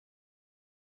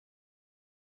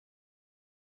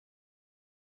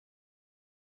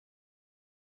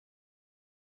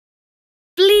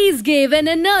Please give an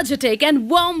energetic and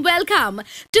warm welcome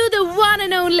to the one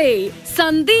and only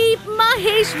Sandeep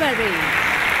Maheshwari.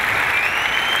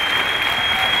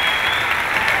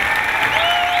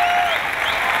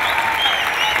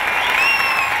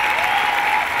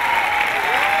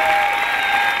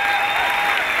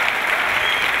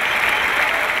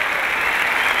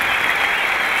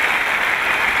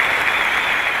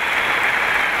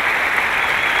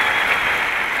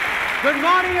 Good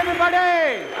morning,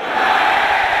 everybody!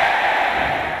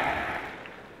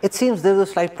 It seems there is a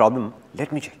slight problem.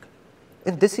 Let me check.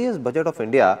 In this year's budget of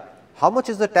India, how much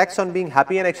is the tax on being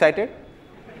happy and excited?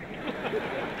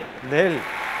 Nil.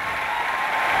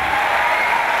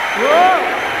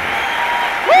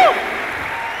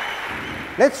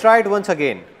 Let's try it once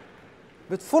again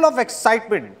with full of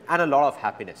excitement and a lot of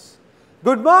happiness.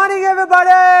 Good morning,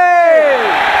 everybody!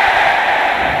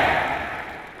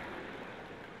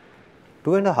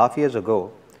 2.5 years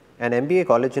ago, an MBA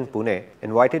college in Pune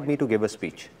invited me to give a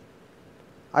speech.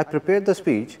 I prepared the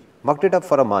speech, mucked it up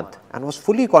for a month and was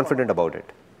fully confident about it.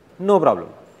 No problem.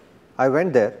 I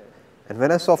went there and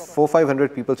when I saw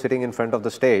 400-500 people sitting in front of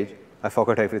the stage, I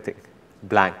forgot everything.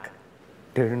 Blank.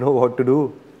 Didn't know what to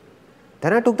do.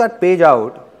 Then I took that page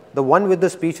out, the one with the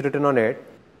speech written on it,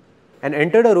 and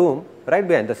entered a room right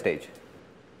behind the stage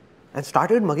and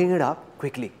started mugging it up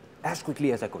as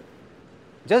quickly as I could.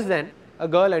 Just then, a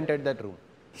girl entered that room.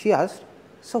 She asked,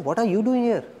 "So what are you doing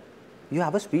here? You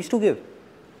have a speech to give."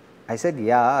 I said,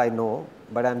 "Yeah, I know,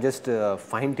 but I'm just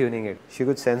fine-tuning it." She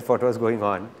could sense what was going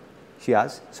on. She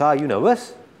asked, "So are you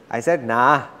nervous?" I said,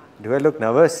 "Nah, do I look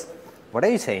nervous? What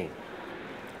are you saying?"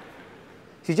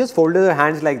 She just folded her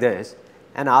hands like this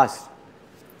and asked,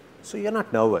 "So you're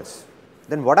not nervous?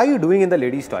 Then what are you doing in the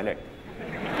ladies' toilet?"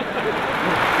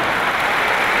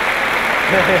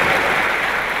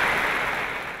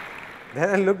 Then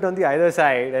I looked on the other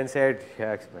side and said,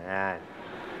 "Shucks, man."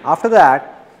 After that,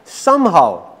 somehow,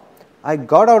 I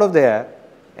got out of there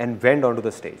and went onto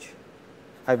the stage.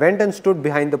 I went and stood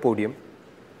behind the podium.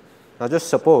 Now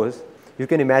just suppose, you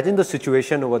can imagine the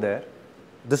situation over there.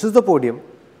 This is the podium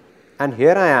and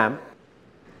here I am,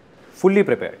 fully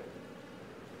prepared.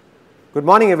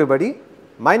 Good morning, everybody.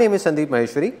 My name is Sandeep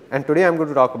Maheshwari and today I am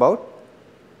going to talk about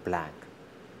blank.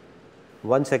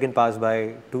 1 second passed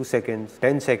by, 2 seconds,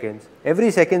 10 seconds.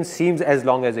 Every second seems as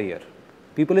long as a year.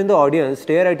 People in the audience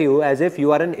stare at you as if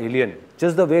you are an alien,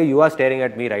 just the way you are staring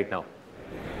at me right now.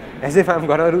 As if I'm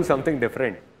gonna do something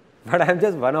different. But I'm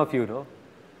just one of you, no?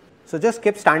 So just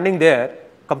kept standing there,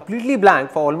 completely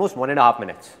blank for almost 1.5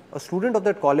 minutes. A student of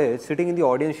that college sitting in the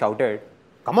audience shouted,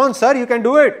 "Come on, sir, you can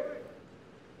do it."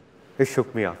 It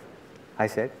shook me up. I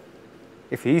said,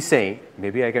 if he's saying,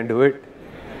 maybe I can do it.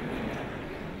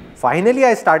 Finally,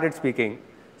 I started speaking,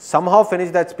 somehow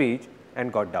finished that speech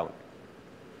and got down.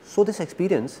 So this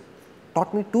experience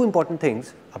taught me 2 important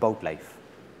things about life.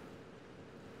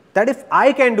 That if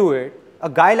I can do it, a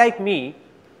guy like me,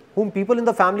 whom people in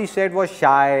the family said was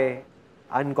shy,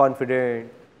 unconfident,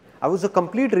 I was a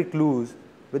complete recluse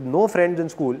with no friends in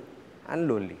school and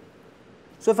lonely.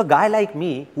 So if a guy like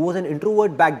me, who was an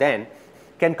introvert back then,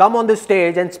 can come on this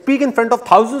stage and speak in front of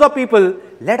thousands of people,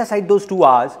 let aside those 2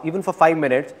 hours, even for 5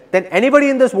 minutes, then anybody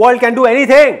in this world can do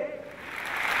anything.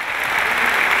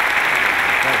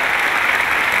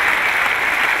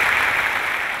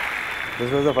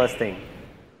 This was the first thing.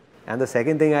 And the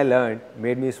second thing I learned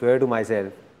made me swear to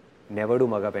myself, never to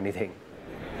mug up anything.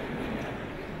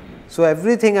 So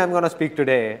everything I'm going to speak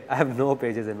today, I have no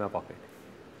pages in my pocket.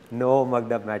 No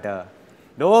mugged up matter.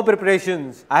 No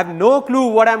preparations. I have no clue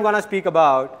what I'm going to speak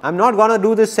about. I'm not going to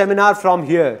do this seminar from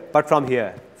here, but from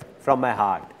here, from my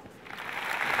heart.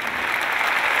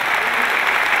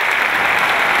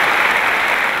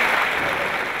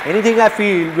 Anything I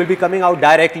feel will be coming out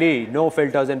directly. No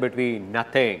filters in between.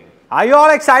 Nothing. Are you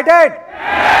all excited?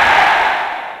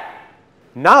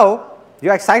 Now,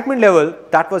 your excitement level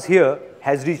that was here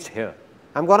has reached here.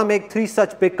 I'm going to make 3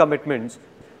 such big commitments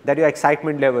that your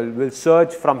excitement level will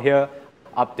surge from here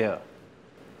up there,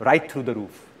 right through the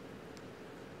roof.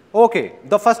 Okay,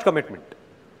 the first commitment,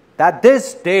 that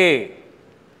this day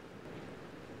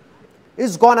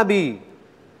is gonna be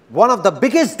one of the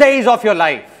biggest days of your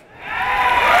life.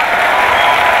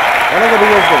 One of the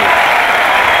biggest days.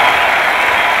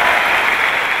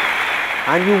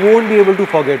 And you won't be able to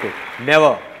forget it,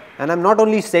 never. And I'm not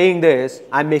only saying this,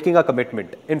 I'm making a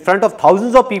commitment in front of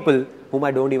thousands of people whom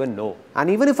I don't even know. And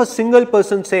even if a single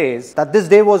person says that this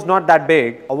day was not that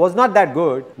big or was not that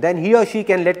good, then he or she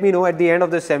can let me know at the end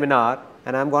of this seminar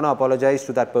and I'm going to apologize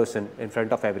to that person in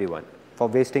front of everyone for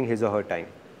wasting his or her time.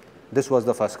 This was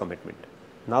the first commitment.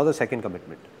 Now the second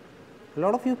commitment. A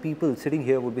lot of you people sitting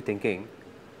here would be thinking,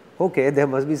 Okay, there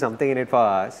must be something in it for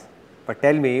us, but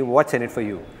tell me what's in it for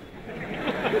you?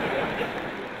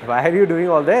 Why are you doing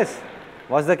all this?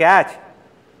 What's the catch?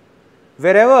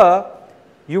 Wherever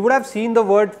you would have seen the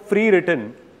word free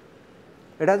written,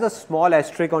 it has a small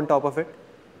asterisk on top of it.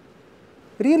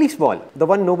 Really small, the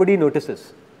one nobody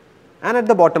notices. And at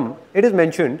the bottom, it is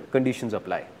mentioned conditions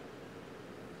apply.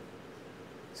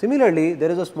 Similarly, there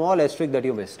is a small asterisk that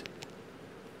you missed.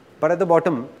 But at the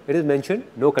bottom, it is mentioned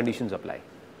no conditions apply.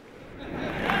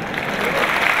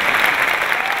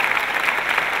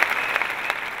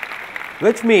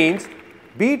 Which means,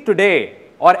 be it today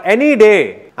or any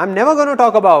day, I'm never going to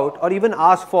talk about or even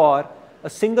ask for a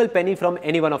single penny from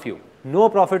any one of you. No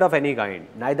profit of any kind,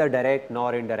 neither direct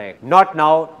nor indirect. Not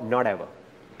now, not ever.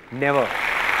 Never.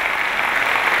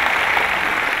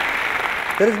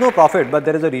 There is no profit, but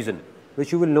there is a reason,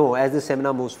 which you will know as this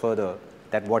seminar moves further,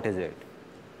 that what is it,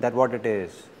 that what it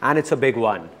is. And it's a big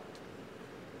one.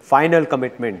 Final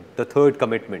commitment, the third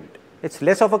commitment. It's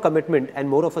less of a commitment and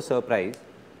more of a surprise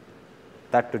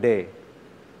that today,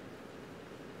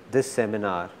 this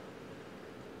seminar,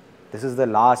 this is the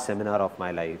last seminar of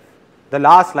my life, the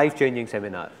last life-changing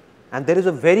seminar. And there is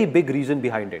a very big reason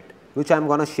behind it, which I'm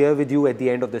going to share with you at the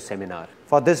end of this seminar,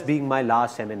 for this being my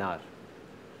last seminar.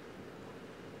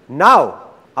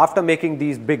 Now, after making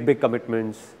these big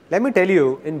commitments, let me tell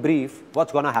you in brief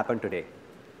what's going to happen today.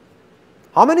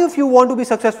 How many of you want to be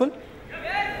successful?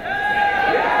 Yes.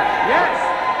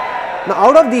 Now,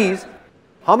 out of these,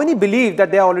 how many believe that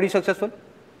they are already successful?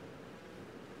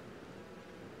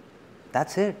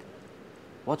 That's it.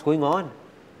 What's going on?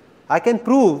 I can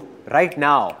prove right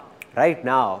now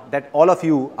that all of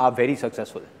you are very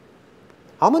successful.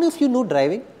 How many of you know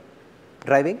driving?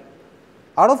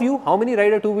 Out of you, how many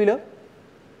ride a two-wheeler?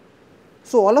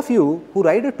 So all of you who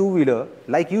ride a two-wheeler,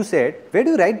 like you said, where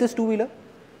do you ride this two-wheeler?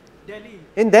 Delhi.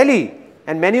 In Delhi.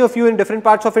 And many of you in different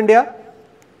parts of India.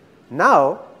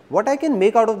 Now, what I can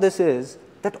make out of this is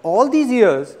that all these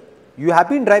years, you have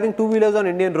been driving two-wheelers on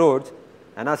Indian roads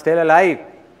and are still alive.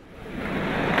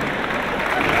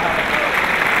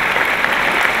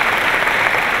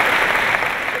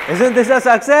 Isn't this a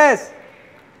success?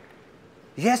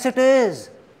 Yes, it is.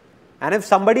 And if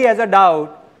somebody has a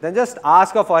doubt, then just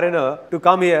ask a foreigner to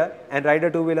come here and ride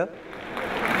a two-wheeler.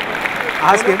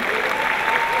 Ask him.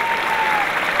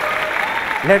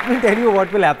 Let me tell you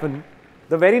what will happen.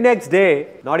 The very next day,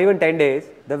 not even 10 days,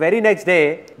 the very next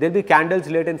day, there will be candles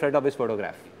lit in front of his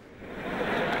photograph.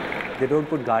 They don't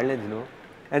put garlands, no?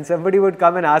 And somebody would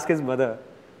come and ask his mother,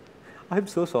 I'm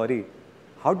so sorry,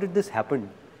 how did this happen?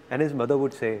 And his mother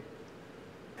would say,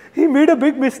 he made a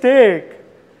big mistake.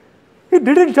 He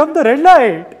didn't jump the red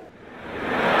light.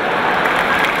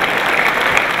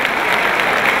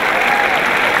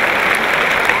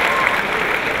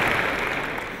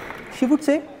 She would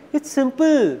say, it's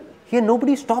simple. Here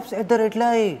nobody stops at the red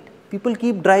light. People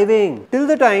keep driving. Till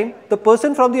the time the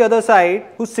person from the other side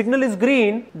whose signal is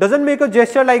green doesn't make a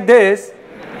gesture like this.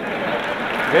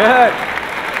 Yeah.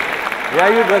 Yeah,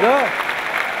 you brother.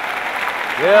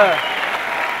 Yeah.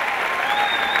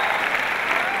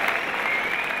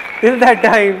 Till that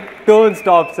time, don't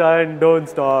stop, son. Don't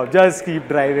stop. Just keep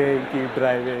driving, keep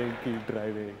driving, keep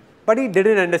driving. But he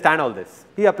didn't understand all this.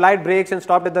 He applied brakes and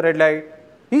stopped at the red light.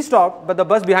 He stopped, but the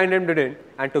bus behind him didn't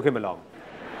and took him along.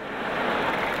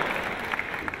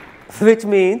 Which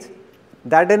means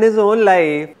that in his own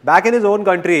life, back in his own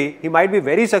country, he might be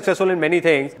very successful in many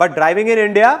things, but driving in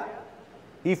India,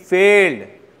 he failed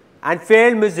and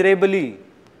failed miserably.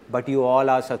 But you all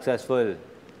are successful.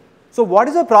 So what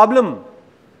is the problem?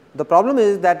 The problem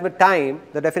is that with time,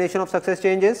 the definition of success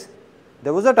changes.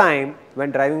 There was a time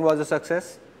when driving was a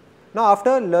success. Now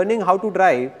after learning how to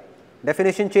drive,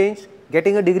 definition changed.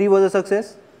 Getting a degree was a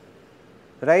success,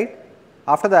 right?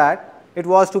 After that, it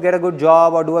was to get a good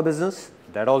job or do a business.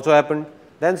 That also happened.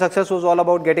 Then success was all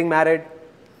about getting married.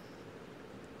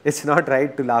 It's not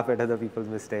right to laugh at other people's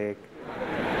mistake.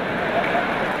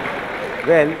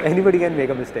 Well, anybody can make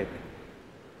a mistake.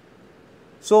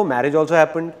 So marriage also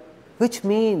happened, which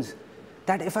means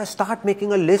that if I start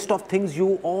making a list of things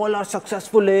you all are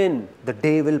successful in, the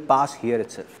day will pass here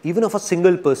itself. Even of a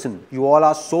single person, you all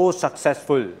are so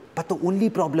successful. But the only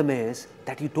problem is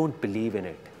that you don't believe in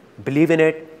it. Believe in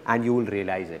it and you will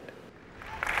realize it.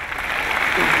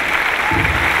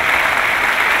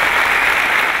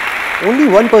 Only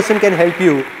one person can help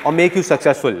you or make you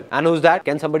successful. And who's that?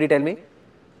 Can somebody tell me?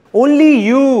 Only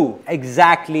you.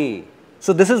 Exactly.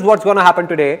 So this is what's going to happen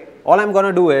today. All I'm going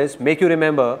to do is make you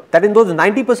remember that in those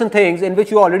 90% things in which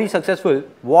you are already successful,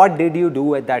 what did you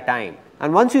do at that time?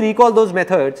 And once you recall those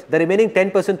methods, the remaining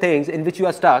 10% things in which you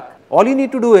are stuck, all you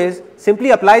need to do is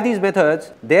simply apply these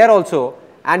methods there also,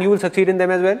 and you will succeed in them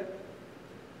as well.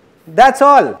 That's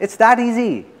all. It's that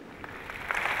easy.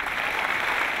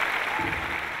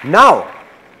 Now,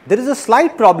 there is a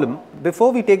slight problem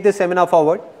before we take this seminar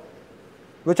forward,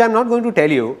 which I am not going to tell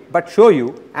you, but show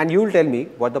you, and you will tell me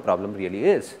what the problem really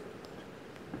is.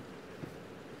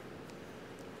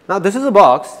 Now, this is a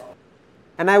box,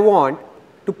 and I want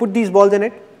to put these balls in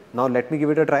it. Now, let me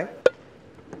give it a try.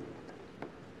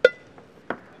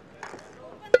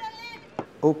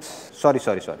 Oops, sorry.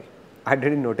 I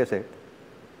didn't notice it.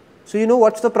 So, you know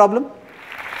what's the problem?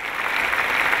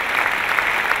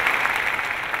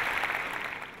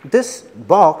 This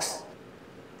box,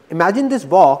 imagine this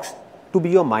box to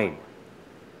be your mind,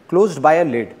 closed by a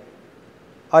lid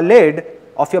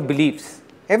of your beliefs,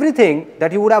 everything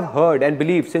that you would have heard and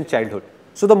believed since childhood.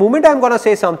 So, the moment I am going to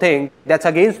say something that's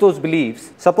against those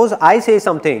beliefs, suppose I say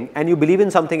something and you believe in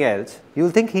something else, you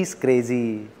will think he's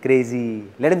crazy,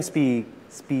 let him speak.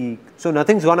 So,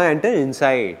 nothing's going to enter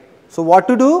inside. So, what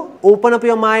to do? Open up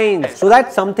your mind so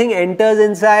that something enters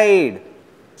inside.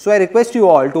 So, I request you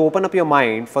all to open up your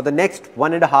mind for the next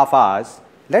 1.5 hours,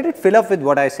 let it fill up with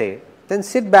what I say, then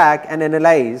sit back and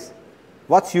analyze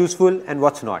what's useful and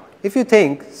what's not. If you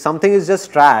think something is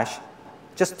just trash,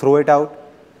 just throw it out.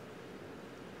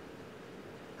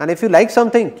 And if you like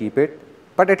something, keep it.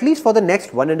 But at least for the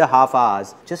next 1.5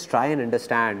 hours, just try and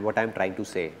understand what I am trying to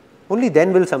say. Only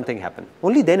then will something happen.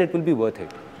 Only then it will be worth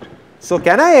it. So,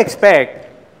 can I expect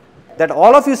that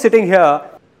all of you sitting here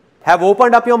have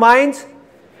opened up your minds?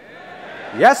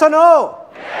 Yes or no?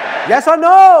 Yes or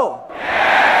no?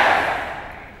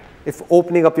 If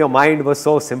opening up your mind was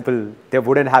so simple, there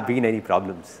wouldn't have been any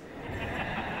problems.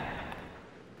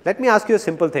 Let me ask you a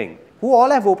simple thing. Who all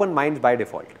have open minds by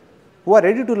default? Who are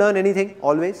ready to learn anything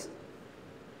always?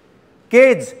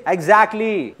 Kids,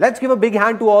 exactly. Let's give a big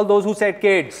hand to all those who said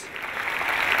kids.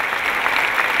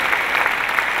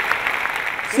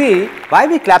 See, why are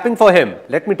we clapping for him?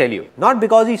 Let me tell you. Not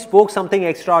because he spoke something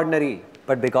extraordinary,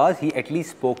 but because he at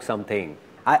least spoke something.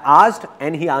 I asked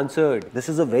and he answered. This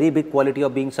is a very big quality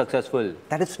of being successful.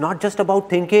 That it's not just about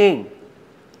thinking,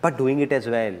 but doing it as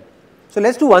well. So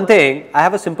let's do one thing. I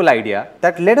have a simple idea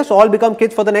that let us all become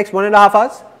kids for the next 1.5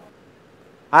 hours.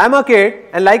 I am a kid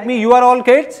and like me you are all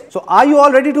kids. So are you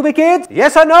all ready to be kids?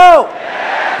 Yes or no?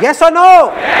 Yes or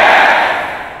no?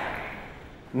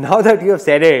 Now that you have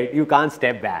said it, you can't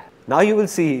step back. Now you will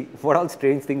see what all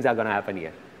strange things are going to happen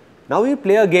here. Now we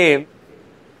play a game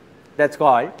that's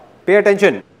called, pay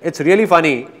attention, it's really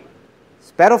funny.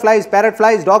 Sparrow flies, parrot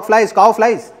flies, dog flies, cow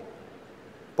flies,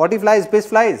 potty flies, piss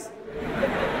flies.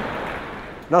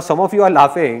 Now some of you are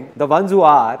laughing, the ones who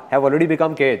are have already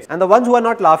become kids, and the ones who are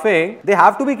not laughing, they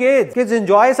have to be kids. Kids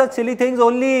enjoy such silly things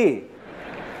only.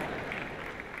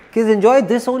 Kids enjoy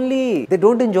this only. They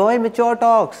don't enjoy mature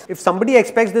talks. If somebody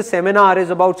expects this seminar is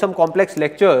about some complex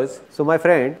lectures, so my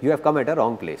friend, you have come at a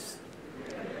wrong place.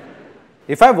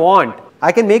 If I want,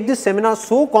 I can make this seminar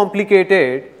so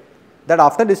complicated that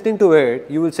after listening to it,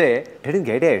 you will say, didn't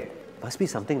get it. Must be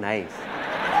something nice.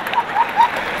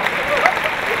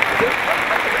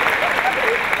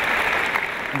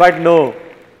 But no,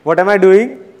 what am I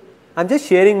doing? I'm just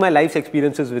sharing my life's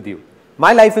experiences with you.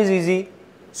 My life is easy,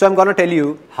 so I'm going to tell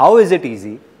you how is it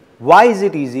easy, why is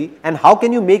it easy, and how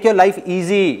can you make your life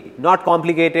easy, not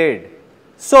complicated.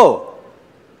 So,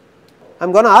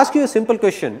 I'm going to ask you a simple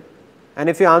question, and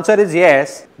if your answer is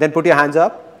yes, then put your hands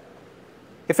up.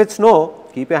 If it's no,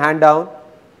 keep your hand down,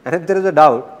 and if there is a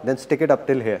doubt, then stick it up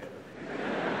till here.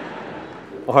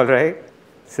 Alright,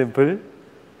 simple.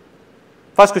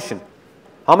 First question.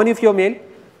 How many of you are male?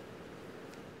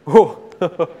 Oh,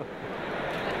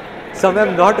 some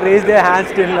have not raised their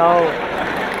hands till now.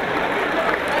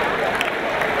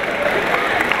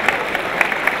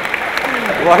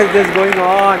 What is this going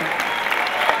on?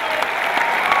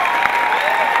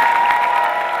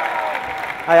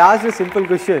 I asked a simple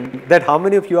question that how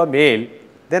many of you are male?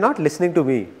 They are not listening to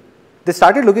me. They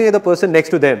started looking at the person next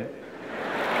to them.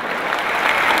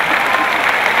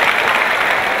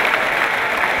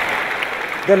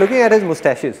 They are looking at his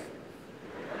moustaches.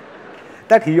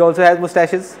 That he also has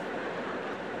moustaches.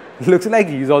 Looks like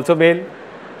he is also male.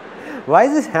 Why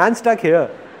is his hand stuck here?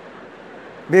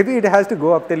 Maybe it has to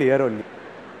go up till here only.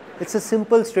 It's a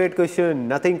simple straight question,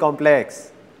 nothing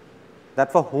complex.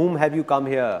 That for whom have you come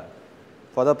here?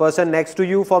 For the person next to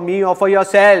you, for me, or for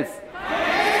yourself?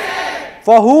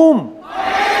 For whom?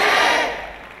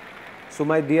 So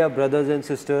my dear brothers and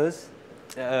sisters,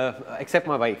 except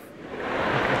my wife.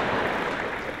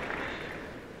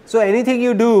 So anything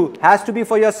you do has to be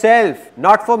for yourself,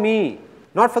 not for me.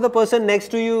 not for the person next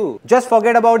to you. Just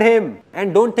forget about him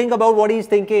and don't think about what he's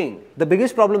thinking. The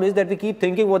biggest problem is that we keep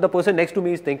thinking what the person next to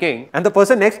me is thinking, and the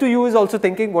person next to you is also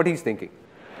thinking what he's thinking.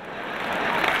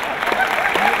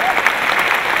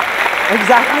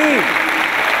 Exactly.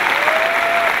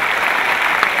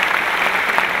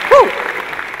 Woo.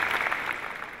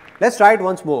 Let's try it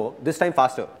once more, this time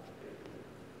faster.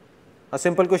 A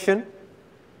simple question.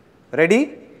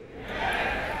 Ready?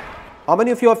 How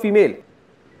many of you are female?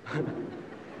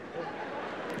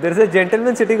 There is a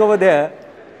gentleman sitting over there.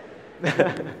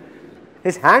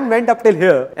 His hand went up till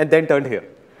here and then turned here.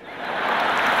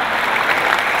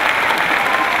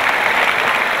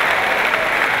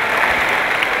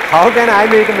 How can I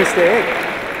make a mistake?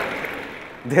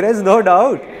 There is no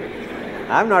doubt.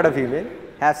 I am not a female.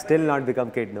 Have still not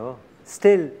become kid, no.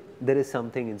 Still, there is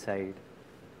something inside.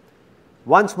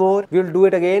 Once more, we will do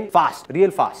it again, fast,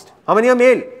 real fast. How many are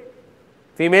male?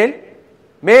 Female?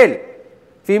 Male?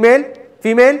 Female?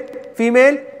 Female?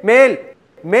 Female? Male?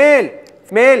 Male?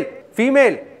 Male?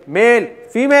 Female? Male?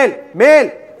 Female?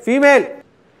 Male? Female?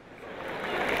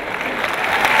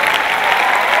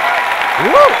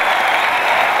 Woo!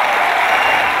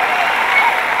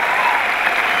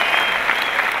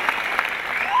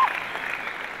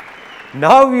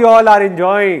 Now we all are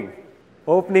enjoying,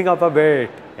 opening up a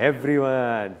bit.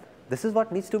 Everyone. This is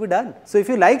what needs to be done. So if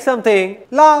you like something,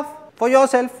 laugh for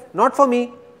yourself, not for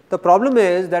me. The problem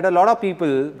is that a lot of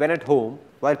people, when at home,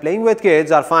 while playing with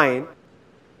kids are fine,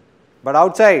 but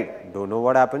outside, don't know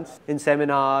what happens in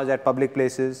seminars, at public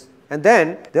places. And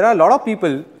then there are a lot of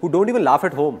people who don't even laugh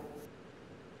at home.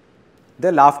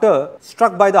 Their laughter,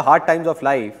 struck by the hard times of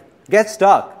life, gets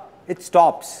stuck. It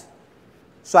stops.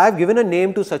 So I have given a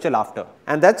name to such a laughter,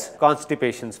 and that's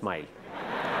constipation smile.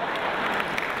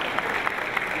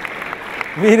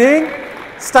 Meaning,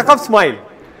 stuck up smile.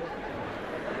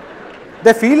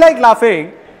 They feel like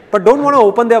laughing, but don't want to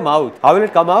open their mouth. How will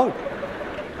it come out?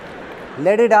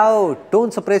 Let it out.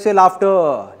 Don't suppress your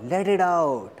laughter. Let it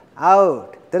out.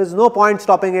 Out. There is no point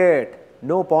stopping it.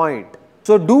 No point.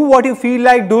 So do what you feel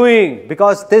like doing,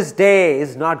 because this day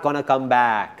is not going to come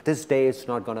back. This day is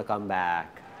not going to come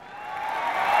back.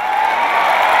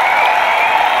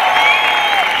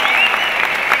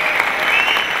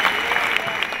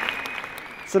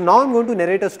 So now I'm going to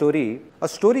narrate a story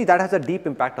that has a deep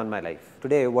impact on my life.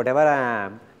 Today, whatever I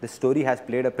am, this story has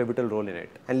played a pivotal role in it.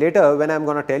 And later, when I'm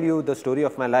going to tell you the story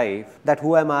of my life, that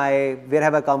who am I, where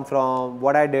have I come from,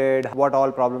 what I did, what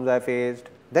all problems I faced,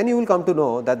 then you will come to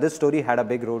know that this story had a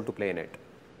big role to play in it.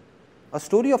 A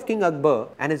story of King Akbar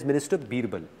and his minister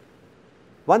Birbal.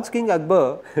 Once King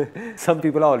Akbar, some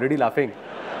people are already laughing.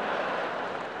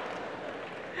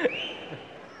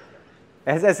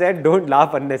 As I said, don't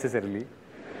laugh unnecessarily.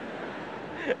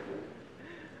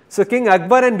 So King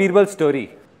Akbar and Birbal's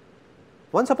story.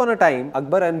 Once upon a time,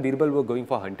 Akbar and Birbal were going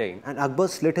for hunting, and Akbar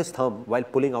slit his thumb while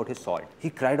pulling out his sword. He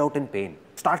cried out in pain,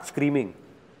 starts screaming,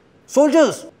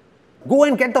 "Soldiers, go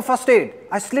and get the first aid.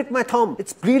 I slit my thumb.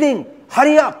 It's bleeding.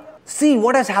 Hurry up. See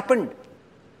what has happened."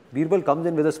 Birbal comes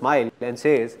in with a smile and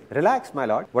says, "Relax, my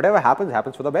lord. Whatever happens,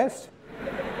 happens for the best."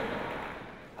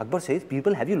 Akbar says,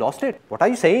 "Birbal, have you lost it? What are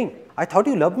you saying? I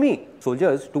thought you loved me."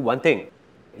 "Soldiers, do one thing.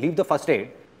 Leave the first aid.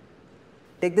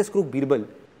 Take this crook Birbal,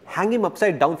 hang him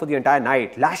upside down for the entire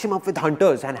night, lash him up with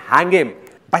hunters and hang him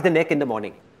by the neck in the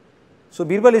morning." So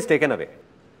Birbal is taken away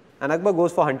and Akbar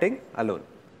goes for hunting alone.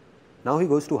 Now he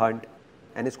goes to hunt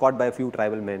and is caught by a few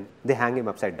tribal men. They hang him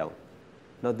upside down.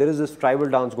 Now there is this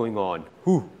tribal dance going on.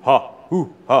 Hoo, ha, hoo,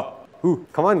 ha, hoo.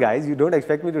 Come on guys, you don't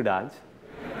expect me to dance.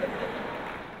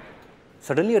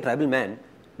 Suddenly a tribal man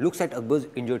looks at Akbar's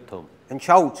injured thumb and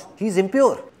shouts, "He is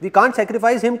impure. We can't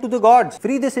sacrifice him to the gods.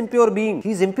 Free this impure being.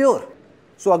 He is impure."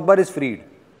 So Akbar is freed.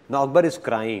 Now Akbar is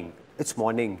crying. It's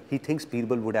morning. He thinks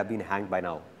Birbal would have been hanged by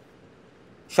now.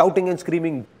 Shouting and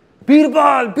screaming,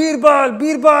 "Birbal! Birbal!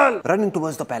 Birbal!" Running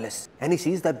towards the palace. And he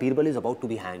sees that Birbal is about to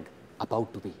be hanged.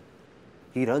 About to be.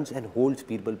 He runs and holds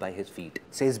Birbal by his feet.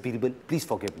 Says, "Birbal, please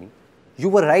forgive me. You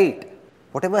were right.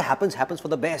 Whatever happens, happens for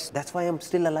the best. That's why I'm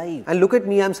still alive. And look at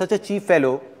me, I'm such a cheap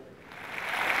fellow.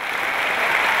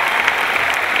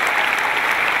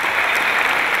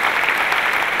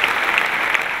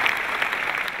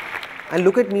 And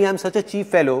look at me, I'm such a cheap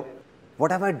fellow.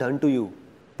 What have I done to you?"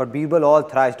 But Birbal, all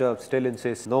thrashed up, still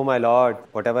insists, "No, my lord,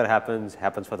 whatever happens,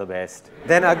 happens for the best."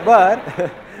 Then Akbar,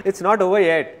 it's not over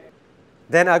yet.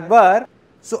 Then Akbar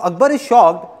is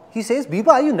shocked. He says,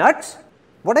 "Birbal, are you nuts?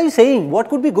 What are you saying? What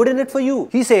could be good in it for you?"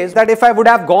 He says that if I would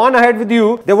have gone ahead with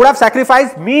you, they would have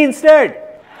sacrificed me instead.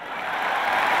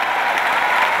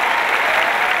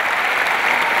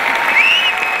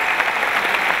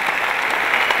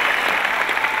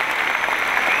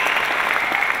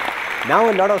 Now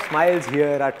a lot of smiles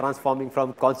here are transforming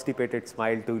from constipated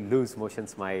smile to loose motion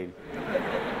smile.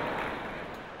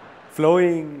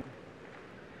 Flowing,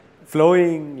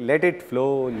 flowing, let it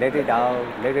flow, let it out,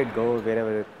 let it go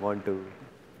wherever you want to.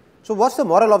 So what's the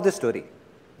moral of this story?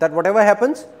 That whatever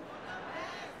happens,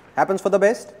 happens for the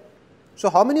best. So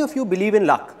how many of you believe in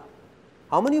luck?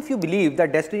 How many of you believe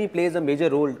that destiny plays a major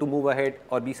role to move ahead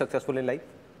or be successful in life?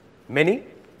 Many?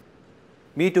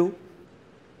 Me too.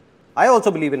 I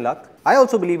also believe in luck. I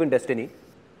also believe in destiny.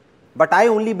 But I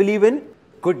only believe in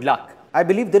good luck. I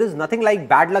believe there is nothing like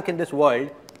bad luck in this world,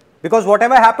 because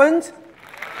whatever happens,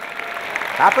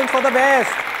 happens for the best.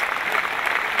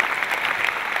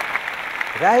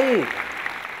 Right.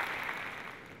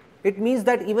 It means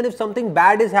that even if something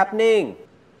bad is happening,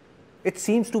 it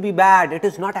seems to be bad. It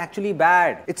is not actually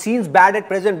bad. It seems bad at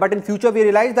present, but in future we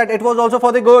realize that it was also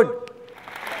for the good.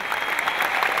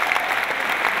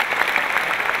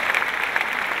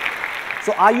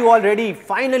 So are you all ready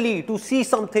finally to see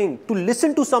something, to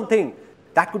listen to something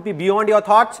that could be beyond your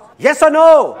thoughts? Yes or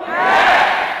no?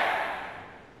 Yes.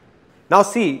 Now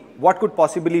see what could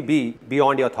possibly be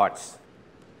beyond your thoughts.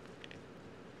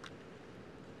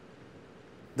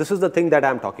 This is the thing that I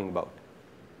am talking about.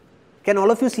 Can all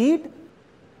of you see it?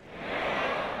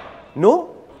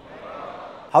 No?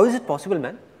 How is it possible,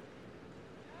 man?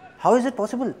 How is it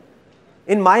possible?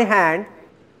 In my hand,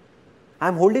 I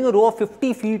am holding a row of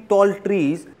 50 feet tall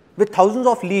trees with thousands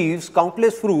of leaves,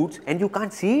 countless fruits, and you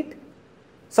can't see it?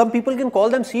 Some people can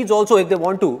call them seeds also if they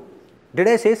want to. Did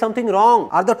I say something wrong?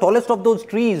 Are the tallest of those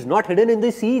trees not hidden in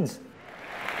the seeds?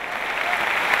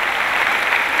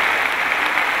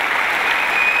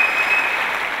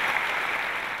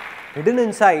 Hidden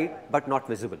inside but not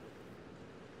visible.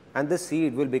 And this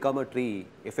seed will become a tree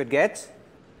if it gets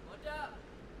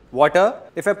water.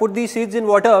 If I put these seeds in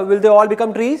water, will they all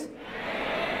become trees?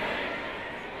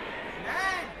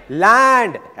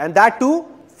 Land. And that too,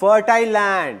 fertile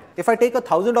land. If I take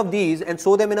 1,000 of these and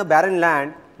sow them in a barren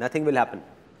land, nothing will happen.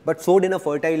 But sowed in a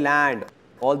fertile land,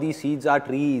 all these seeds are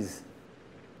trees.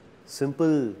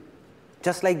 Simple.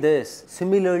 Just like this.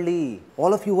 Similarly,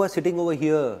 all of you who are sitting over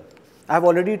here, I have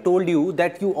already told you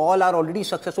that you all are already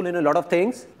successful in a lot of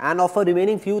things and of a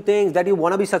remaining few things that you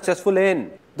want to be successful in.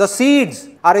 The seeds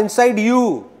are inside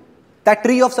you. That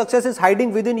tree of success is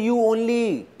hiding within you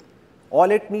only. All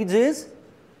it needs is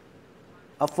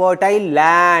a fertile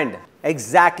land.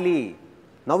 Exactly.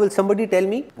 Now will somebody tell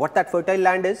me what that fertile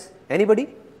land is? Anybody?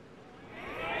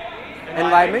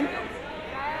 Environment?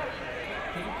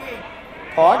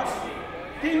 Thoughts?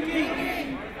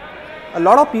 A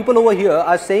lot of people over here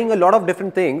are saying a lot of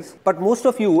different things, but most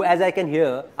of you, as I can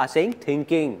hear, are saying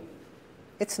thinking.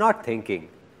 It's not thinking.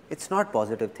 It's not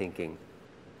positive thinking.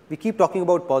 We keep talking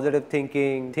about positive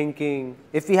thinking.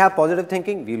 If we have positive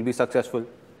thinking, we will be successful.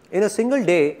 In a single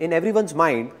day, in everyone's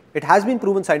mind, it has been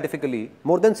proven scientifically,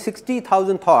 more than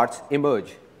 60,000 thoughts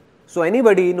emerge. So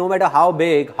anybody, no matter how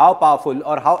big, how powerful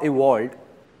or how evolved,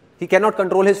 he cannot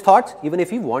control his thoughts even if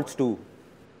he wants to.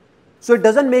 So it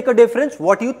doesn't make a difference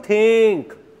what you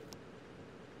think.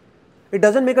 It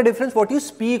doesn't make a difference what you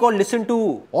speak or listen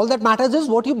to. All that matters is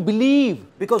what you believe,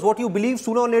 because what you believe,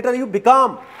 sooner or later you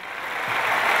become.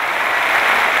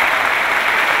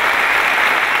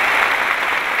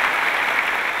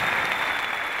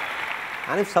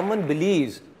 And if someone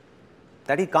believes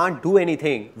that he can't do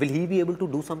anything, will he be able to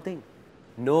do something?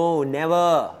 No,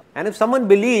 never. And if someone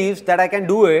believes that I can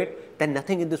do it, then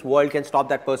nothing in this world can stop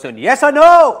that person. Yes or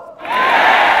no?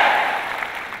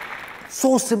 Yes!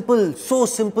 So simple, so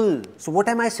simple. So what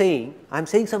am I saying? I'm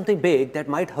saying something big that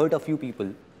might hurt a few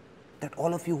people. That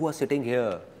all of you who are sitting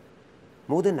here,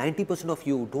 more than 90% of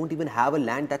you don't even have a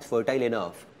land that's fertile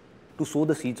enough to sow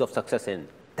the seeds of success in.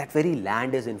 That very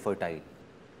land is infertile.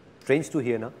 Strange to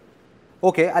hear, na?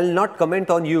 Okay, I'll not comment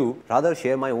on you, rather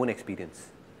share my own experience.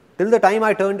 Till the time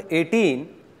I turned 18,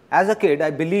 as a kid,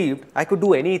 I believed I could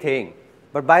do anything.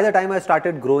 But by the time I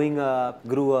started growing up,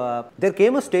 grew up, there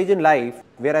came a stage in life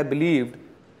where I believed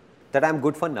that I'm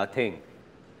good for nothing,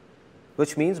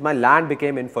 which means my land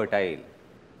became infertile.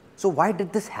 So why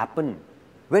did this happen?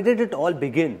 Where did it all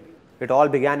begin? It all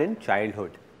began in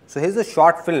childhood. So here's a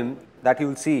short film that you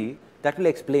will see that will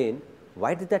explain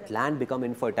why did that land become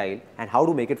infertile and how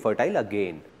to make it fertile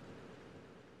again.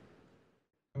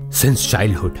 Since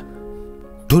childhood,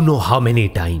 don't know how many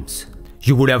times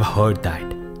you would have heard that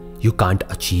you can't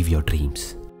achieve your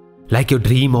dreams. Like your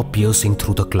dream of piercing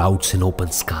through the clouds in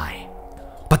open sky.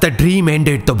 But the dream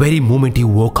ended the very moment you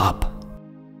woke up.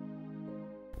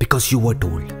 Because you were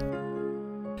told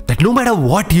that no matter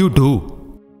what you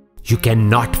do, you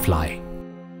cannot fly.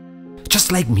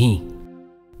 Just like me,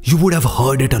 you would have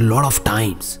heard it a lot of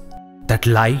times that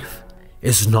life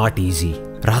is not easy.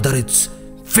 Rather, it's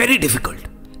very difficult.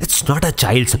 It's not a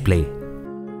child's play.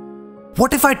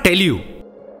 What if I tell you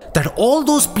that all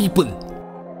those people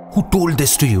who told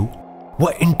this to you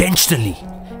were intentionally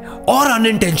or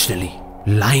unintentionally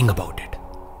lying about it?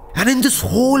 And in this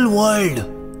whole world,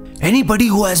 anybody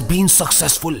who has been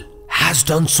successful has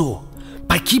done so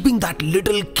by keeping that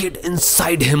little kid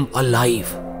inside him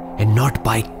alive and not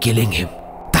by killing him.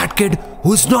 That kid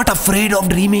who is not afraid of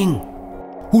dreaming,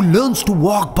 who learns to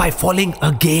walk by falling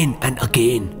again and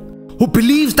again, who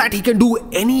believes that he can do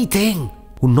anything,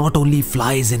 who not only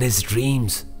flies in his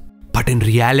dreams, but in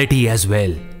reality as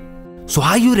well. So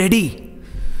are you ready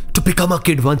to become a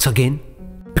kid once again?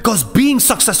 Because being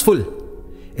successful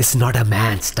is not a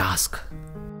man's task.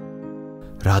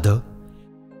 Rather,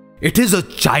 it is a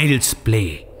child's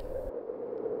play.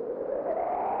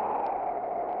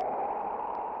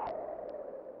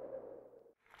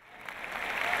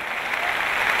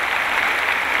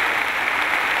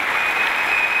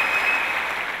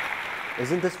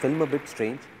 Isn't this film a bit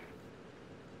strange?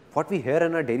 What we hear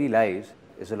in our daily lives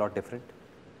is a lot different.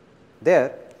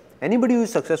 There, anybody who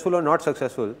is successful or not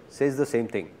successful says the same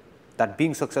thing, that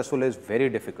being successful is very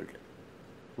difficult.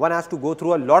 One has to go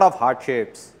through a lot of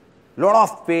hardships, lot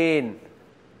of pain.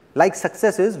 Like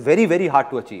success is very, very hard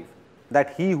to achieve.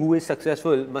 That he who is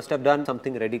successful must have done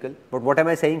something radical. But what am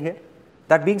I saying here?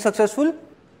 That being successful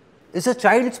is a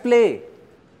child's play.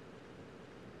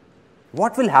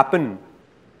 What will happen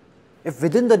if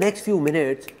within the next few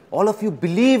minutes, all of you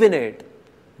believe in it?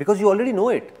 Because you already know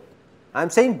it. I am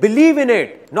saying believe in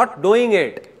it, not knowing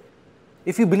it.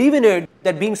 If you believe in it,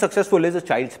 that being successful is a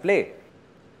child's play,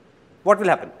 what will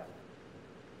happen?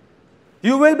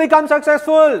 You will become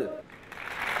successful.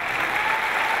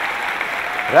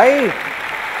 Right?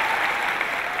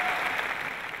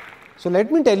 So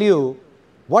let me tell you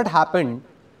what happened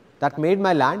that made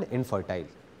my land infertile.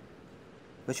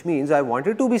 Which means I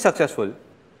wanted to be successful.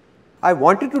 I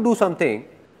wanted to do something,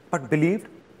 but believed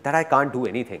that I can't do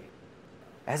anything.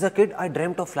 As a kid, I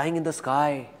dreamt of flying in the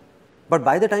sky. But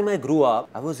by the time I grew up,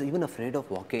 I was even afraid of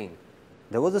walking.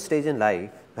 There was a stage in life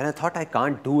when I thought I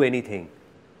can't do anything.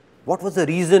 What was the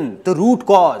reason? The root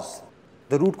cause.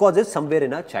 The root cause is somewhere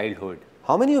in our childhood.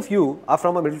 How many of you are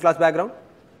from a middle class background?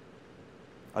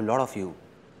 A lot of you.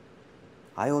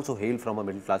 I also hail from a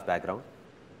middle class background.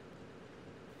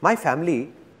 My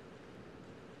family,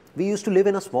 we used to live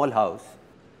in a small house,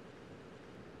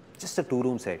 just a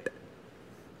 2-room set.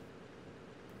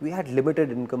 We had limited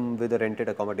income with a rented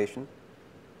accommodation.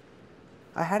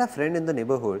 I had a friend in the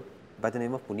neighborhood by the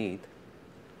name of Puneet.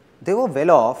 They were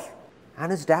well off and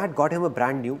his dad got him a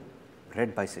brand new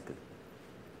red bicycle,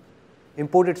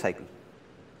 imported cycle.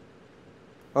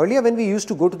 Earlier when we used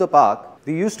to go to the park,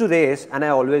 we used to race and I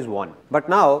always won. But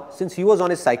now, since he was on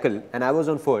his cycle and I was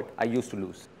on foot, I used to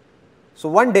lose. So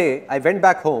one day, I went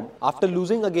back home after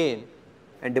losing again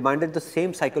and demanded the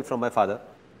same cycle from my father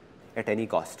at any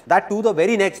cost. That too the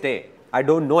very next day. I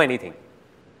don't know anything.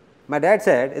 My dad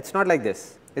said, it's not like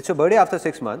this. It's your birthday after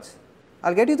 6 months.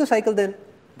 I'll get you the cycle then.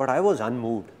 But I was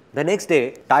unmoved. The next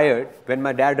day, tired, when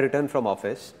my dad returned from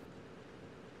office,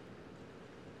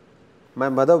 my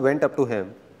mother went up to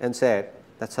him and said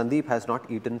that Sandeep has not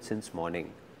eaten since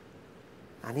morning.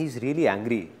 And he's really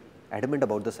angry, adamant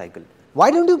about the cycle. Why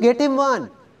don't you get him one?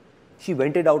 She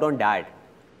vented out on dad.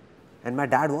 And my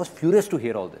dad was furious to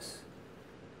hear all this.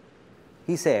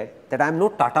 He said that I am no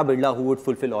Tata Birla who would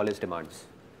fulfill all his demands.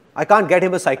 I can't get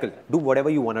him a cycle. Do whatever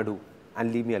you want to do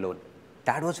and leave me alone.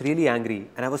 Dad was really angry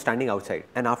and I was standing outside.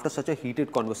 And after such a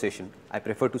heated conversation, I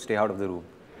preferred to stay out of the room.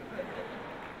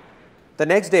 The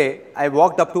next day, I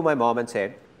walked up to my mom and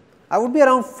said, I would be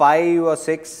around 5 or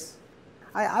 6.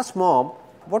 I asked mom,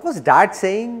 what was dad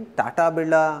saying? Tata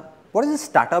Birla. What is this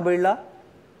Tata Birla?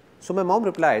 So my mom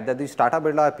replied that these Tata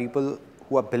Birla are people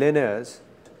who are billionaires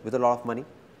with a lot of money.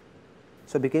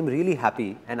 So I became really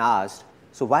happy and asked,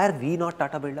 so why are we not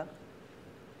Tata Birla?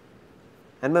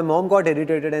 And my mom got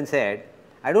irritated and said,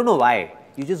 I don't know why.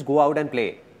 You just go out and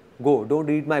play. Go, don't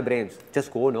read my brains.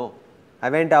 Just go, no. I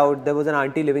went out, there was an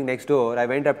auntie living next door. I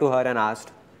went up to her and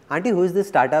asked, Auntie, who is this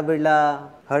Tata Birla?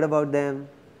 Heard about them?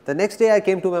 The next day I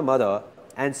came to my mother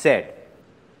and said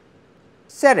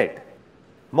it.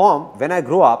 Mom, when I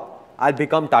grow up, I'll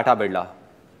become Tata Birla.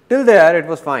 Till there, it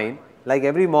was fine. Like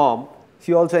every mom,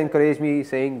 she also encouraged me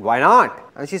saying, why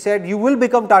not? And she said, you will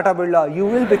become Tata Birla. You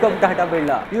will become Tata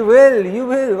Birla. You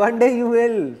will. One day you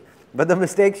will. But the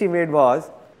mistake she made was,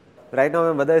 right now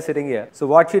my mother is sitting here. So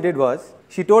what she did was,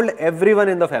 she told everyone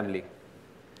in the family,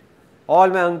 all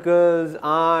my uncles,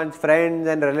 aunts, friends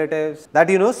and relatives, that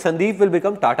Sandeep will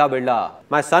become Tata Birla.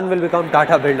 My son will become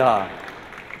Tata Birla.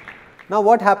 Now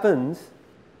what happens,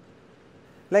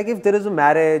 like if there is a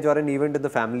marriage or an event in the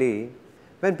family,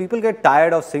 when people get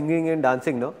tired of singing and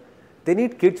dancing, no, they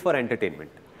need kids for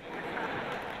entertainment.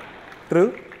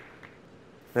 True?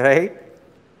 Right?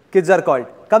 Kids are called.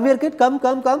 Come here kid, come,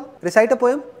 come, come. Recite a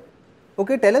poem.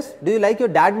 Okay, tell us, do you like your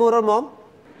dad more or mom?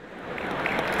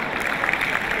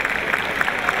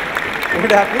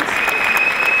 What happens?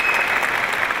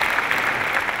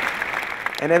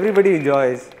 And everybody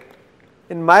enjoys.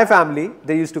 In my family,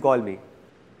 they used to call me.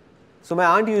 So my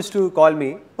aunt used to call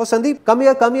me, oh Sandeep, come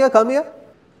here, come here, come here.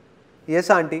 Yes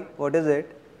auntie, what is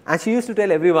it? And she used to tell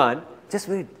everyone, just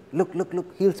wait, look, look, look,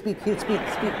 he'll speak, speak.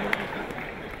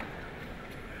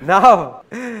 Now,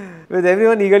 with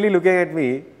everyone eagerly looking at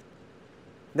me,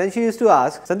 then she used to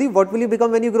ask, Sandeep, what will you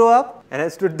become when you grow up? And I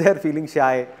stood there feeling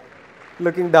shy,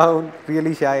 looking down,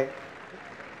 really shy.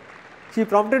 She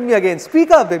prompted me again,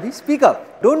 speak up baby, speak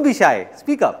up. Don't be shy,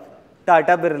 speak up.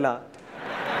 Tata Birla.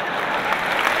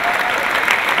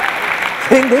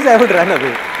 Saying this, I would run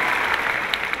away.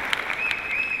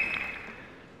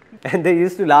 And they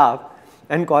used to laugh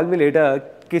and call me later,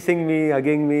 kissing me,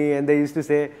 hugging me, and they used to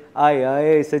say,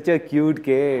 ay, such a cute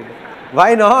kid.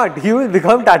 Why not? He will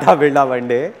become Tata Birla one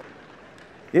day.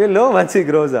 You will know once he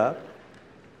grows up.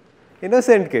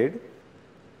 Innocent kid.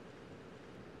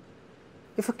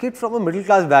 If a kid from a middle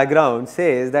class background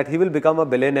says that he will become a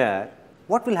billionaire,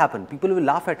 what will happen? People will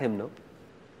laugh at him, no?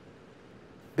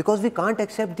 Because we can't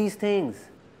accept these things.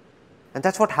 And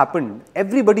that's what happened.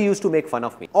 Everybody used to make fun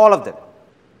of me, all of them.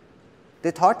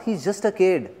 They thought he's just a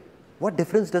kid. What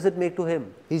difference does it make to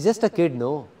him? He's just a kid,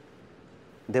 no.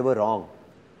 They were wrong.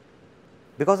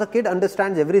 Because a kid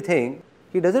understands everything.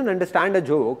 He doesn't understand a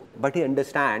joke, but he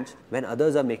understands when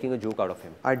others are making a joke out of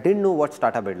him. I didn't know what's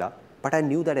Tata Birla, but I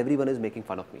knew that everyone is making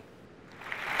fun of me.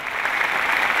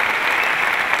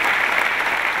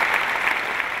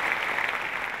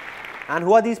 And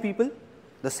who are these people?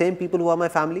 The same people who are my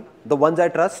family, the ones I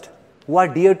trust, who are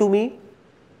dear to me.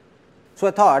 So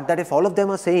I thought that if all of them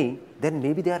are saying, then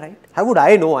maybe they are right. How would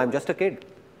I know? I'm just a kid.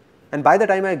 And by the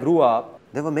time I grew up,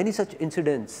 there were many such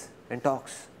incidents and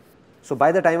talks. So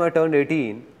by the time I turned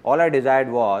 18, all I desired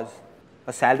was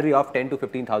a salary of 10 to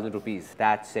 15,000 rupees.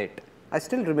 That's it. I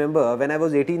still remember when I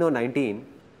was 18 or 19,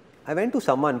 I went to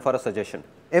someone for a suggestion.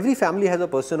 Every family has a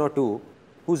person or two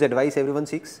whose advice everyone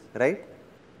seeks, right?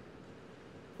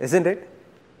 Isn't it?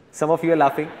 Some of you are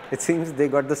laughing. It seems they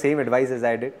got the same advice as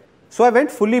I did. So I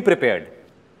went fully prepared,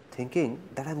 thinking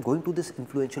that I'm going to this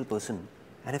influential person,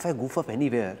 and if I goof up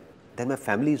anywhere, then my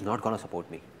family is not going to support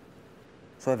me.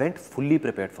 So I went fully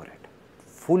prepared for it.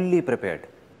 Fully prepared,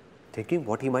 thinking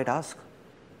what he might ask.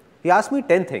 He asked me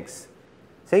 10 things,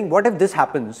 saying, what if this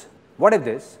happens? What if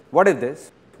this? What if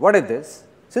this? What if this?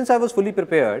 Since I was fully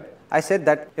prepared, I said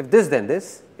that if this then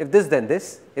this, if this then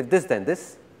this, if this then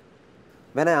this.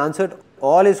 When I answered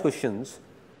all his questions,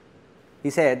 he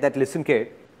said that, listen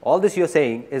kid, all this you are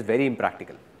saying is very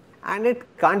impractical and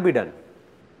it can't be done.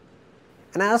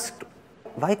 And I asked,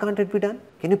 why can't it be done?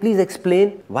 Can you please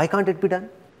explain why can't it be done?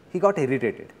 He got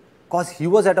irritated because he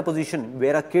was at a position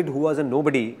where a kid who was a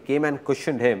nobody came and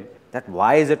questioned him that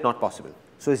why is it not possible.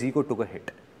 So his ego took a hit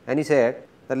and he said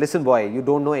that, listen boy, you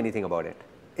don't know anything about it.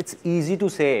 It's easy to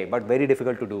say but very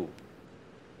difficult to do.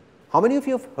 How many of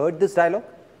you have heard this dialogue?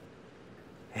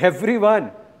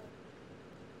 Everyone.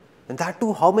 And that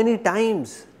too, how many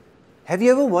times? Have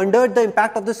you ever wondered the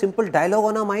impact of this simple dialogue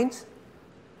on our minds?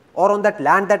 Or on that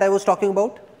land that I was talking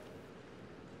about?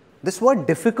 This word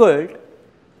difficult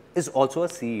is also a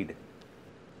seed.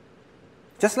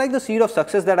 Just like the seed of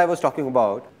success that I was talking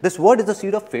about, this word is the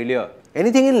seed of failure.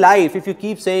 Anything in life, if you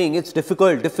keep saying it's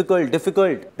difficult, difficult,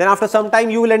 difficult, then after some time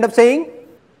you will end up saying,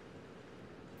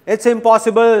 it's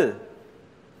impossible,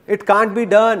 it can't be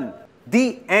done,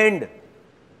 the end.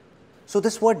 So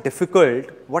this word difficult,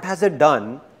 what has it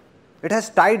done? It has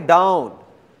tied down.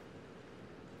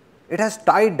 It has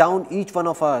tied down each one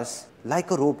of us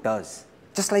like a rope does.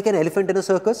 Just like an elephant in a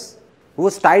circus who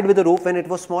was tied with a rope when it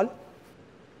was small.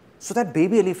 So that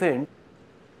baby elephant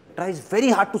tries very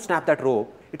hard to snap that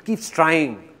rope. It keeps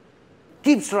trying,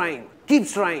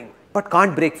 but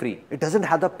can't break free. It doesn't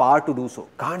have the power to do so,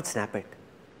 can't snap it.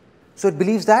 So it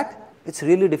believes that it's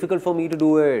really difficult for me to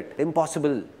do it,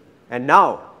 impossible. And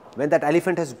now, when that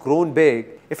elephant has grown big,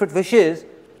 if it wishes,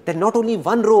 then not only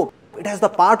one rope, it has the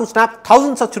power to snap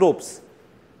 1,000 such ropes.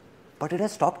 But it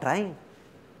has stopped trying.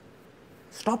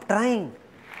 Stop trying.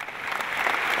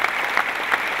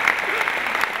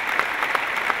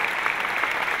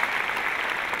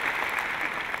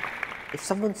 If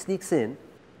someone sneaks in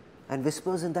and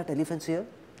whispers in that elephant's ear,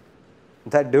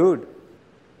 that dude,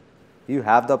 you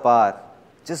have the power,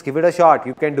 Just give it a shot.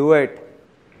 You can do it.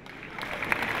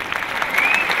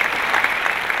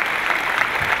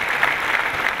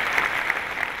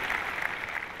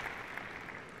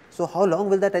 So how long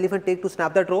will that elephant take to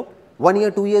snap that rope? 1 year,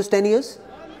 2 years, 10 years?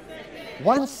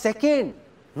 1 second.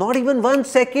 Not even 1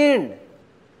 second.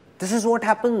 This is what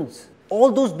happens.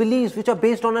 All those beliefs which are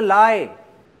based on a lie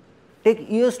take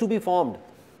years to be formed,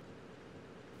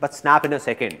 but snap in a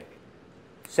second.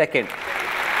 Second.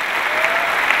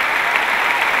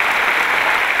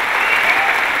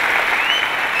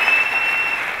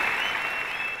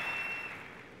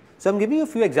 So I'm giving you a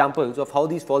few examples of how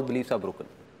these false beliefs are broken.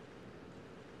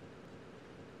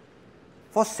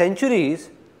 For centuries,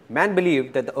 man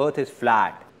believed that the earth is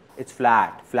flat. It's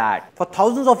flat, flat. For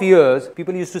thousands of years,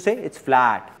 people used to say it's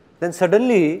flat. Then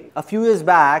suddenly, a few years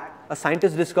back, a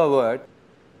scientist discovered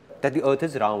that the earth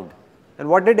is round. And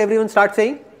what did everyone start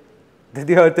saying? That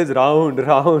the earth is round,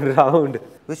 round, round.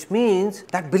 Which means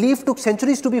that belief took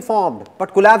centuries to be formed,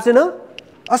 but collapsed in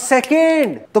a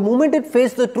second. The moment it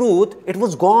faced the truth, it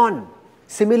was gone.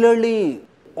 Similarly,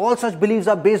 all such beliefs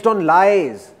are based on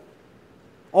lies.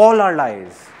 All are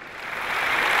lies.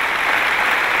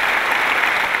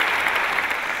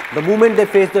 The moment they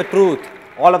face the truth,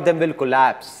 all of them will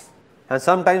collapse. And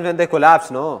sometimes when they collapse,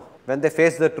 when they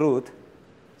face the truth,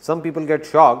 some people get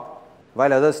shocked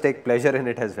while others take pleasure in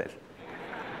it as well.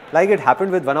 Like it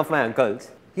happened with one of my uncles.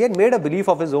 He had made a belief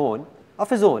of his own,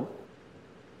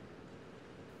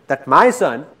 that my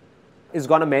son is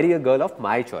going to marry a girl of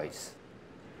my choice.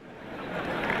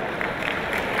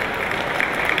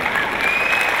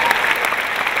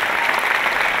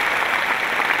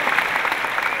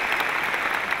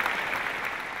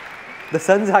 The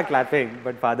sons are clapping,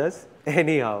 but fathers,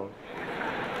 anyhow.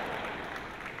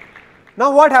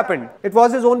 Now what happened? It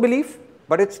was his own belief,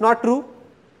 but it's not true.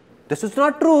 This is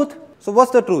not truth. So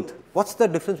what's the truth? What's the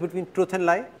difference between truth and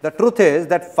lie? The truth is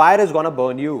that fire is going to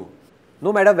burn you.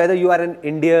 No matter whether you are an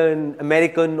Indian,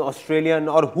 American, Australian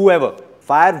or whoever,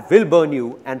 fire will burn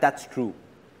you, and that's true.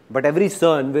 But every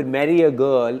son will marry a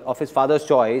girl of his father's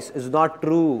choice is not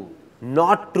true.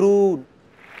 Not true.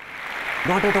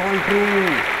 Not at all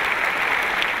true.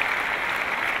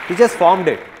 He just formed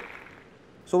it.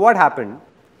 So what happened?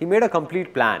 He made a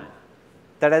complete plan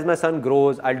that as my son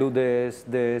grows, I'll do this,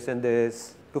 this and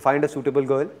this to find a suitable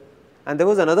girl. And there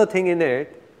was another thing in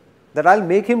it that I'll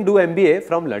make him do MBA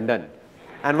from London.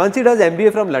 And once he does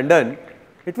MBA from London,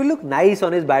 it will look nice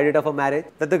on his biodata for marriage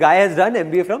that the guy has done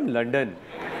MBA from London.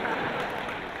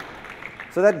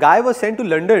 So that guy was sent to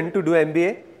London to do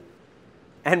MBA.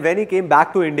 And when he came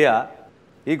back to India,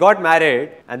 he got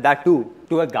married, and that too,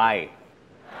 to a guy.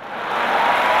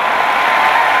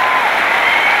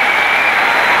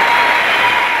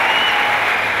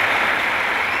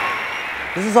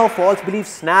 This is how false beliefs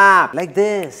snap, like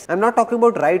this. I'm not talking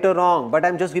about right or wrong, but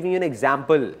I'm just giving you an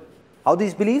example. How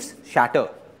these beliefs shatter.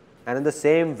 And in the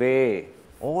same way,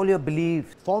 all your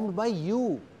beliefs formed by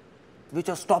you, which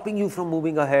are stopping you from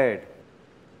moving ahead,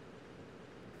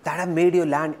 that have made your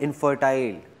land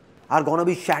infertile, are going to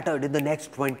be shattered in the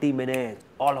next 20 minutes.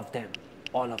 All of them,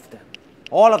 all of them,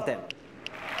 all of them.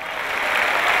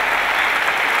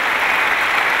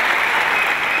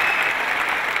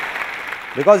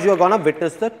 Because you are going to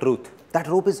witness the truth. That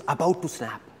rope is about to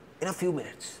snap in a few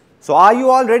minutes. So are you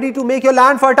all ready to make your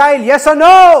land fertile? Yes or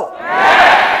no?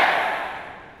 Yes.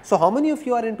 So how many of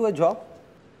you are into a job?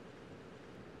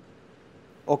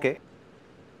 Okay.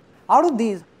 Out of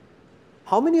these,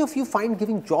 how many of you find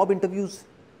giving job interviews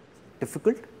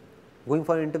difficult? Going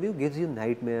for an interview gives you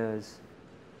nightmares.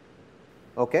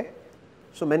 Okay.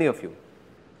 So many of you.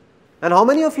 And how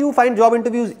many of you find job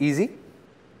interviews easy?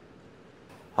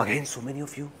 Again, so many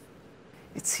of you.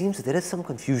 It seems there is some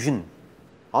confusion.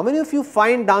 How many of you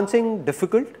find dancing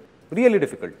difficult? Really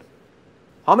difficult.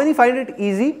 How many find it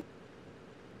easy?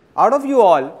 Out of you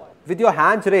all, with your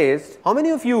hands raised, how many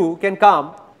of you can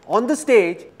come on the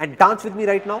stage and dance with me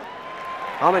right now?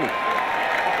 How many?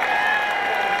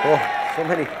 Oh, so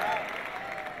many.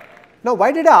 Now,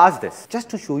 why did I ask this? Just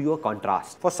to show you a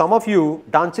contrast. For some of you,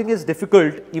 dancing is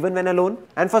difficult even when alone.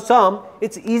 And for some,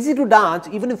 it's easy to dance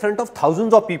even in front of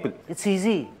thousands of people. It's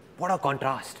easy. What a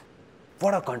contrast.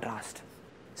 What a contrast.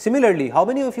 Similarly, how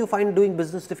many of you find doing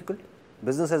business difficult?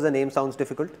 Business as a name sounds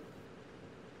difficult.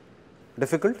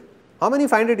 Difficult? How many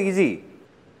find it easy?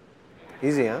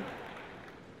 Easy, huh?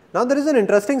 Now, there is an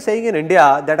interesting saying in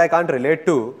India that I can't relate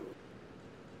to.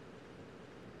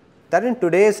 That in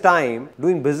today's time,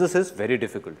 doing business is very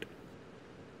difficult.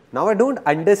 Now I don't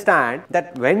understand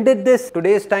that when did this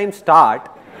today's time start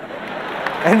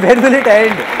and when will it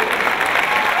end?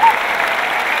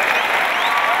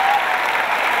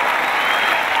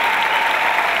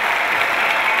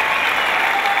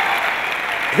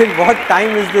 Till what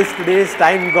time is this today's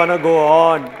time gonna go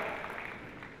on?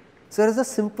 So there is a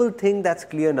simple thing that's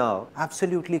clear now,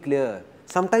 absolutely clear.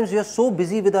 Sometimes we are so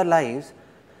busy with our lives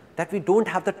that we don't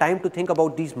have the time to think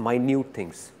about these minute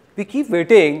things. We keep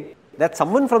waiting that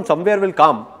someone from somewhere will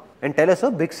come and tell us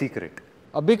a big secret.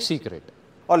 A big secret.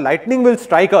 Or lightning will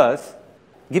strike us,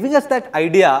 giving us that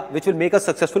idea which will make us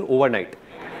successful overnight.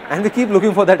 And we keep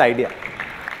looking for that idea.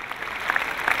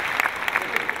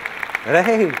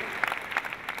 Right?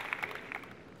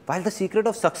 While the secret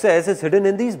of success is hidden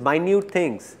in these minute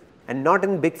things and not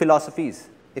in big philosophies.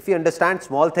 If we understand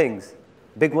small things,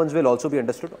 big ones will also be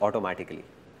understood automatically.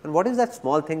 And what is that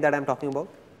small thing that I am talking about?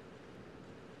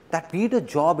 That be it a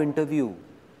job interview,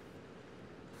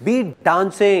 be it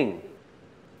dancing,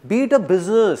 be it a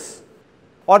business,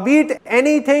 or be it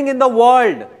anything in the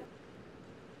world,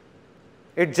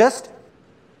 it just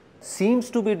seems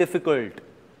to be difficult.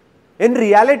 In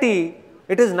reality,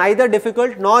 it is neither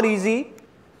difficult nor easy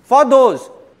for those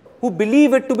who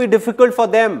believe it to be difficult for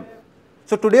them.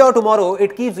 So today or tomorrow,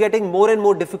 it keeps getting more and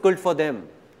more difficult for them.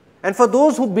 And for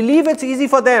those who believe it's easy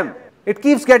for them, it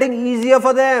keeps getting easier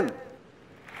for them.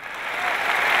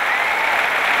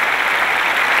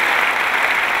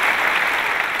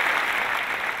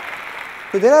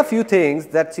 So there are a few things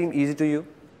that seem easy to you.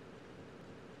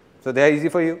 So they are easy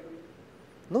for you.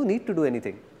 No need to do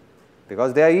anything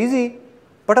because they are easy.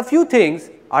 But a few things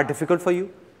are difficult for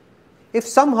you. If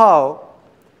somehow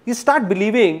you start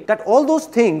believing that all those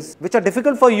things which are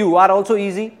difficult for you are also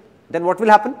easy, then what will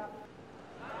happen?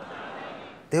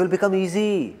 They will become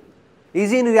easy.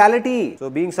 Easy in reality. So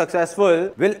being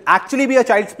successful will actually be a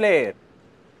child's play.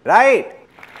 Right?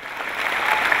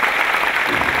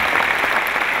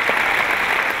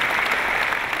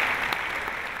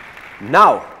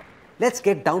 Now, let's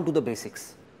get down to the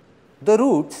basics, the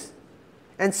roots,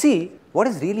 and see what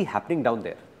is really happening down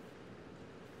there.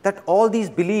 That all these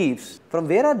beliefs, from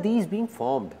where are these being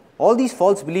formed? All these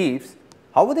false beliefs,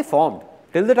 how were they formed?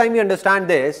 Till the time we understand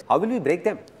this, how will we break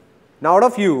them? Now, out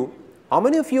of you, how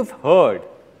many of you have heard,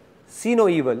 see no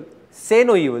evil, say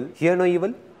no evil, hear no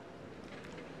evil?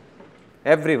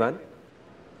 Everyone.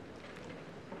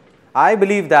 I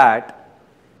believe that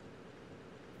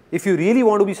if you really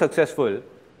want to be successful,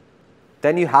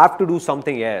 then you have to do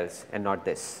something else and not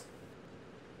this.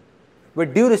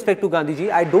 With due respect to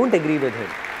Gandhiji, I don't agree with him.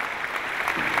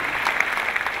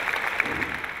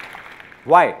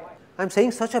 Why? I am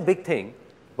saying such a big thing.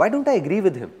 Why don't I agree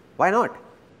with him? Why not?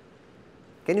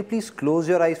 Can you please close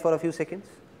your eyes for a few seconds?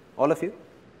 All of you?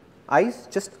 Eyes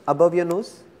just above your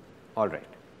nose? Alright.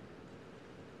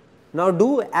 Now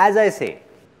do as I say.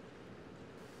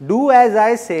 Do as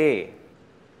I say.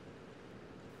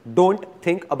 Don't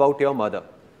think about your mother.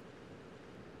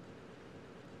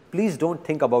 Please don't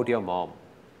think about your mom.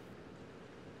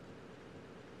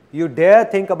 You dare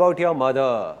think about your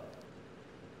mother.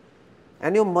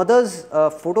 And your mother's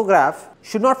photograph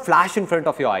should not flash in front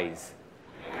of your eyes.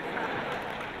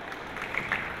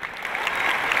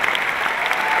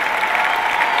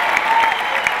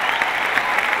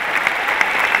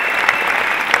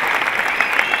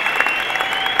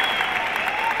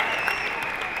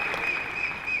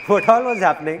 What all was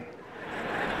happening?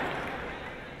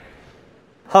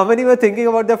 How many were thinking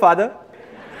about their father?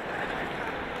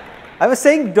 I was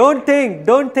saying, don't think,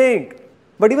 don't think.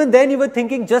 But even then you were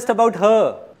thinking just about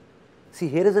her. See,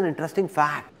 here is an interesting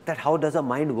fact that how does a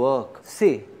mind work?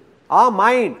 See, our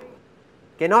mind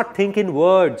cannot think in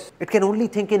words. It can only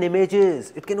think in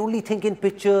images. It can only think in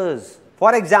pictures.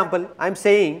 For example, I am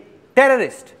saying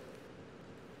terrorist.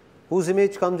 Whose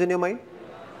image comes in your mind?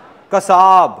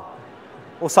 Kasab.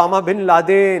 Osama bin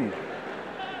Laden.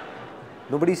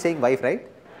 Nobody is saying wife, right?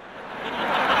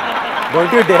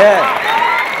 Don't you dare.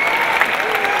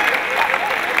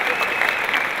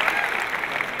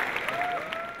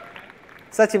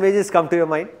 Such images come to your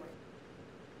mind.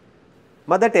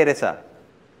 Mother Teresa.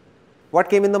 What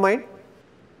came in the mind?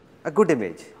 A good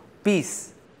image.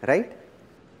 Peace, right?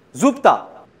 Zupta.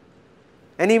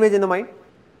 Any image in the mind?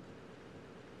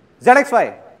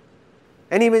 ZXY.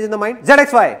 Any image in the mind?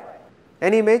 ZXY.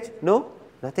 Any image? No?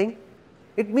 Nothing?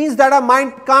 It means that our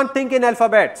mind can't think in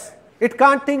alphabets. It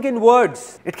can't think in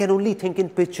words. It can only think in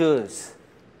pictures.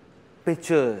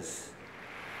 Pictures.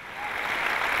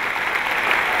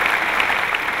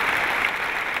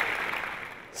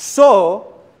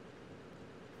 So,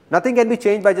 nothing can be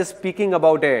changed by just speaking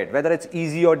about it, whether it's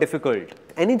easy or difficult.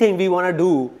 Anything we want to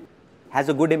do has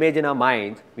a good image in our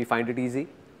mind, we find it easy.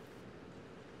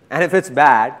 And if it's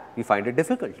bad, we find it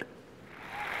difficult.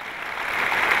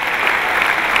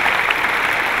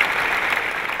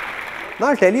 Now,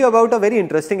 I'll tell you about a very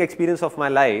interesting experience of my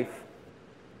life.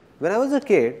 When I was a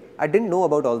kid, I didn't know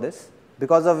about all this,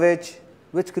 because of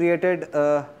which created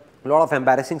a lot of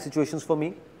embarrassing situations for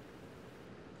me.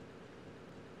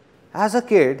 As a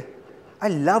kid, I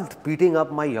loved beating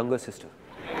up my younger sister.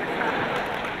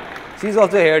 She's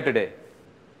also here today.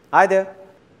 Hi there.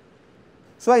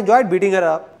 So I enjoyed beating her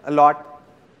up a lot,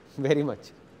 very much.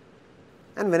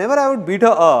 And whenever I would beat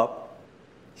her up,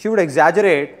 she would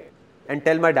exaggerate and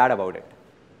tell my dad about it.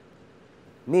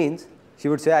 Means, she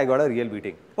would say, I got a real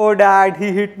beating. Oh dad,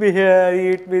 he hit me here, he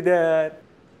hit me there.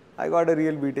 I got a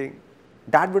real beating.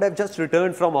 Dad would have just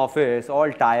returned from office,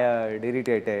 all tired,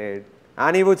 irritated,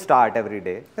 and he would start every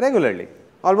day, regularly,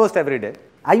 almost every day.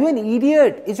 Are you an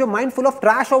idiot? Is your mind full of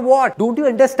trash or what? Don't you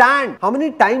understand? How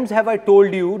many times have I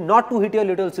told you not to hit your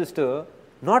little sister?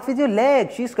 Not with your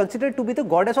leg. She is considered to be the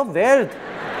goddess of wealth.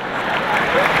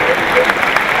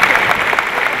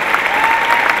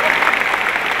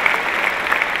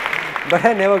 But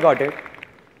I never got it.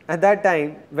 At that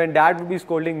time, when dad would be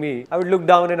scolding me, I would look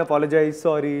down and apologize,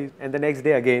 sorry, and the next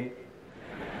day again.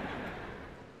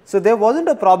 So there wasn't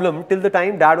a problem till the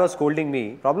time dad was scolding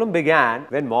me. Problem began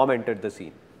when mom entered the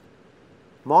scene.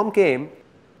 Mom came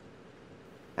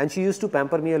and she used to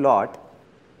pamper me a lot.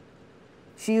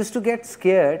 She used to get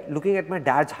scared looking at my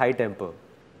dad's high temper.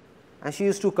 And she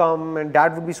used to come and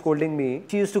dad would be scolding me.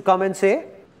 She used to come and say,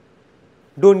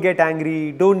 don't get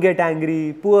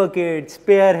angry, poor kid,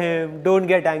 spare him, don't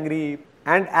get angry.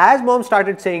 And as mom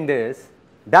started saying this,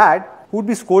 dad, who would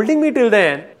be scolding me till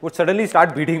then, would suddenly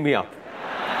start beating me up.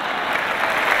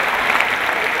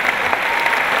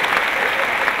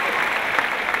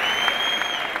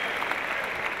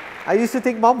 I used to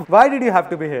think, Mom, why did you have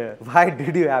to be here? Why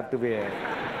did you have to be here?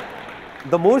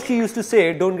 The more she used to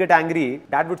say, don't get angry,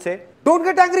 dad would say, don't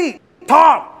get angry,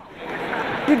 talk.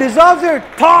 He deserves it,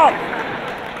 talk.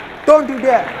 Don't you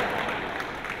dare.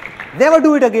 Never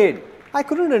do it again. I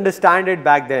couldn't understand it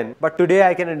back then, but today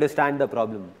I can understand the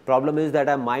problem. Problem is that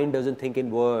our mind doesn't think in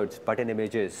words, but in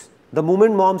images. The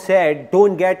moment mom said,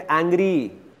 don't get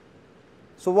angry.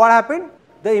 So what happened?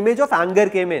 The image of anger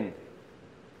came in.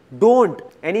 Don't.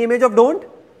 Any image of don't?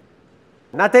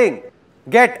 Nothing.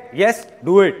 Get. Yes,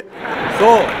 do it.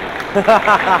 So,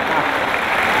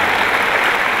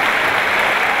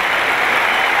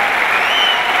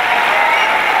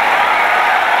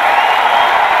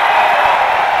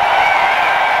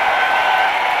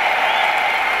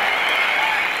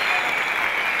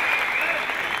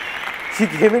 she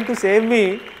came in to save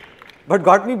me, but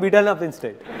got me beaten up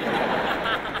instead.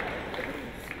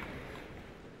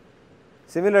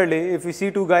 Similarly, if we see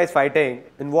two guys fighting,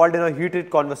 involved in a heated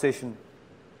conversation,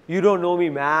 you don't know me,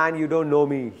 man, you don't know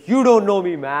me. You don't know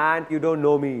me, man, you don't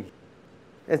know me.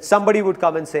 And somebody would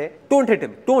come and say, don't hit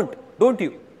him, don't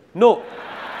you? No.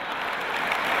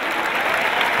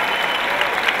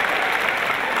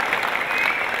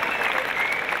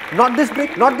 Not this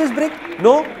brick,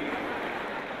 no.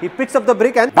 He picks up the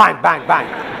brick and bang, bang,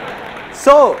 bang.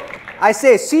 So, I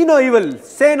say, see no evil,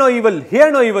 say no evil,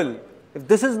 hear no evil. If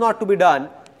this is not to be done,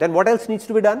 then what else needs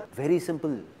to be done? Very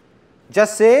simple.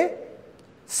 Just say,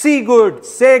 see good,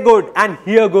 say good, and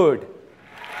hear good.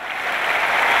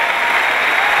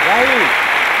 Right?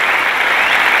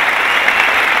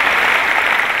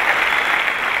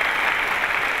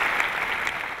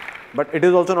 But it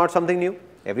is also not something new.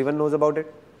 Everyone knows about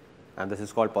it. And this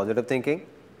is called positive thinking.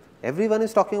 Everyone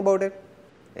is talking about it.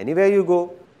 Anywhere you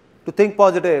go, to think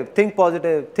positive, think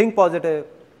positive, think positive.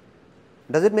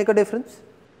 Does it make a difference?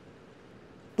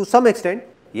 To some extent,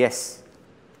 yes.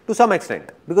 To some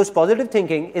extent. Because positive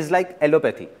thinking is like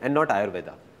allopathy and not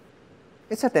Ayurveda.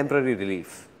 It's a temporary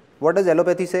relief. What does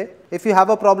allopathy say? If you have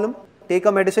a problem, take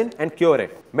a medicine and cure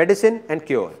it. Medicine and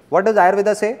cure. What does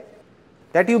Ayurveda say?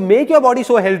 That you make your body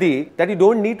so healthy that you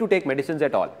don't need to take medicines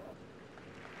at all.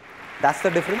 That's the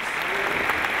difference.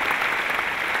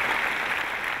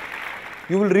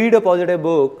 You will read a positive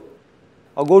book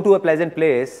or go to a pleasant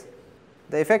place,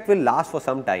 the effect will last for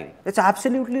some time. It's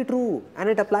absolutely true, and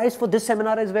it applies for this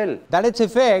seminar as well. That its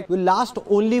effect will last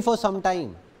only for some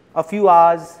time. A few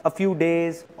hours, a few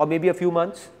days, or maybe a few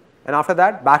months. And after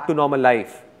that, back to normal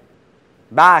life.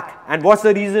 Back. And what's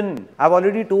the reason? I've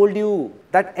already told you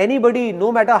that anybody, no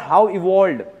matter how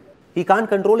evolved, he can't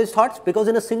control his thoughts because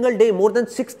in a single day, more than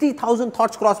 60,000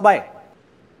 thoughts cross by.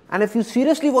 And if you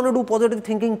seriously want to do positive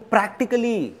thinking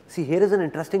practically, see, here is an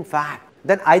interesting fact.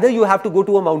 Then either you have to go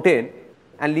to a mountain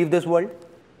and leave this world.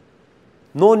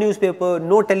 No newspaper,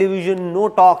 no television, no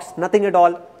talks, nothing at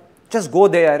all. Just go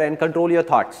there and control your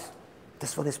thoughts.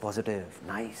 This one is positive,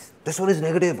 nice. This one is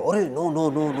negative, or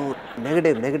no.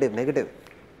 Negative.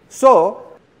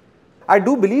 So, I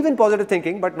do believe in positive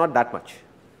thinking, but not that much.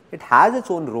 It has its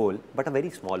own role, but a very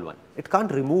small one. It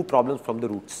can't remove problems from the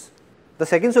roots. The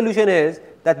second solution is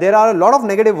that there are a lot of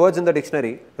negative words in the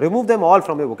dictionary. Remove them all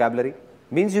from your vocabulary.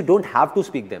 Means you don't have to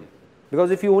speak them.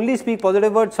 Because if you only speak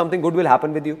positive words, something good will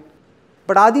happen with you.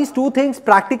 But are these two things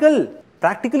practical?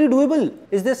 Practically doable?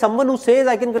 Is there someone who says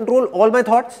I can control all my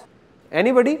thoughts?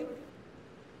 Anybody?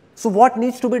 So what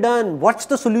needs to be done? What's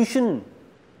the solution?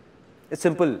 It's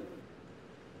simple.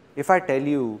 If I tell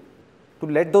you to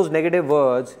let those negative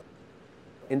words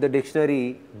in the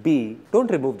dictionary be, don't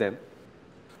remove them.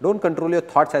 Don't control your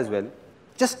thoughts as well.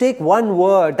 Just take one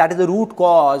word that is the root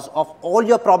cause of all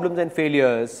your problems and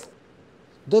failures.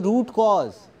 The root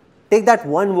cause. Take that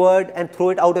one word and throw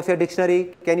it out of your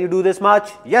dictionary. Can you do this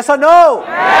much? Yes or no?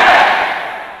 Yes.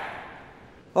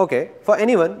 Okay, for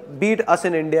anyone, be it us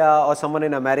in India or someone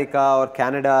in America or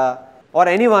Canada or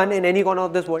anyone in any corner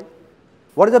of this world,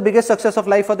 what is the biggest success of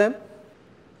life for them?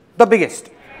 The biggest.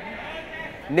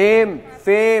 Name,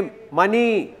 fame,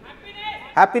 money,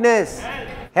 happiness,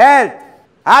 health.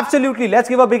 Absolutely. Let's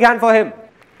give a big hand for him.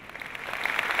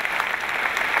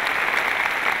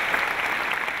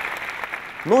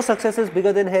 No success is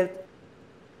bigger than health.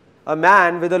 A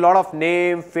man with a lot of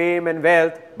name, fame and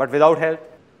wealth, but without health,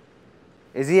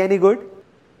 is he any good?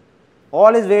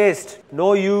 All is waste,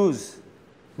 no use.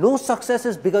 No success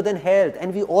is bigger than health,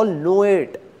 and we all know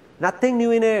it. Nothing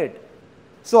new in it.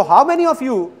 So how many of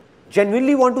you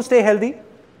genuinely want to stay healthy?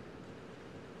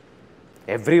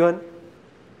 Everyone.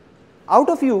 Out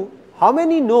of you, how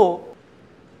many know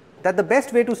that the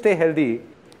best way to stay healthy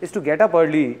is to get up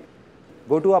early,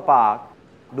 go to a park,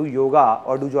 do yoga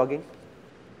or do jogging?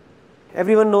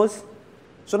 Everyone knows.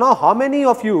 So now how many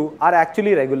of you are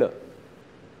actually regular?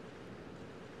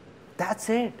 That's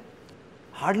it.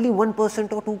 Hardly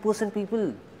 1% or 2%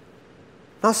 people.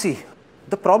 Now see,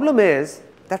 the problem is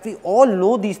that we all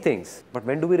know these things, but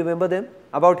when do we remember them?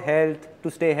 About health,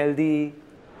 to stay healthy.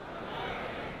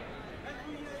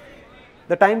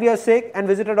 The time we are sick and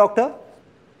visit a doctor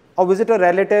or visit a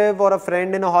relative or a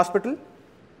friend in a hospital,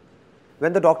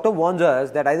 when the doctor warns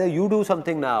us that either you do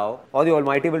something now or the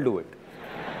Almighty will do it.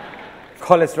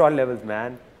 Cholesterol levels,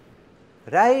 man.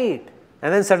 Right.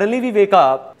 And then suddenly we wake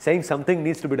up saying something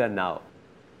needs to be done now.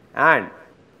 And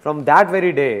from that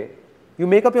very day, you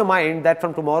make up your mind that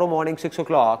from tomorrow morning 6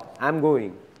 o'clock, I am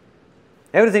going.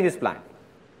 Everything is planned.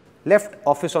 Left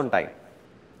office on time.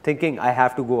 Thinking I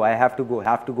have to go, I have to go,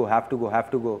 have to go, have to go,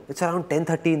 have to go. It's around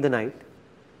 10:30 in the night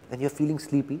and you're feeling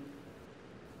sleepy,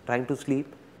 trying to sleep,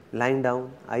 lying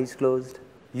down, eyes closed.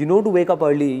 You know to wake up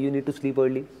early, you need to sleep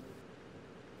early.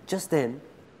 Just then,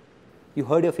 you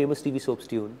heard your famous TV soaps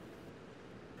tune.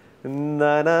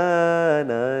 Na na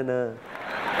na na.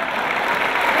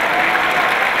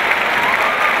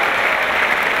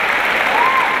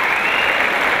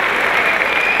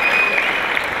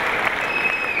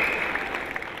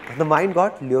 And the mind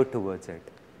got lured towards it.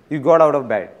 You got out of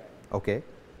bed. Okay.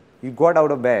 You got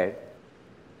out of bed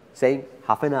saying,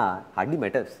 half an hour hardly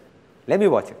matters. Let me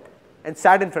watch it. And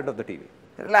sat in front of the TV.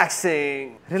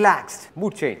 Relaxing, relaxed,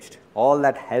 mood changed. All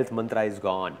that health mantra is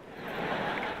gone.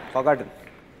 Forgotten.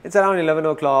 It's around 11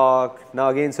 o'clock, now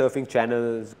again surfing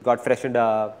channels, got freshened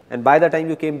up, and by the time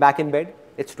you came back in bed,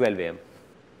 it's 12 a.m.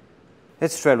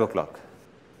 It's 12 o'clock.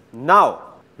 Now,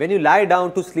 when you lie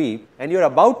down to sleep and you're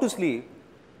about to sleep,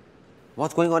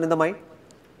 what's going on in the mind?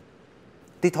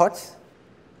 The thoughts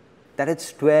that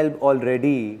it's 12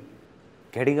 already,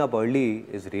 getting up early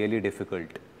is really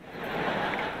difficult.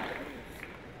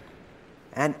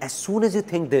 And as soon as you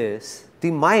think this,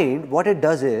 the mind, what it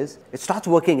does is, it starts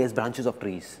working as branches of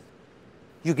trees.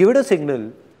 You give it a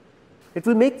signal, it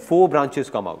will make 4 branches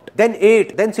come out, then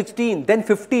 8, then 16, then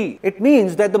 50. It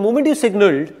means that the moment you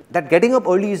signaled that getting up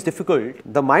early is difficult,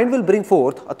 the mind will bring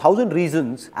forth 1,000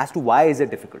 reasons as to why is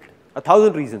it difficult.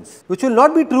 1,000 reasons, which will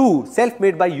not be true,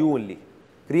 self-made by you only,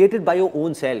 created by your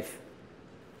own self.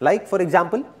 Like, for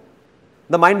example,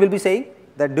 the mind will be saying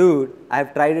that, dude, I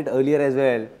have tried it earlier as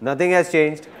well, nothing has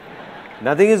changed,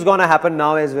 nothing is gonna happen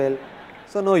now as well,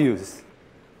 so no use.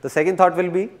 The second thought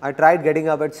will be, I tried getting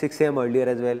up at 6 a.m. earlier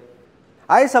as well.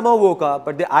 I somehow woke up,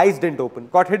 but the eyes didn't open,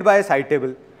 got hit by a side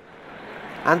table,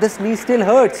 and this knee still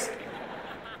hurts.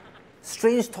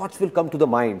 Strange thoughts will come to the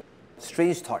mind,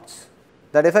 strange thoughts.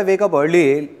 That if I wake up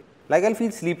early, like I'll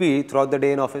feel sleepy throughout the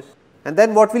day in office. And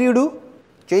then what will you do?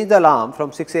 Change the alarm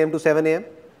from 6 a.m. to 7 a.m.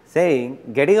 saying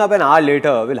getting up an hour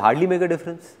later will hardly make a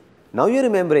difference. Now you're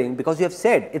remembering because you have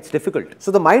said it's difficult.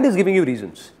 So the mind is giving you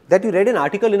reasons. That you read an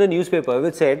article in a newspaper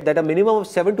which said that a minimum of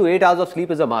 7 to 8 hours of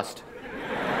sleep is a must.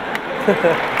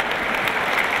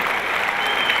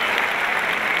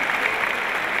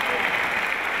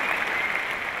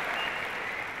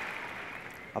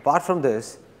 Apart from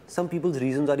this, some people's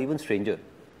reasons are even stranger.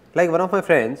 Like one of my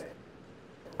friends,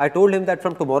 I told him that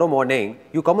from tomorrow morning,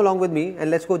 you come along with me and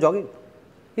let's go jogging.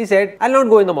 He said, I'll not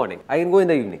go in the morning, I can go in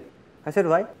the evening. I said,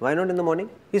 why? Why not in the morning?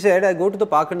 He said, I go to the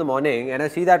park in the morning and I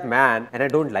see that man and I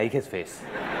don't like his face.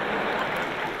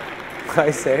 I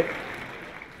said,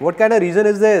 what kind of reason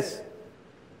is this?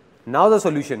 Now the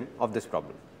solution of this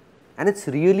problem. And it's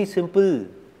really simple.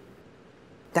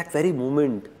 That very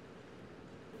moment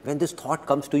when this thought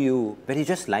comes to you, when you're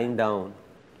just lying down,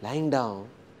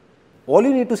 all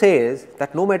you need to say is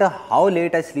that no matter how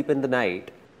late I sleep in the night,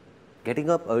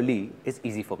 getting up early is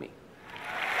easy for me.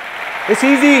 It's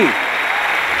easy.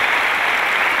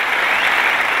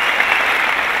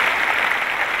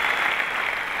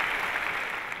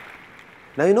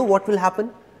 Now you know what will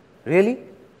happen? Really?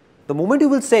 The moment you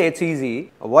will say it's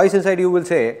easy, a voice inside you will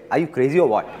say, are you crazy or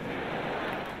what?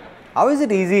 How is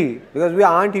it easy? Because we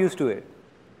aren't used to it.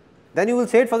 Then you will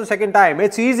say it for the second time,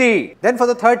 it's easy. Then for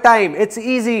the third time, it's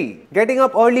easy. Getting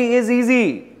up early is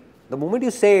easy. The moment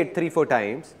you say it 3-4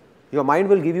 times, your mind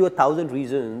will give you 1,000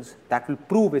 reasons that will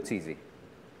prove it's easy.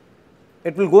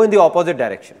 It will go in the opposite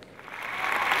direction.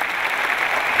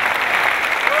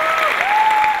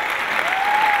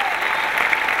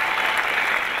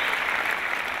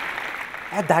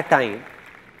 At that time,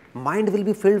 mind will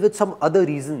be filled with some other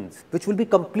reasons which will be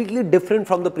completely different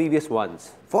from the previous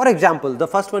ones. For example, the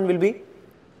first one will be,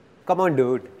 come on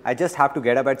dude, I just have to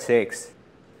get up at 6,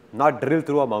 not drill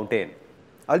through a mountain.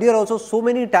 Earlier also so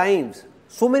many times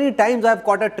I have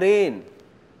caught a train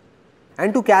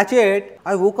and to catch it,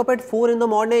 I woke up at 4 in the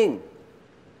morning,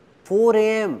 4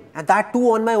 AM and that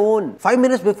too on my own. 5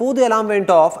 minutes before the alarm went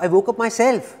off, I woke up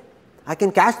myself. I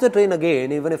can catch the train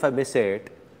again even if I miss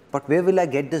it. But where will I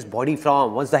get this body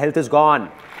from once the health is gone?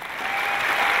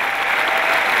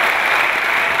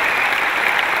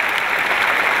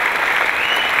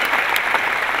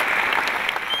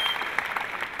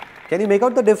 Can you make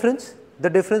out the difference? The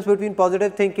difference between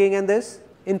positive thinking and this?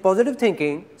 In positive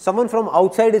thinking, someone from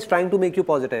outside is trying to make you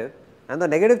positive and the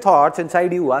negative thoughts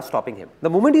inside you are stopping him. The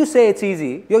moment you say it's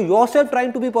easy, you're yourself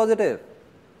trying to be positive.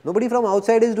 Nobody from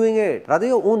outside is doing it. Rather,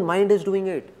 your own mind is doing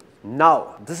it.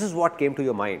 Now, this is what came to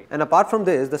your mind. And apart from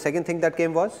this, the second thing that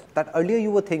came was that earlier you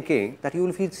were thinking that you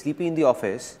will feel sleepy in the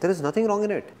office. There is nothing wrong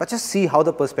in it. But just see how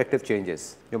the perspective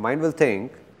changes. Your mind will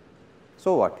think,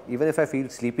 so what? Even if I feel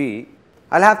sleepy,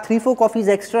 I'll have 3-4 coffees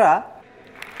extra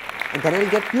and then I'll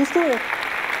get used to it.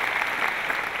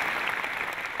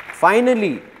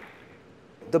 Finally,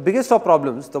 the biggest of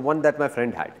problems, the one that my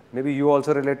friend had. Maybe you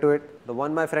also relate to it. The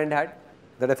one my friend had.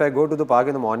 That if I go to the park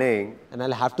in the morning and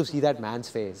I'll have to see that man's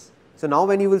face. So now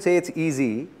when you will say it's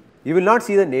easy, you will not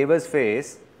see the neighbor's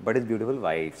face, but his beautiful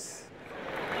wife's.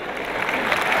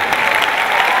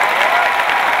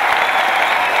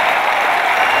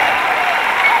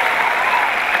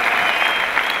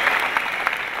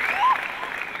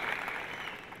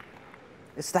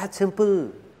 It's that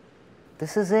simple.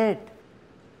 This is it.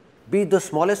 Be it the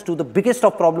smallest to the biggest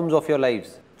of problems of your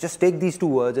lives. Just take these 2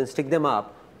 words and stick them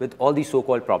up with all these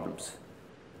so-called problems.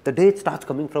 The day it starts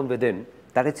coming from within,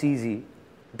 that it's easy,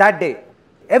 that day,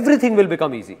 everything will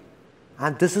become easy.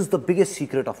 And this is the biggest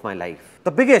secret of my life. The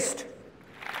biggest.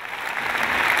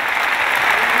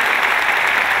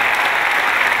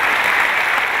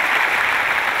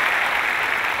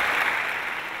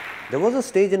 There was a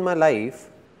stage in my life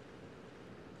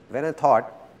when I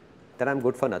thought that I'm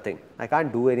good for nothing. I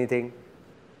can't do anything.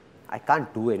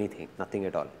 Nothing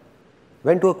at all.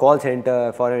 Went to a call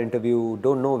center for an interview,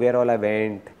 don't know where all I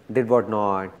went, did what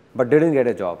not, but didn't get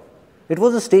a job. It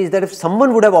was a stage that if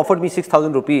someone would have offered me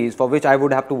 6,000 rupees for which I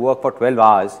would have to work for 12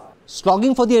 hours,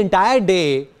 slogging for the entire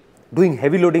day, doing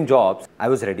heavy loading jobs, I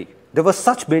was ready. There were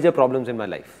such major problems in my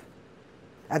life.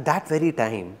 At that very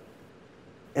time,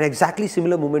 an exactly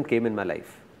similar moment came in my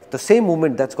life. The same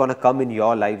moment that's going to come in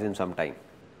your lives in some time.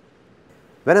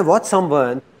 When I watched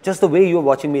someone, just the way you're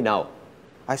watching me now,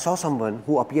 I saw someone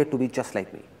who appeared to be just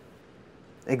like me.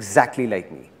 Exactly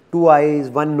like me. 2 eyes,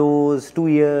 1 nose, 2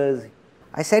 ears.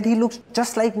 I said he looks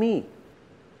just like me.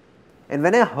 And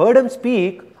when I heard him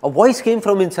speak, a voice came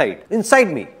from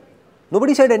inside me.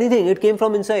 Nobody said anything, it came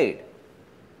from inside.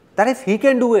 That if he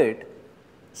can do it,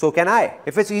 so can I.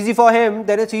 If it's easy for him,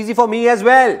 then it's easy for me as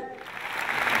well.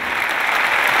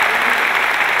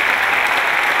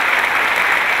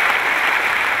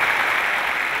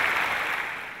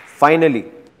 Finally,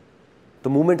 the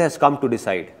moment has come to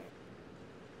decide.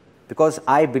 Because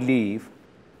I believe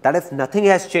that if nothing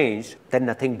has changed, then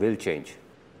nothing will change.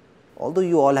 Although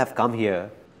you all have come here,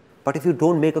 but if you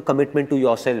don't make a commitment to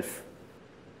yourself,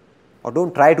 or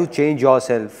don't try to change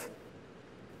yourself,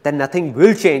 then nothing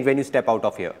will change when you step out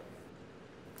of here.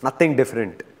 Nothing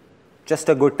different. Just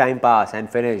a good time pass and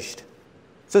finished.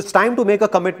 So it's time to make a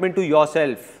commitment to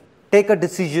yourself. Take a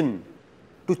decision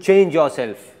to change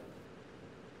yourself.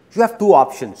 You have two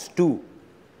options, two.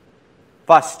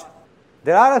 First,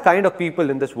 there are a kind of people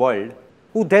in this world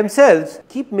who themselves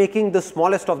keep making the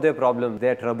smallest of their problems,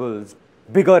 their troubles,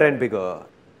 bigger and bigger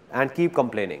and keep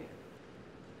complaining.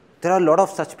 There are a lot of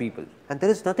such people and there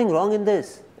is nothing wrong in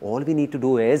this. All we need to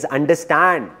do is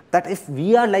understand that if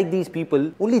we are like these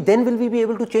people, only then will we be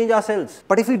able to change ourselves.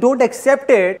 But if we don't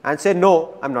accept it and say,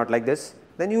 no, I'm not like this,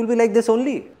 then you will be like this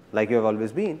only, like you have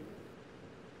always been.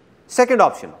 Second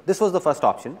option, this was the first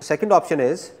option. Second option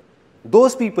is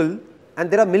those people,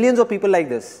 and there are millions of people like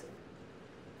this,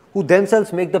 who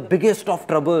themselves make the biggest of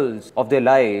troubles of their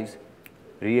lives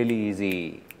really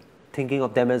easy, thinking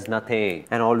of them as nothing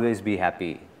and always be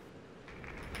happy.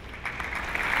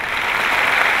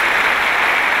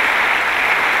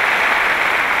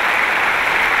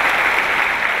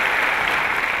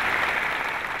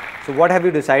 So what have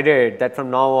you decided that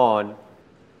from now on,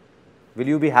 will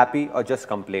you be happy or just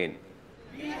complain?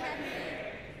 Be happy.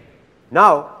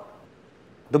 Now,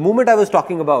 the moment I was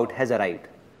talking about has arrived.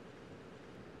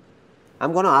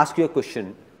 I'm going to ask you a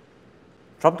question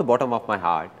from the bottom of my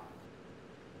heart,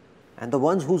 and the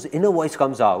ones whose inner voice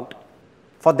comes out,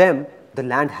 for them, the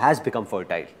land has become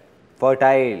fertile.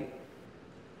 Fertile.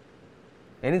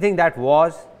 Anything that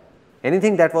was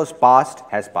past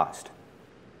has passed.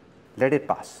 Let it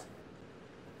pass.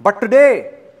 But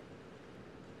today,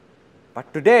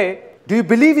 do you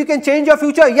believe you can change your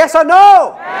future? Yes or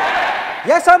no? Yes,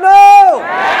 yes or no?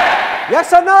 Yes,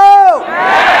 yes or no?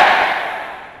 Yes.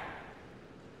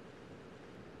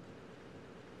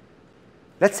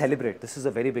 Let's celebrate. This is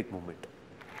a very big moment.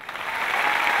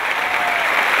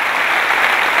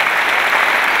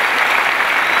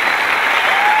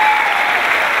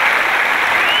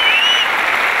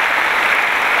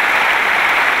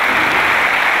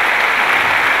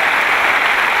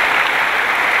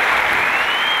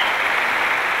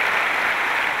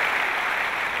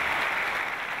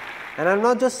 And I'm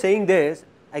not just saying this,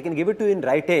 I can give it to you in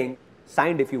writing,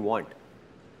 signed if you want.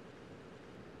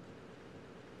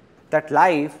 That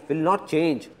life will not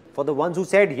change for the ones who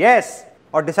said yes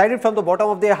or decided from the bottom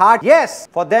of their heart, yes.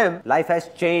 For them, life has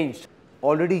changed,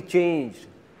 already changed,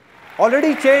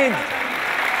 already changed.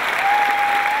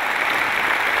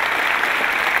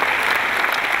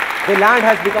 The land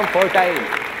has become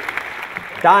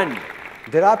fertile, done.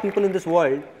 There are people in this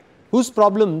world whose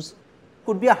problems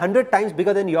could be 100 times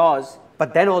bigger than yours,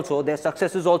 but then also their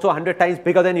success is also 100 times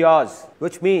bigger than yours,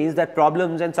 which means that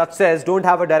problems and success don't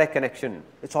have a direct connection.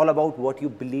 It's all about what you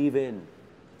believe in,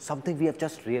 something we have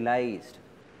just realized.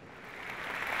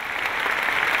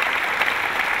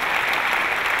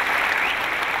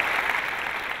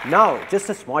 Now, just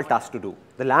a small task to do.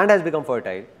 The land has become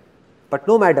fertile, but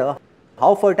no matter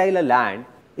how fertile a land,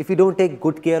 if you don't take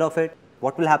good care of it,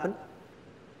 what will happen?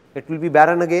 It will be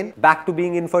barren again, back to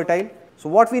being infertile. So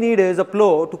what we need is a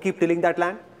plow to keep tilling that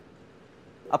land.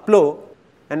 A plow.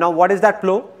 And now what is that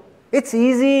plow? It's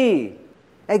easy.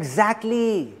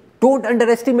 Exactly. Don't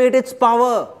underestimate its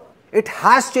power. It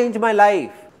has changed my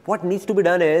life. What needs to be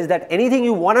done is that anything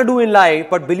you want to do in life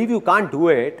but believe you can't do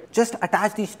it, just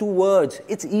attach these two words.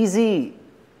 It's easy.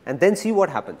 And then see what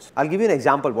happens. I'll give you an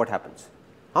example what happens.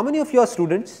 How many of you are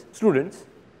students? Students?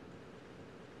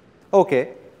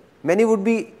 Okay. Many would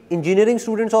be engineering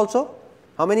students also.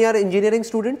 How many are engineering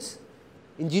students?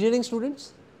 Engineering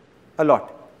students? A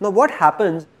lot. Now what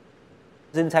happens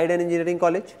inside an engineering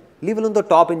college? Leave alone the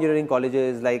top engineering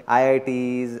colleges like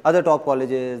IITs, other top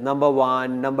colleges, number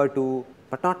 1, number 2.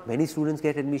 But not many students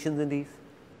get admissions in these.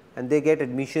 And they get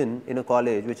admission in a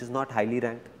college which is not highly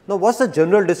ranked. Now what's the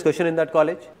general discussion in that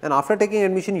college? And after taking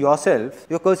admission yourself,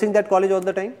 you're cursing that college all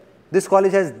the time. This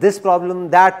college has this problem,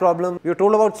 that problem. You're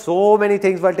told about so many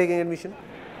things while taking admission.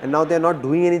 And now they're not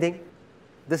doing anything.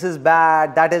 This is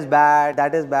bad, that is bad,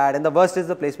 that is bad. And the worst is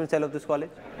the placement cell of this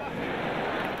college.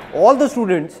 All the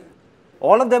students,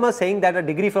 all of them are saying that a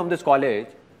degree from this college,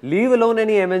 leave alone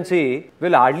any MNC,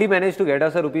 will hardly manage to get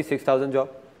us a rupees 6,000 job.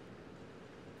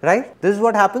 Right? This is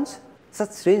what happens.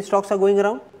 Such strange talks are going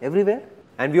around everywhere.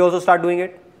 And we also start doing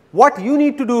it. What you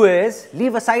need to do is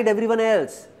leave aside everyone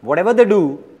else. Whatever they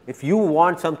do, if you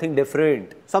want something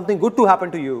different, something good to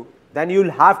happen to you, then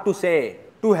you'll have to say,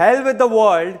 to hell with the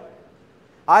world,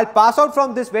 I'll pass out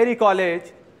from this very college,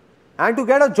 and to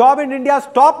get a job in India's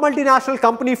top multinational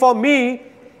company for me,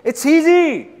 it's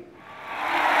easy.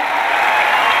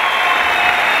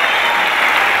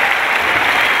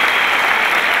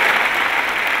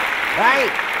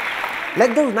 Right?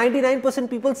 Let those 99%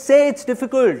 people say it's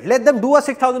difficult. Let them do a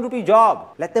 6,000 rupee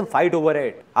job. Let them fight over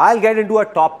it. I'll get into a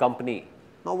top company.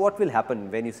 Now what will happen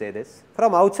when you say this?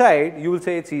 From outside, you will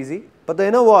say it's easy, but the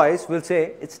inner voice will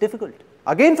say it's difficult.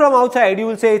 Again from outside, you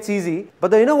will say it's easy,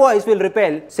 but the inner voice will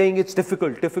repel, saying it's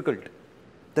difficult.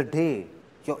 The day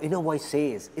your inner voice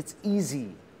says it's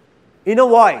easy, inner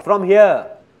voice from here,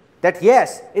 that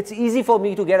yes, it's easy for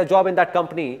me to get a job in that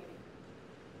company,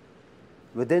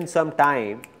 within some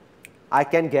time, I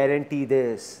can guarantee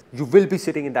this, you will be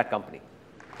sitting in that company.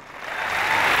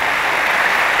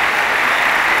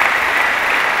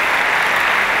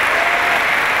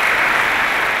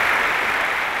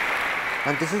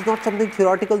 And this is not something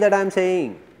theoretical that I am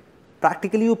saying.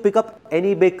 Practically, you pick up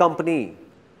any big company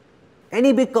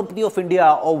of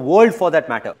India or world for that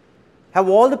matter. Have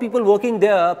all the people working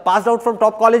there passed out from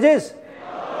top colleges?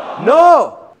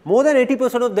 No! More than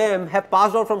 80% of them have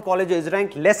passed out from colleges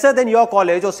ranked lesser than your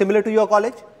college or similar to your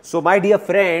college. So my dear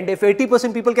friend, if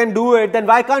 80% people can do it, then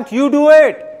why can't you do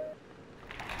it?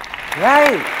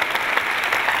 Right?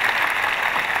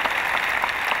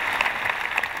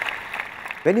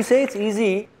 When you say it's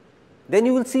easy, then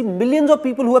you will see millions of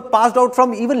people who have passed out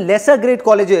from even lesser grade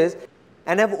colleges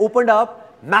and have opened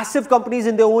up massive companies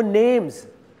in their own names.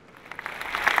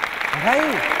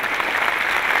 Right?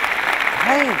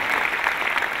 Right?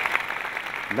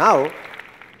 Now,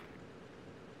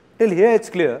 till here it's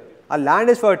clear, our land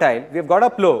is fertile, we have got a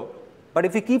plow, but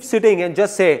if we keep sitting and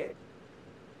just say,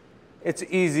 it's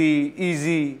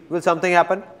easy, will something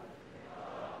happen?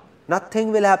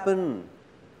 Nothing will happen.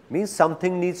 Means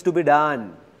something needs to be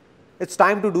done. It's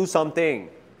time to do something,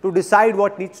 to decide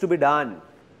what needs to be done.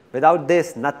 Without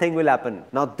this, nothing will happen.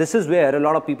 Now, this is where a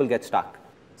lot of people get stuck.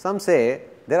 Some say,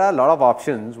 there are a lot of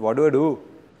options, what do I do?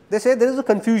 They say there is a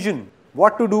confusion,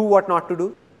 what to do, what not to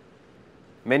do.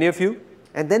 Many of you.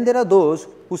 And then there are those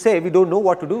who say, we don't know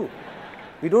what to do.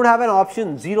 We don't have an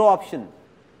option, zero option.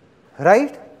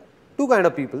 Right? Two kind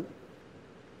of people.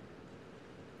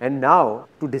 And now,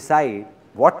 to decide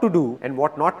what to do and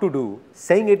what not to do,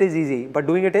 saying it is easy, but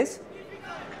doing it is?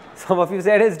 Some of you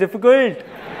said it's difficult.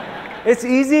 It's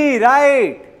easy,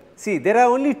 right? See, there are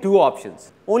only two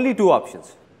options. Only two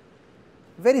options.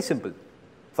 Very simple.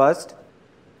 First,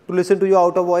 to listen to your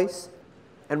outer voice.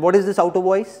 And what is this outer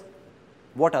voice?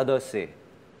 What others say.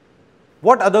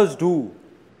 What others do.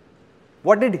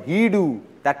 What did he do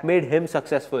that made him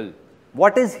successful?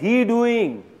 What is he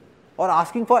doing? Or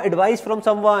asking for advice from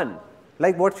someone.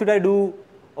 Like what should I do?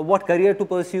 Or what career to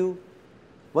pursue?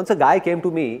 Once a guy came to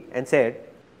me and said,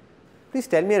 please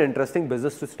tell me an interesting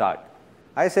business to start.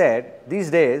 I said,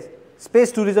 these days,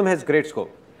 space tourism has great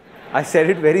scope. I said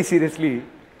it very seriously.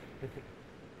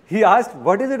 He asked,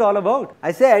 what is it all about?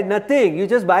 I said, nothing, you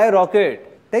just buy a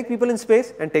rocket, take people in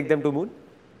space and take them to moon.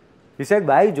 He said,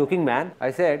 why are you joking, man?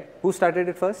 I said, who started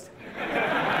it first?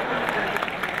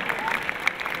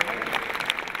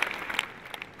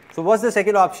 So what's the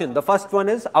second option? The first one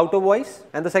is outer voice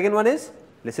and the second one is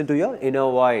listen to your inner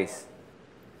voice.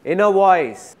 Inner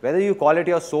voice, whether you call it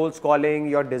your soul's calling,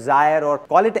 your desire or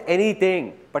call it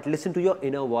anything, but listen to your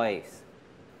inner voice.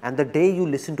 And the day you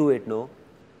listen to it, no,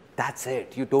 that's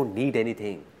it, you don't need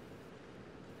anything.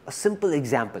 A simple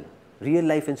example, real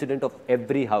life incident of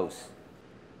every house.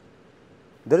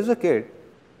 There is a kid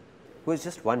who has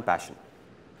just one passion,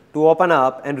 to open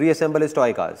up and reassemble his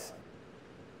toy cars.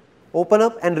 Open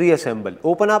up and reassemble,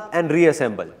 open up and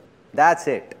reassemble. That's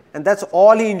it. And that's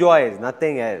all he enjoys,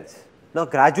 nothing else. Now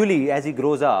gradually as he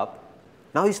grows up,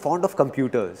 now he's fond of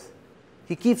computers.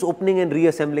 He keeps opening and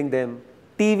reassembling them.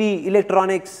 TV,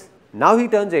 electronics. Now he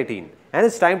turns 18 and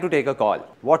it's time to take a call.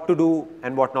 What to do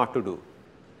and what not to do.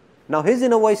 Now his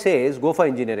inner voice says, go for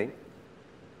engineering.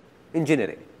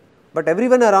 Engineering. But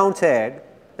everyone around said,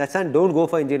 that son, don't go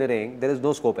for engineering, there is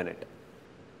no scope in it.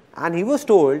 And he was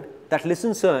told that,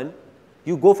 listen son,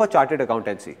 you go for chartered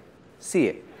accountancy,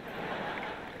 CA.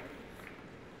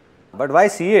 But why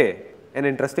CA? An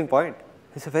interesting point.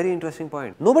 It's a very interesting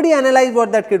point. Nobody analyzed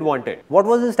what that kid wanted. What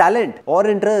was his talent or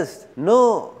interest?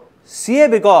 No. CA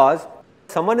because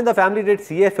someone in the family did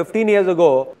CA 15 years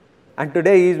ago and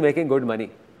today he is making good money.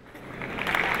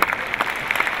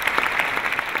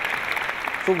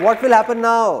 So what will happen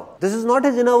now? This is not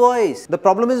his inner voice. The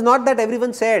problem is not that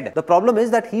everyone said. The problem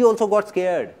is that he also got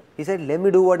scared. He said, let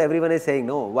me do what everyone is saying.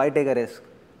 No, why take a risk?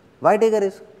 Why take a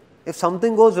risk? If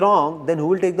something goes wrong, then who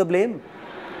will take the blame?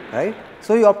 Right?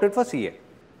 So he opted for CA.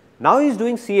 Now he is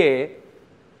doing CA,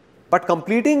 but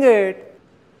completing it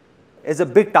is a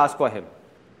big task for him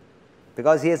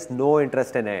because he has no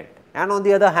interest in it. And on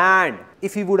the other hand,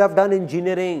 if he would have done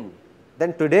engineering,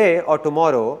 then today or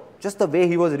tomorrow, just the way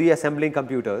he was reassembling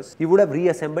computers, he would have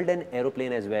reassembled an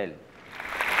aeroplane as well.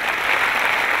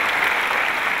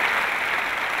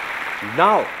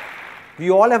 Now,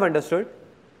 we all have understood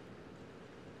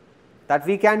that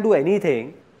we can do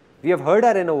anything. We have heard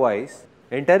our inner voice.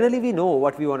 Internally, we know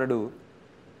what we want to do.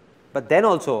 But then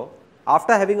also,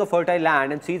 after having a fertile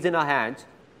land and seeds in our hands,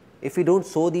 if we don't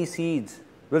sow these seeds,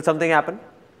 will something happen?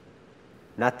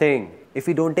 Nothing. If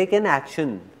we don't take an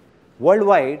action.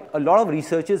 Worldwide, a lot of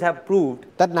researchers have proved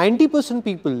that 90%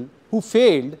 people who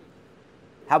failed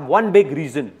have one big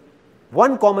reason,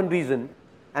 one common reason,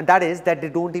 and that is that they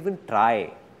don't even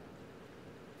try.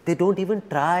 They don't even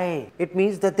try. It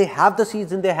means that they have the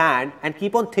seeds in their hand and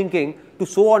keep on thinking to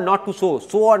sow or not to sow,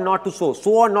 sow or not to sow,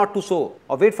 sow or not to sow,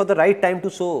 or wait for the right time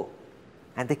to sow.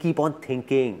 And they keep on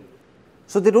thinking.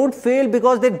 So they don't fail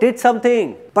because they did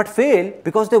something, but fail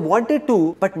because they wanted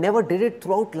to, but never did it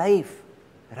throughout life.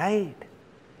 Right?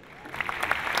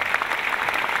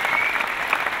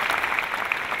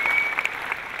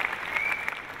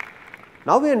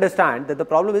 Now we understand that the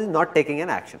problem is not taking an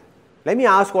action. Let me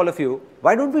ask all of you,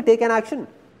 why don't we take an action?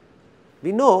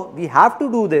 We know we have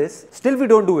to do this, still we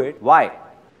don't do it. Why?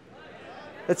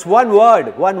 It's one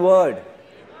word, one word.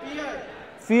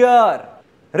 Fear.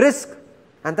 Risk.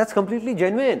 And that's completely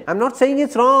genuine. I'm not saying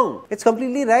it's wrong. It's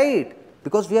completely right.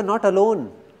 Because we are not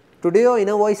alone. Today your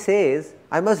inner voice says,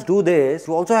 I must do this.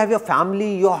 You also have your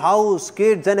family, your house,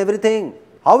 kids and everything.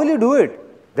 How will you do it?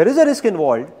 There is a risk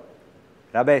involved.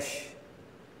 Rubbish.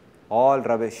 All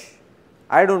rubbish.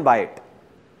 I don't buy it.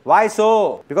 Why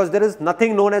so? Because there is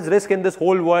nothing known as risk in this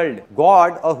whole world.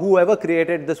 God or whoever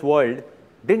created this world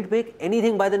didn't make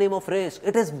anything by the name of risk.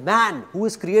 It is man who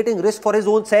is creating risk for his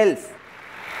own self.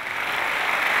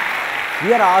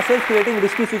 We are ourselves creating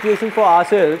risky situations for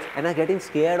ourselves and are getting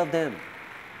scared of them.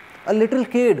 A little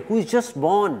kid who is just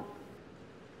born,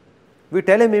 we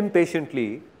tell him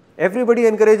impatiently, everybody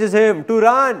encourages him to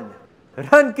run.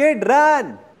 Run kid,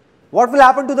 run. What will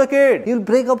happen to the kid? He'll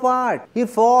break apart, he'll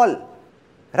fall.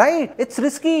 Right? It's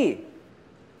risky.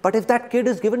 But if that kid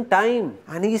is given time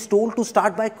and he is told to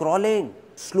start by crawling,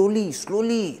 slowly,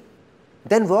 slowly,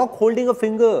 then walk holding a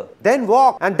finger, then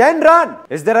walk and then run.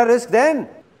 Is there a risk then?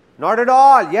 Not at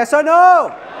all. Yes or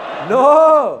no?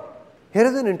 No. Here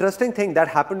is an interesting thing that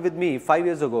happened with me 5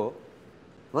 years ago.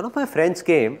 One of my friends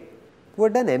came who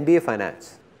had done MBA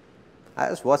finance. I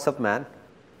asked, what's up man?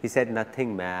 He said,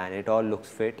 nothing man, it all looks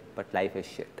fit, but life is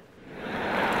shit.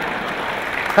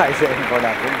 I said, what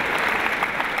happened?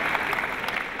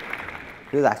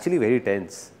 He was actually very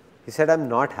tense. He said, I'm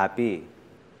not happy.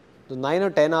 The 9 or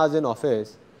 10 hours in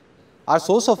office are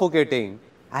so suffocating.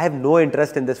 I have no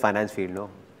interest in this finance field, no.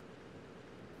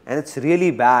 And it's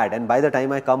really bad, and by the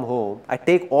time I come home, I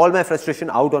take all my frustration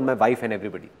out on my wife and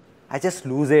everybody. I just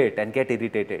lose it and get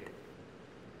irritated.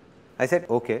 I said,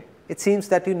 okay, it seems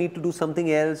that you need to do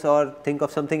something else or think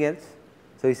of something else.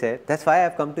 So he said, that's why I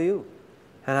have come to you.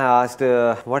 And I asked,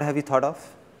 what have you thought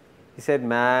of? He said,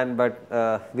 man, but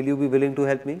will you be willing to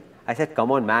help me? I said,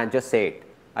 come on man, just say it.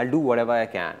 I'll do whatever I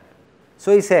can.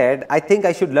 So he said, I think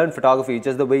I should learn photography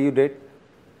just the way you did.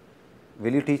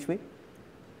 Will you teach me?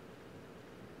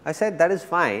 I said, that is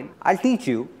fine, I'll teach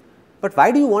you, but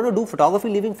why do you want to do photography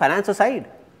leaving finance aside?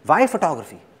 Why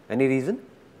photography? Any reason?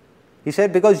 He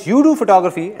said, because you do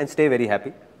photography and stay very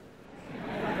happy.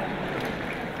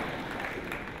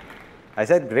 I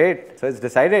said, great, so it's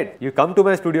decided. You come to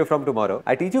my studio from tomorrow,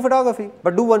 I teach you photography,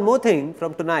 but do one more thing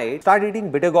from tonight, start eating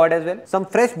bitter gourd as well, some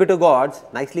fresh bitter gourds,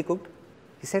 nicely cooked.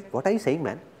 He said, what are you saying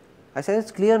man? I said,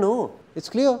 it's clear, no, it's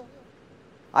clear.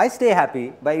 I stay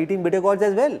happy by eating bitter gourds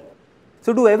as well.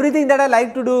 So do everything that I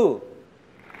like to do.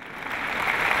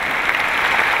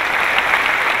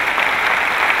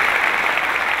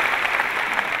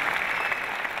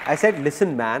 I said,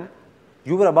 listen man,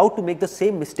 you were about to make the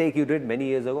same mistake you did many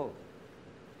years ago.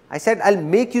 I said, I'll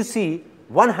make you see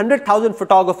 100,000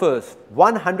 photographers,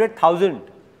 100,000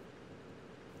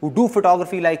 who do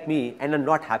photography like me and are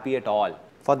not happy at all.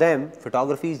 For them,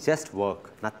 photography is just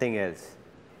work, nothing else.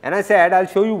 And I said, I'll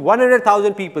show you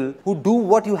 100,000 people who do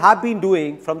what you have been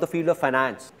doing from the field of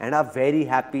finance and are very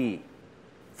happy,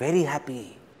 very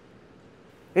happy.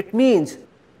 It means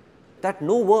that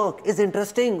no work is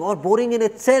interesting or boring in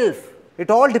itself. It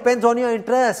all depends on your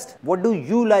interest. What do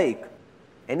you like?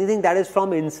 Anything that is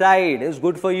from inside is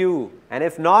good for you. And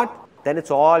if not, then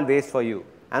it's all waste for you.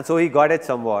 And so he got it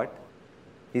somewhat.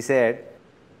 He said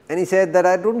that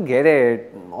I don't get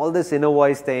it, all this inner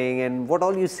voice thing and what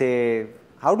all you say.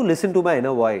 How to listen to my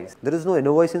inner voice? There is no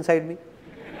inner voice inside me.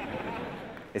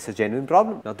 It's a genuine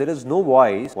problem. Now there is no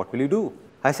voice, what will you do?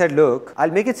 I said, look,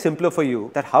 I'll make it simpler for you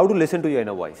that how to listen to your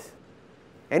inner voice.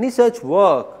 Any such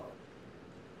work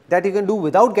that you can do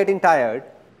without getting tired,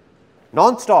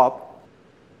 non-stop,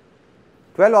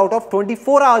 12 out of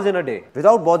 24 hours in a day,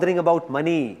 without bothering about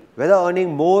money, whether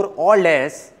earning more or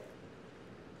less,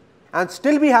 and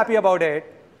still be happy about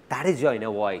it, that is your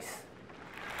inner voice.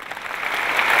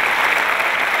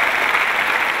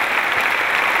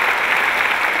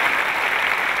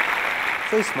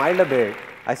 So he smiled a bit.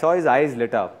 I saw his eyes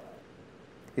lit up.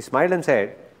 He smiled and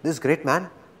said, "This is great, man.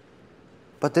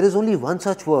 But there is only one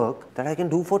such work that I can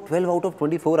do for 12 out of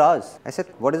 24 hours. I said,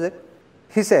 "What is it?"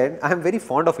 He said, "I am very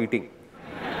fond of eating."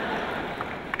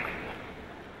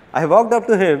 I walked up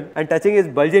to him and touching his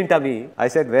bulging tummy, I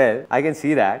said, "Well, I can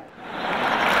see that."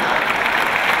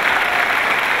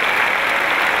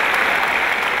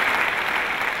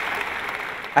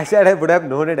 I said, "I would have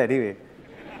known it anyway."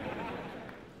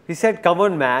 He said, "Come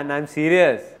on, man, I'm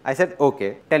serious." I said, "Okay,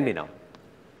 tell me now."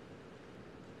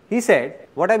 He said,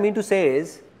 "What I mean to say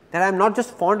is that I'm not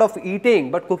just fond of eating,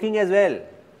 but cooking as well.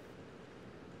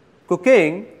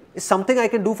 Cooking is something I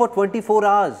can do for 24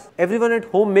 hours. Everyone at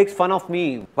home makes fun of me.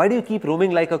 Why do you keep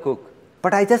roaming like a cook?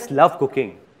 But I just love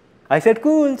cooking." I said,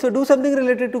 "Cool, so do something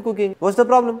related to cooking. What's the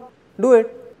problem? Do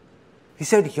it." He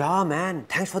said, "Yeah, man,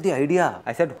 thanks for the idea."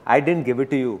 I said, "I didn't give it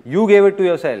to you. You gave it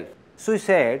to yourself." So he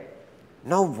said,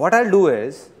 "Now what I'll do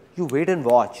is, you wait and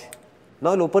watch.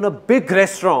 Now I'll open a big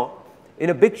restaurant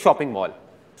in a big shopping mall."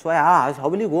 So I asked,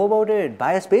 "How will you go about it? Buy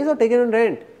a space or take it on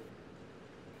rent?"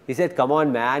 He said, "Come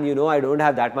on, man, you know I don't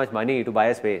have that much money to buy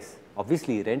a space.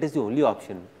 Obviously, rent is the only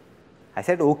option." I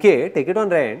said, "Okay, take it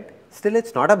on rent. Still,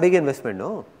 it's not a big investment,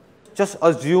 no? Just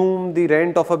assume the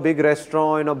rent of a big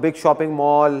restaurant in a big shopping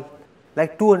mall,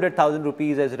 like 200,000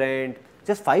 rupees as rent.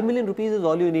 Just 5 million rupees is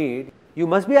all you need. You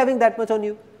must be having that much on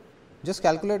you. Just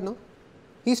calculate, no?"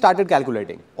 He started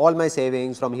calculating all my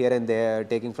savings from here and there,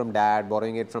 taking from dad,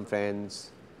 borrowing it from friends.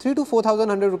 3 to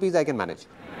 4,100 rupees I can manage.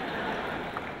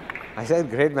 I said,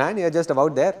 "Great, man, you're just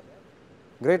about there."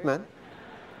 "Great, man."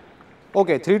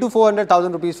 "Okay, 3 to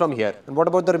 400,000 rupees from here. And what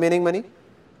about the remaining money?"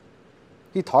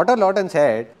 He thought a lot and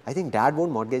said, "I think dad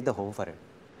won't mortgage the home for it."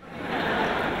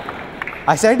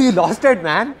 I said, "You lost it,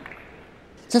 man.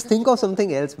 Just think of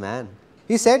something else, man."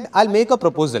 He said, "I'll make a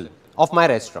proposal of my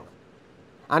restaurant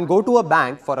and go to a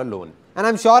bank for a loan. And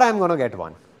I'm sure I'm going to get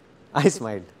one." I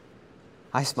smiled.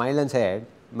 I smiled and said,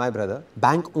 "My brother,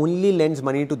 bank only lends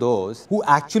money to those who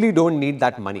actually don't need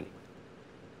that money."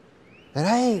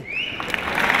 Right.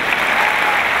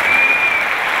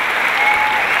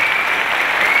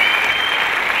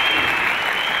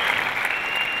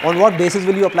 "On what basis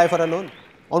will you apply for a loan?"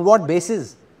 "On what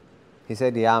basis?" He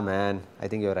said, "Yeah, man, I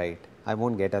think you're right. I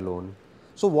won't get a loan.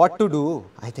 So what to do?"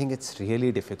 "I think it's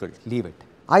really difficult. Leave it."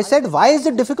 I said, "Why is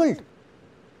it difficult?"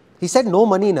 He said, "No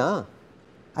money, na."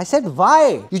 I said, "Why?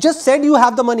 You just said you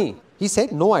have the money." He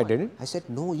said, "No, I didn't." I said,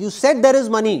 "No, you said there is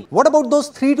money. What about those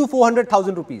 3 to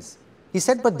 400,000 rupees?" He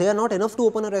said, "But they are not enough to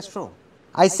open a restaurant."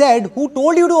 I said, "Who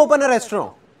told you to open a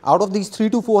restaurant? Out of these 3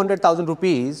 to 400,000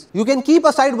 rupees, you can keep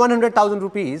aside 100,000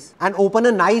 rupees and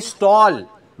open a nice stall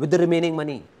with the remaining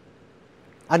money.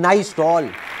 A nice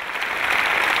stall."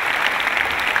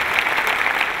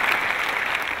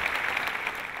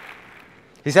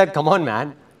 He said, "Come on,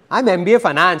 man. I'm MBA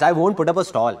finance. I won't put up a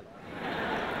stall."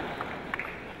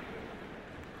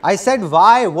 I said,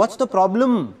 "Why? What's the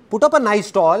problem? Put up a nice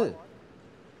stall."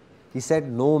 He said,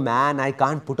 "No, man, I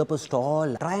can't put up a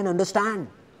stall. Try and understand."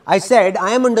 I said, "I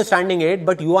am understanding it,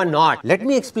 but you are not. Let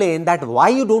me explain that why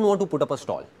you don't want to put up a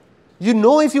stall. You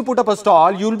know if you put up a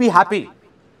stall, you will be happy.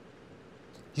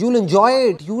 You will enjoy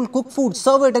it. You will cook food,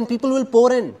 serve it, and people will pour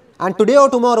in. And today or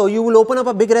tomorrow, you will open up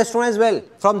a big restaurant as well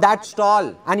from that stall.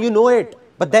 And you know it.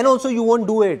 But then also you won't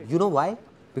do it. You know why?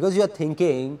 Because you are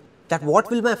thinking that what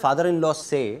will my father-in-law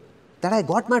say that I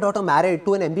got my daughter married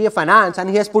to an MBA finance and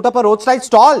he has put up a roadside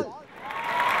stall."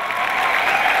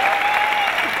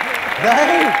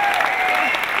 Right?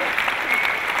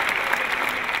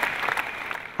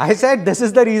 I said, "This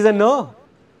is the reason, no?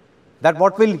 That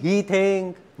what will he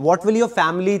think? What will your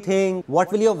family think?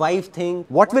 What will your wife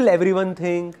think? What will everyone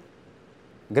think?"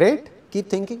 Great. Keep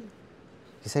thinking.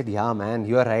 He said, "Yeah, man,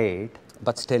 you are right.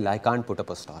 But still, I can't put up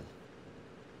a stall.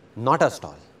 Not a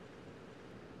stall."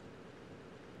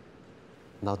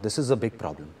 Now, this is a big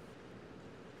problem.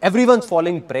 Everyone's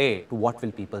falling prey to what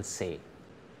will people say.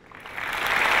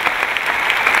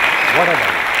 What about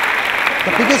it?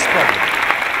 The biggest problem.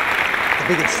 The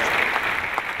biggest.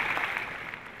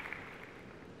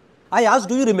 I asked,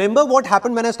 "Do you remember what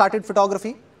happened when I started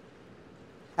photography?"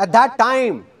 At that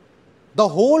time, the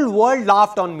whole world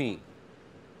laughed on me.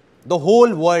 The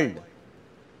whole world.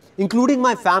 Including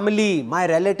my family, my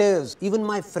relatives, even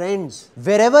my friends.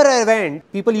 Wherever I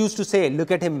went, people used to say,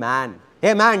 "Look at him, man.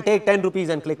 Hey man, take 10 rupees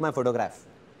and click my photograph.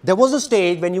 There was a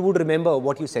stage when you would remember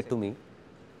what you said to me,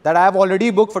 that I have already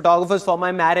booked photographers for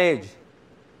my marriage.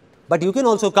 But you can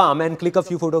also come and click a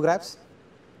few photographs.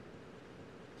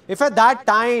 If at that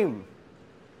time,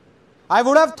 I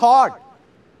would have thought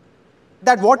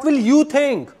that what will you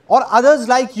think or others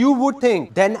like you would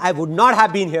think, then I would not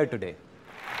have been here today.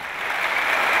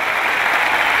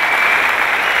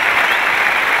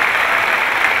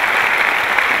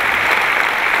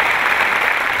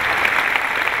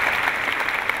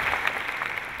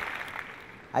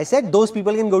 I said those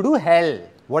people can go to hell.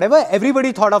 Whatever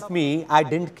everybody thought of me, I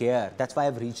didn't care. That's why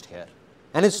I've reached here.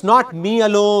 And it's not me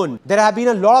alone. There have been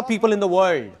a lot of people in the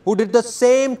world who did the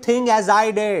same thing as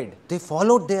I did. They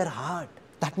followed their heart.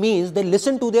 That means they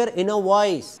listened to their inner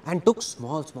voice and took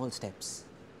small steps.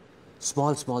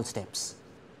 Small steps.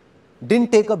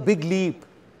 Didn't take a big leap.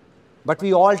 But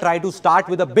we all try to start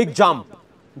with a big jump.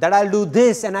 That I'll do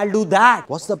this and I'll do that.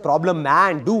 What's the problem,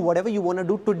 man? Do whatever you want to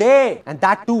do today. And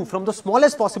that too from the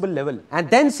smallest possible level. And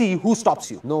then see who stops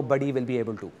you. Nobody will be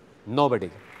able to. Nobody.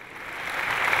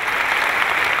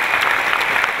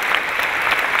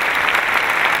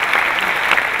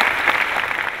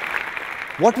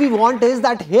 What we want is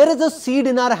that here is a seed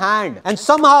in our hand and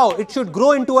somehow it should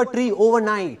grow into a tree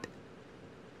overnight.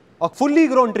 A fully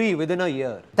grown tree within a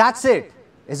year. That's it.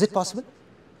 Is it possible?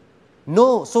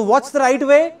 No. So what's the right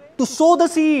way? To sow the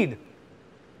seed.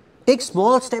 Take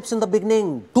small steps in the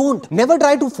beginning. Never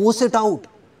try to force it out.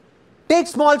 Take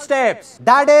small steps.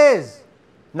 That is,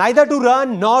 neither to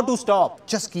run nor to stop.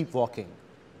 Just keep walking.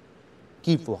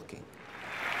 Keep walking.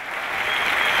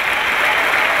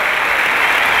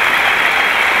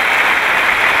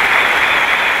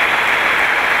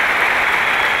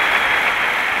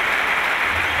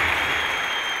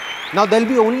 Now there'll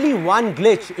be only one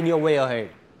glitch in your way ahead,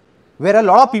 where a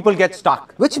lot of people get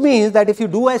stuck. Which means that if you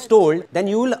do as told, then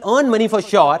you will earn money for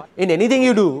sure. In anything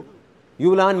you do,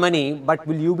 you will earn money, but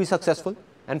will you be successful?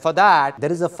 And for that,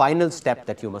 there is a final step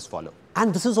that you must follow.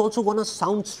 And this is also going to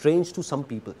sound strange to some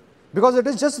people, because it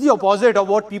is just the opposite of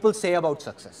what people say about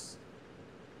success.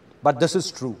 But this is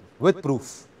true, with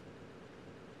proof.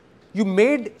 You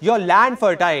made your land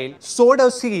fertile, sowed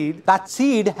a seed, that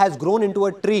seed has grown into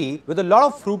a tree with a lot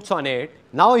of fruits on it.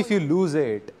 Now if you lose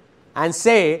it and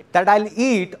say that I'll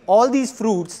eat all these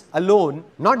fruits alone,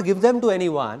 not give them to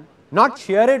anyone, not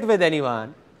share it with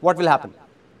anyone, what will happen?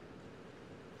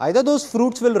 Either those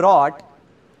fruits will rot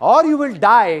or you will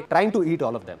die trying to eat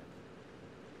all of them.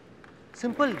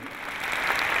 Simple.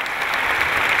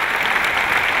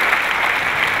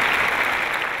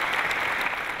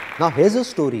 Now here's a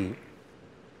story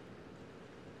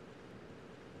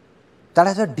that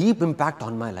has a deep impact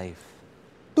on my life.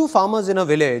 Two farmers in a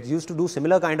village used to do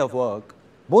similar kind of work.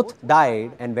 Both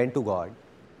died and went to God.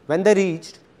 When they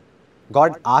reached,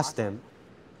 God asked them,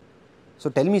 so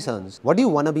tell me sons, what do you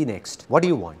want to be next? What do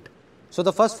you want? So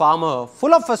the first farmer,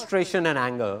 full of frustration and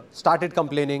anger, started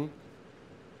complaining,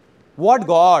 what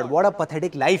God, what a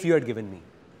pathetic life you had given me.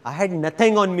 I had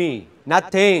nothing on me,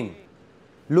 nothing.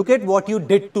 Look at what you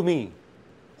did to me.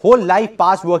 Whole life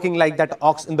passed working like that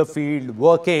ox in the field,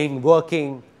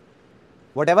 working.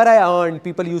 Whatever I earned,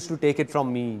 people used to take it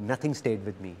from me. Nothing stayed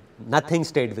with me. Nothing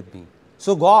stayed with me.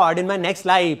 So God, in my next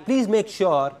life, please make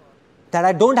sure that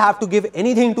I don't have to give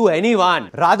anything to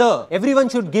anyone. Rather, everyone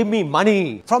should give me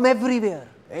money from everywhere.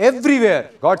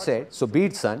 Everywhere. God said, so be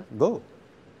it, son, go.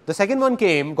 The second one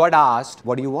came, God asked,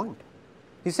 what do you want?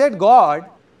 He said, God,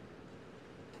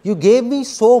 you gave me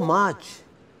so much.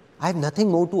 I have nothing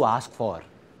more to ask for.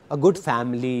 A good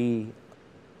family,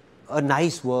 a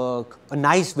nice work, a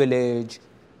nice village,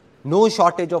 no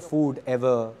shortage of food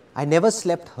ever. I never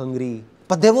slept hungry.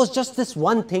 But there was just this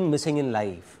one thing missing in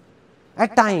life.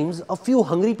 At times, a few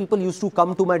hungry people used to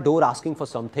come to my door asking for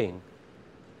something.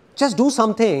 Just do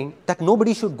something that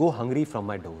nobody should go hungry from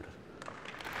my door.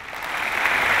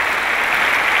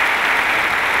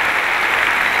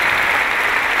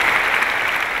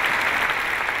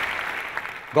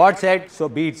 God said, so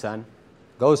be it, son.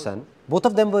 Go, son. Both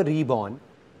of them were reborn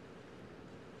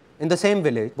in the same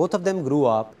village. Both of them grew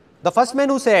up. The first man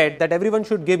who said that everyone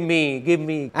should give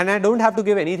me, and I don't have to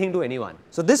give anything to anyone.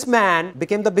 So this man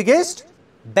became the biggest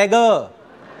beggar.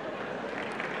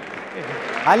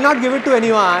 I'll not give it to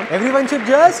anyone. Everyone should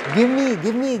just give me.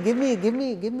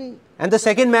 And the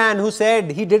second man who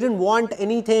said he didn't want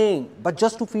anything but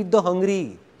just to feed the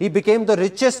hungry, he became the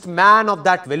richest man of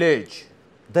that village.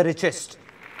 The richest.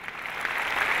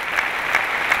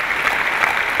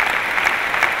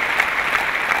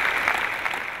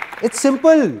 It's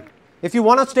simple. If you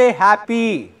want to stay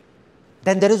happy,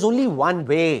 then there is only one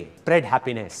way. Spread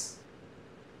happiness.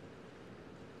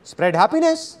 Spread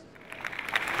happiness.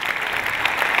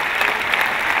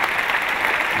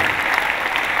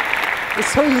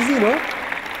 It's so easy, no?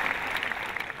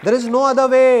 There is no other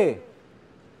way.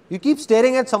 You keep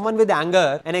staring at someone with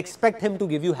anger and expect him to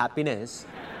give you happiness.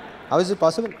 How is it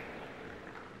possible?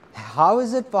 How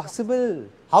is it possible?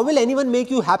 How will anyone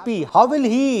make you happy? How will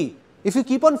he? If you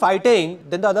keep on fighting,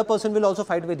 then the other person will also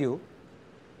fight with you.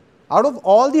 Out of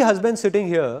all the husbands sitting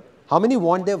here, how many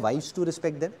want their wives to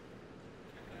respect them?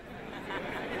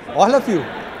 All of you.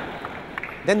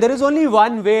 Then there is only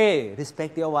one way.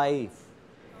 Respect your wife.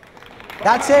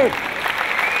 That's it.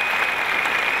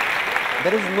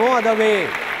 There is no other way.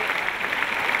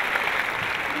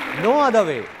 No other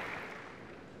way.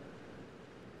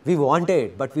 We want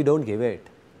it, but we don't give it.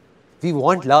 We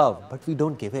want love, but we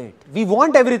don't give it. We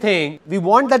want everything. We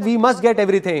want that we must get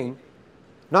everything.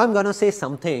 Now I'm going to say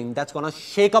something that's going to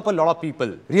shake up a lot of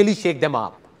people, really shake them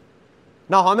up.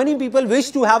 Now, how many people wish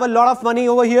to have a lot of money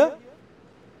over here?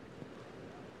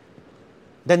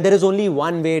 Then there is only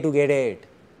one way to get it.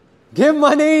 Give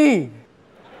money.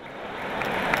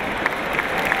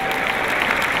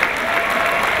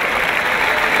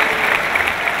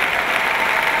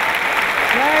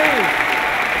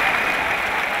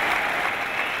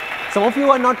 Some of you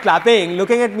are not clapping,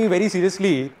 looking at me very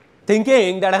seriously,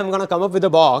 thinking that I'm going to come up with a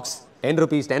box, 10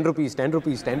 rupees, 10 rupees, 10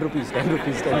 rupees, 10 rupees, 10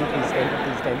 rupees, 10 rupees, 10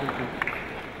 rupees, 10 rupees.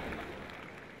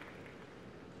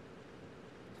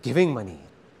 Giving money.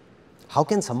 How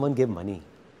can someone give money?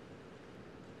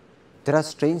 There are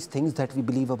strange things that we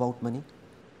believe about money.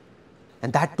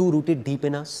 And that too rooted deep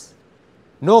in us.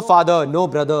 No father, no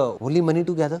brother, only money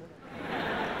together.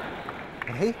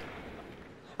 Right?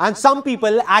 And some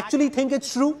people actually think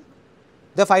it's true.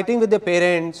 They're fighting with their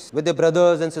parents, with their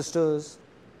brothers and sisters,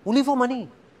 only for money.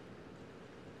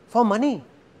 For money.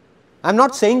 I'm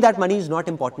not saying that money is not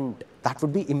important. That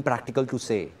would be impractical to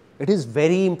say. It is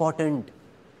very important.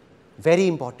 Very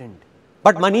important.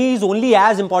 But money is only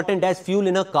as important as fuel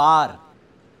in a car.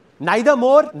 Neither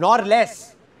more nor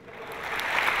less.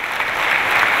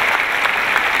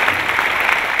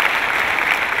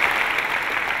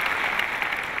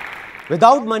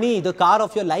 Without money, the car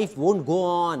of your life won't go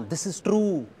on. This is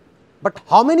true. But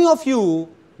how many of you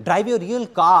drive your real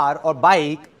car or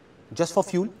bike just for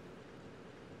fuel?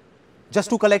 Just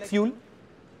to collect fuel?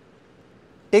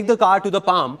 Take the car to the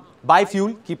pump, buy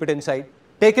fuel, keep it inside.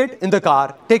 Take it in the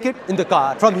car, take it in the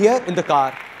car, from here in the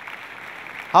car.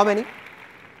 How many?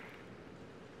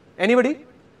 Anybody?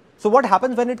 So what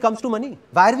happens when it comes to money?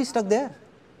 Why are we stuck there?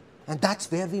 And that's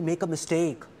where we make a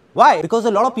mistake. Why? Because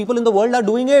a lot of people in the world are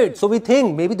doing it. So we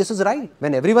think maybe this is right.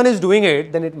 When everyone is doing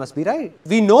it, then it must be right.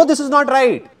 We know this is not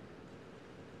right.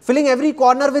 Filling every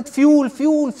corner with fuel,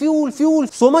 fuel, fuel, fuel.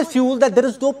 So much fuel that there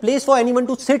is no place for anyone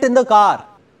to sit in the car.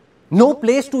 No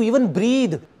place to even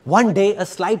breathe. One day a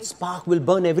slight spark will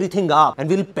burn everything up and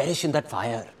we will perish in that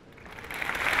fire.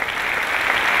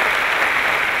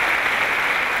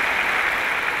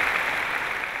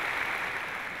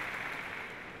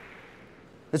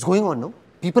 It's going on, no?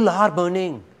 People are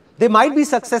burning. They might be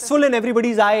successful in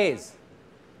everybody's eyes,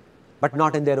 but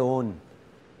not in their own.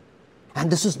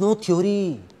 And this is no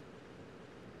theory.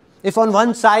 If on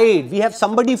one side we have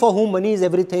somebody for whom money is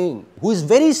everything, who is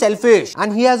very selfish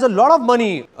and he has a lot of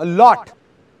money, a lot,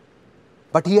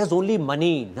 but he has only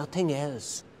money, nothing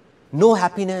else. No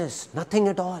happiness, nothing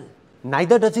at all.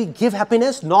 Neither does he give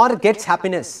happiness nor gets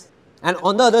happiness. And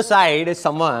on the other side is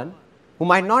someone who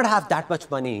might not have that much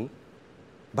money,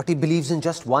 but he believes in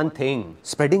just one thing,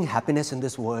 spreading happiness in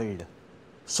this world.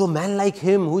 So man like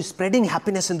him who is spreading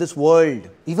happiness in this world,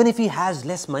 even if he has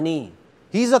less money,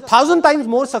 he is 1,000 times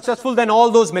more successful than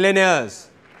all those millionaires.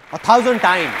 1,000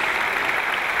 times.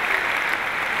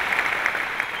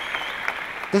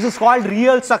 This is called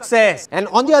real success. And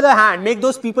on the other hand, make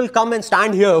those people come and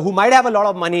stand here who might have a lot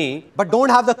of money, but don't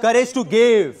have the courage to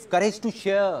give, courage to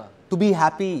share, to be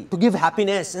happy, to give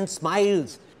happiness and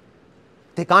smiles.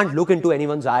 They can't look into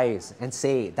anyone's eyes and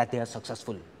say that they are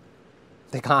successful.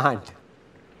 They can't.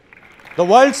 The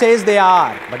world says they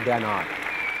are, but they are not.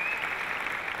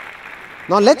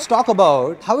 Now let's talk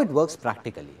about how it works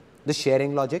practically, the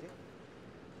sharing logic.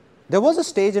 There was a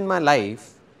stage in my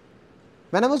life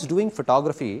when I was doing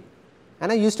photography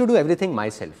and I used to do everything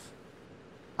myself.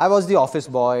 I was the office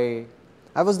boy,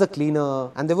 I was the cleaner,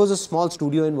 and there was a small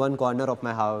studio in one corner of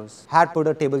my house. Had put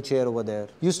a table chair over there.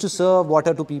 Used to serve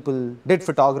water to people, did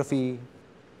photography,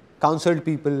 counseled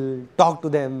people, talked to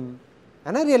them.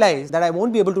 And I realized that I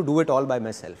won't be able to do it all by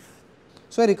myself.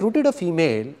 So I recruited a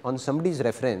female on somebody's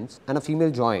reference and a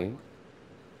female joined.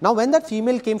 Now when that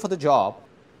female came for the job,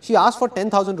 she asked for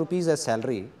 10,000 rupees as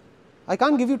salary. I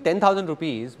can't give you 10,000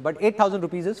 rupees, but 8,000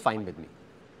 rupees is fine with me.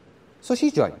 So she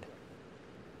joined.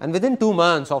 And within 2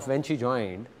 months of when she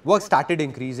joined, work started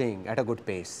increasing at a good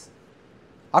pace.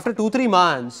 After 2-3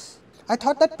 months, I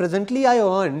thought that presently I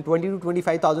earn 20 to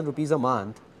 25,000 rupees a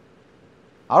month,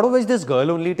 out of which this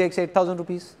girl only takes 8,000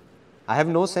 rupees. I have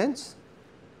no sense.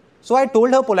 So I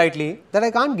told her politely that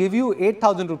I can't give you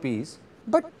 8,000 rupees,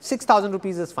 but 6,000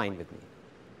 rupees is fine with me.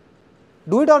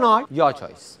 Do it or not, your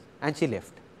choice. And she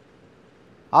left.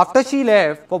 After she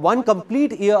left, for 1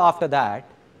 complete year after that,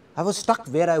 I was stuck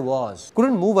where I was,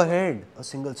 couldn't move ahead a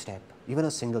single step, even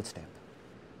a single step.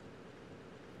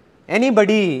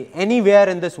 Anybody, anywhere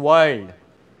in this world,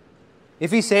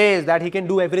 if he says that he can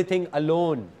do everything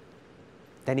alone,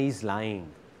 then he is lying.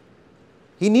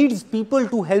 He needs people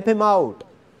to help him out.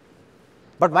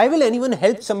 But why will anyone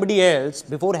help somebody else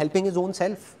before helping his own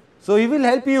self? So he will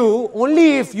help you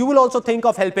only if you will also think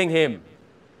of helping him.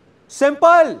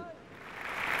 Simple.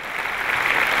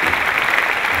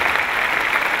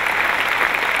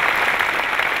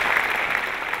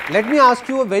 Let me ask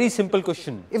you a very simple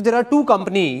question. If there are 2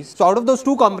 companies, so out of those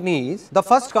 2 companies, the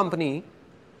first company,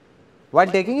 while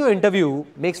taking your interview,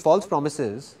 makes false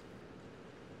promises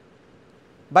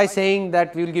by saying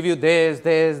that we will give you this,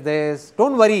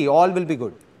 don't worry, all will be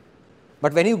good.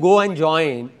 But when you go and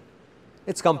join,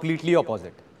 it's completely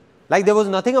opposite. Like there was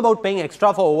nothing about paying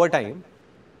extra for overtime.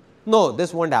 No,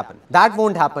 this won't happen. That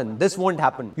won't happen. This won't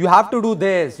happen. You have to do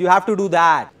this. You have to do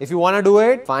that. If you want to do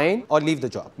it, fine, or leave the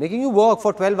job. Making you work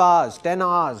for 12 hours, 10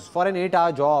 hours for an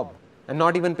 8-hour job and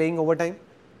not even paying overtime.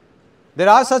 There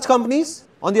are such companies.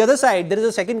 On the other side, there is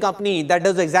a second company that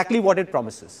does exactly what it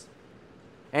promises.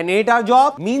 An 8-hour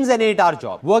job means an 8-hour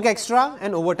job. Work extra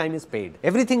and overtime is paid.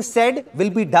 Everything said will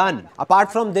be done.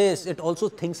 Apart from this, it also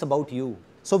thinks about you.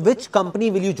 So which company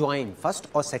will you join, first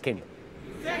or second?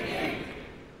 Second.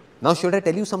 Now should I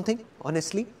tell you something,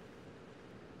 honestly?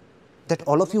 That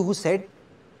all of you who said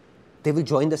they will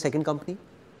join the second company,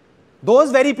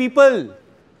 those very people,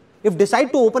 if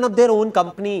decide to open up their own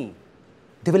company,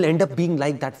 they will end up being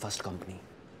like that first company.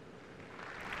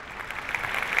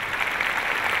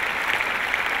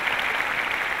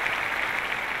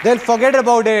 They'll forget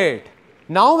about it.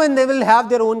 Now when they will have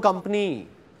their own company,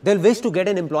 they'll wish to get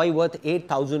an employee worth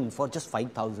 8,000 for just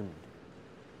 5,000.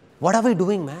 What are we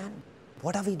doing, man?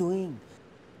 What are we doing?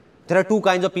 There are 2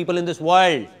 kinds of people in this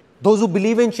world. Those who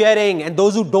believe in sharing and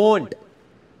those who don't.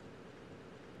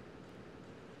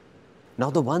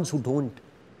 Now the ones who don't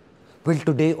will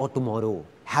today or tomorrow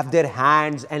have their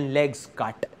hands and legs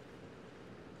cut.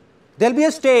 There'll be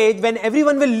a stage when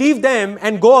everyone will leave them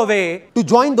and go away to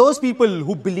join those people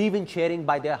who believe in sharing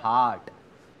by their heart.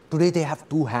 Today they have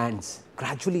 2 hands.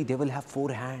 Gradually they will have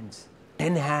 4 hands.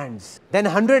 10 hands, then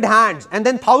 100 hands, and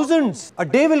then thousands. A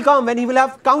day will come when he will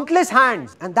have countless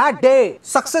hands, and that day,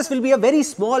 success will be a very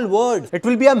small word. It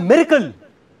will be a miracle.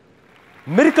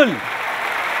 Miracle.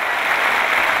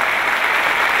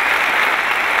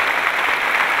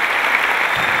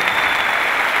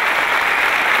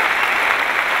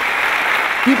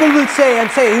 People will say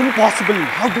impossible.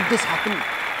 How did this happen?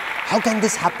 How can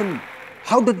this happen?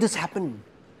 How did this happen?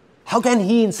 How can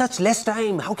he in such less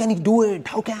time? How can he do it?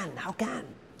 How can?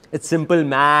 It's simple,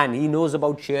 man. He knows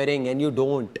about sharing and you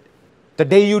don't. The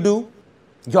day you do,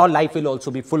 your life will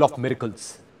also be full of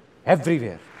miracles.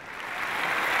 Everywhere.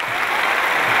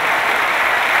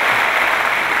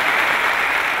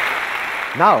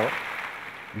 Now,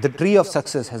 the tree of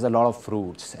success has a lot of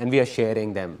fruits and we are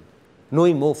sharing them.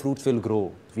 Knowing more fruits will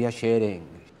grow. We are sharing.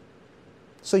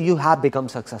 So you have become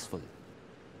successful.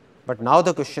 But now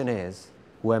the question is,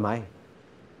 who am I?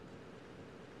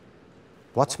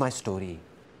 What's my story?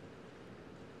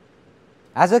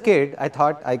 As a kid, I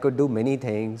thought I could do many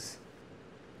things.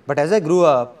 But as I grew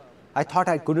up, I thought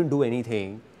I couldn't do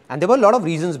anything. And there were a lot of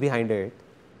reasons behind it.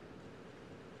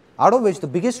 Out of which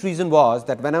the biggest reason was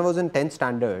that when I was in 10th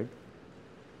standard,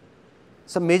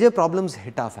 some major problems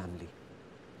hit our family.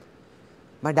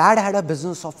 My dad had a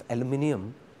business of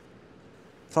aluminium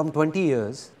from 20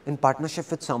 years in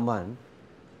partnership with someone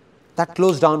that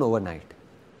closed down overnight,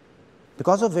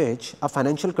 because of which our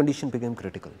financial condition became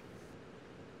critical.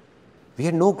 We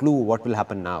had no clue what will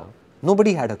happen now.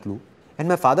 Nobody had a clue. And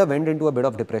my father went into a bit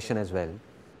of depression as well.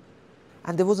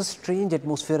 And there was a strange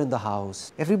atmosphere in the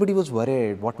house. Everybody was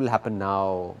worried, what will happen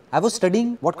now? I was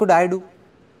studying, what could I do?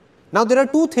 Now there are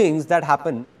 2 things that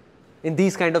happen in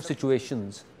these kind of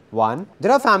situations. One,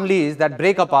 there are families that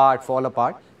break apart, fall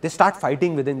apart. They start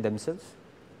fighting within themselves.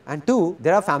 And 2,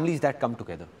 there are families that come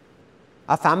together.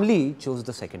 Our family chose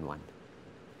the second one.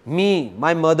 Me,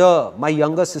 my mother, my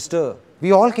younger sister,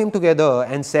 we all came together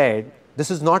and said, this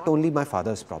is not only my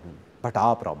father's problem, but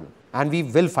our problem. and we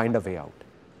will find a way out.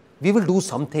 We will do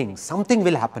something, something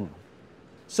will happen.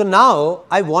 So now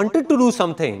I wanted to do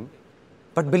something,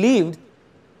 but believed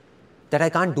that I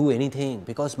can't do anything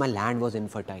because my land was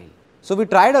infertile. So we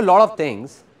tried a lot of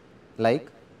things, like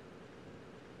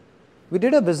we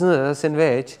did a business in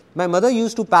which my mother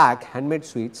used to pack handmade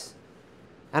sweets,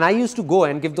 and I used to go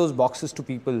and give those boxes to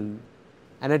people,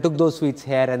 and I took those sweets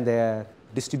here and there,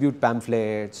 distribute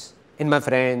pamphlets in my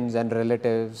friends and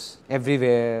relatives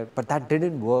everywhere, but that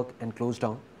didn't work and closed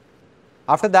down.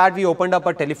 After that, we opened up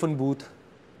a telephone booth,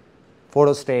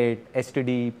 photostat,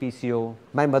 STD, PCO.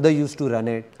 My mother used to run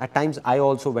it. At times, I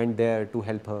also went there to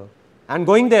help her. And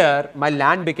going there, my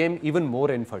land became even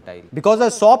more infertile. Because I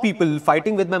saw people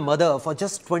fighting with my mother for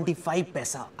just 25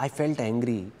 paisa, I felt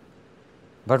angry.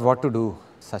 But what to do?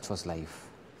 Such was life.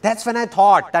 That's when I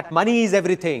thought that money is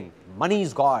everything. Money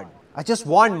is God. I just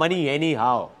want money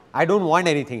anyhow. I don't want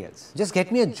anything else. Just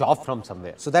get me a job from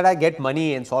somewhere so that I get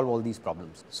money and solve all these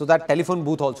problems. So that telephone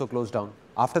booth also closed down.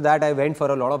 After that, I went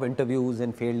for a lot of interviews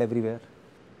and failed everywhere.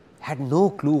 Had no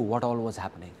clue what all was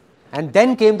happening. And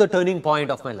then came the turning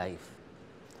point of my life.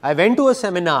 I went to a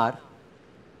seminar.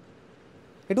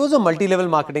 It was a multi-level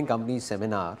marketing company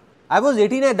seminar. I was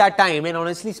 18 at that time, and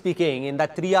honestly speaking, in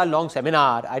that 3-hour long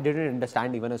seminar, I didn't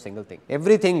understand even a single thing.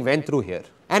 Everything went through here.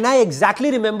 And I exactly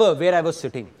remember where I was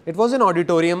sitting. It was an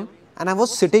auditorium, and I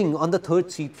was sitting on the 3rd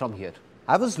seat from here.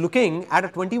 I was looking at a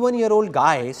 21-year-old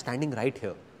guy standing right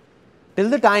here. Till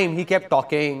the time he kept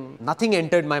talking, nothing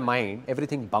entered my mind,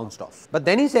 everything bounced off. But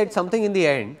then he said something in the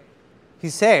end. He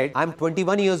said, I'm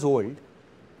 21 years old,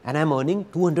 and I'm earning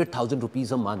 200,000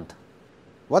 rupees a month.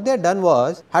 What they had done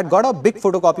was, had got a big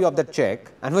photocopy of that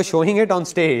check and was showing it on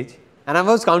stage, and I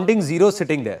was counting zeros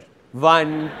sitting there.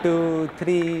 1, 2,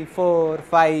 3, 4,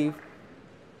 5.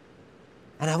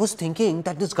 And I was thinking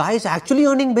that this guy is actually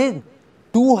earning big.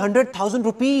 200,000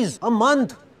 rupees a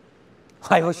month.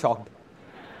 I was shocked.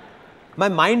 My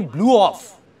mind blew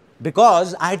off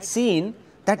because I had seen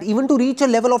that even to reach a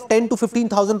level of 10 to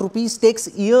 15,000 rupees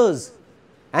takes years.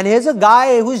 And here's a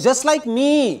guy who is just like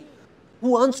me,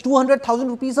 who earns 200,000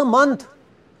 rupees a month.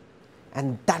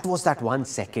 And that was that 1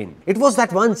 second. It was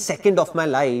that 1 second of my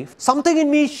life. Something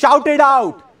in me shouted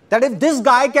out that if this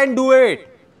guy can do it,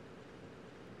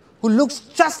 who looks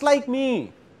just like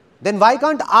me, then why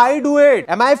can't I do it?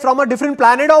 Am I from a different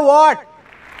planet or what?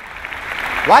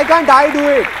 Why can't I do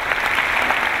it?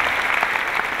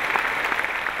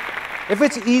 If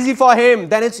it's easy for him,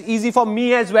 then it's easy for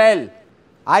me as well.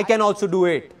 I can also do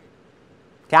it.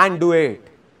 Can do it.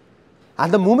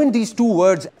 And the moment these 2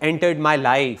 words entered my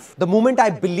life, the moment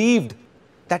I believed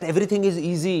that everything is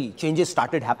easy, changes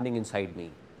started happening inside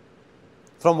me.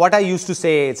 From what I used to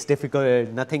say, it's difficult,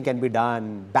 nothing can be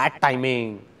done, bad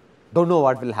timing, don't know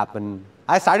what will happen.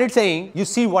 I started saying, you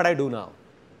see what I do now.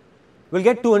 We'll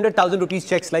get 200,000 rupees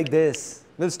checks like this.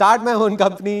 We'll start my own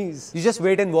companies. You just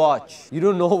wait and watch. You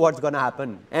don't know what's going to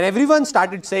happen. And everyone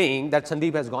started saying that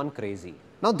Sandeep has gone crazy.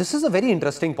 Now, this is a very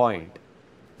interesting point.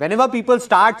 Whenever people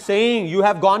start saying you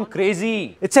have gone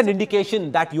crazy, it's an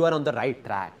indication that you are on the right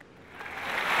track.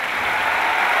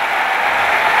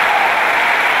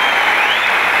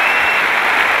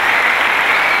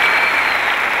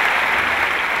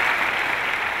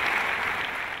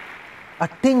 A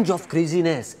tinge of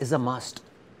craziness is a must.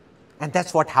 And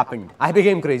that's what happened. I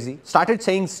became crazy, started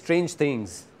saying strange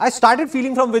things. I started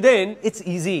feeling from within, it's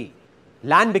easy.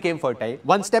 Land became fertile.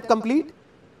 1 step complete.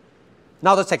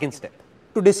 Now the 2nd step.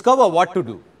 To discover what to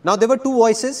do. Now there were 2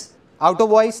 voices, outer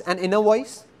voice and inner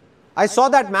voice. I saw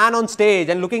that man on stage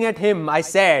and looking at him, I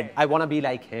said, I want to be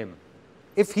like him.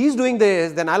 If he's doing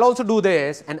this, then I'll also do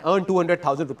this and earn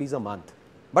 200,000 rupees a month.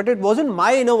 But it wasn't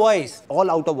my inner voice, all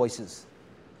outer voices.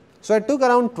 So I took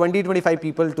around 20-25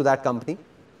 people to that company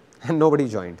and nobody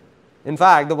joined. In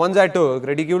fact, the ones I took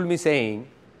ridiculed me saying,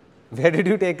 where did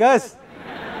you take us?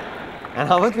 And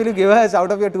how much will you give us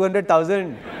out of your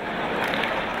 200,000?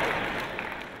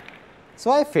 So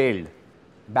I failed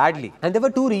badly. And there were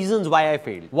 2 reasons why I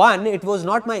failed. 1, it was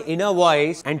not my inner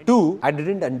voice. And 2, I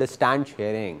didn't understand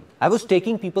sharing. I was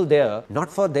taking people there,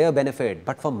 not for their benefit,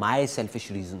 but for my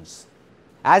selfish reasons.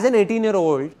 As an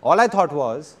 18-year-old, all I thought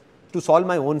was to solve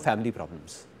my own family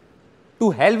problems.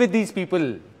 To hell with these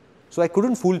people. So I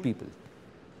couldn't fool people.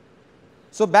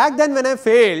 So back then when I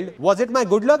failed, was it my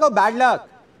good luck or bad luck?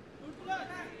 Good luck.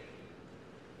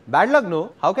 Bad luck,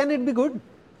 no. How can it be good?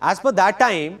 As per that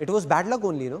time, it was bad luck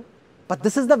only, no? But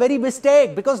this is the very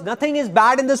mistake, because nothing is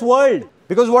bad in this world.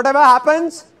 Because whatever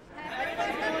happens,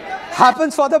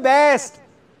 happens for the best.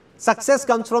 Success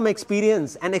comes from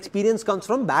experience, and experience comes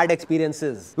from bad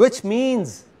experiences. Which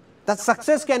means that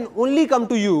success can only come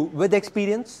to you with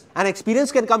experience, and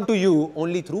experience can come to you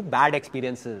only through bad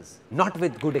experiences, not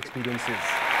with good experiences.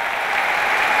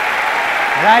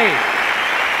 Right?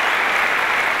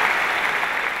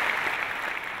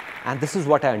 And this is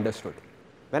what I understood.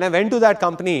 When I went to that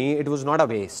company, it was not a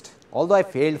waste. Although I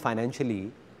failed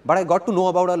financially, but I got to know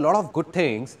about a lot of good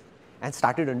things and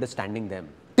started understanding them.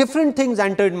 Different things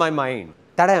entered my mind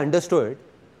that I understood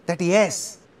that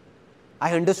yes,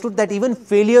 I understood that even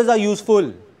failures are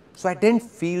useful. So I didn't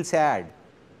feel sad.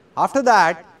 After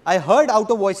that, I heard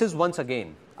outer voices once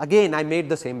again. Again, I made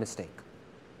the same mistake.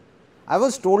 I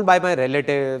was told by my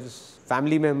relatives,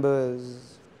 family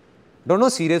members, don't know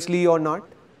seriously or not.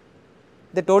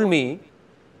 They told me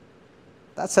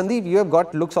that Sandeep, you have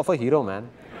got looks of a hero, man.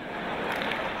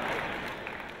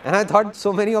 And I thought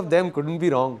so many of them couldn't be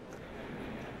wrong.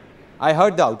 I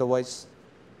heard the outer voice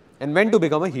and went to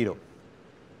become a hero,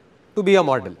 to be a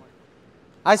model.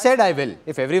 I said I will.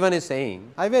 If everyone is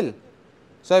saying, I will.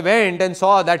 So I went and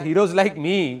saw that heroes like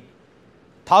me,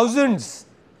 thousands,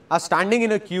 are standing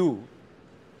in a queue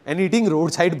and eating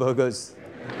roadside burgers.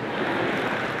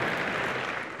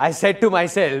 I said to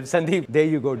myself, Sandeep, there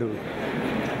you go, dude.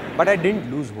 But I didn't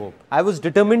lose hope. I was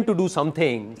determined to do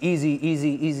something easy,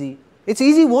 easy, easy. It's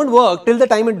easy won't work till the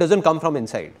time it doesn't come from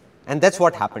inside. And that's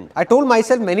what happened. I told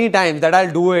myself many times that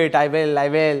I'll do it, I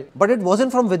will. But it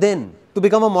wasn't from within. To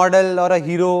become a model or a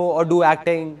hero or do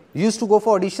acting. Used to go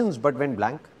for auditions but went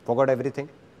blank. Forgot everything.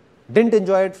 Didn't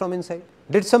enjoy it from inside.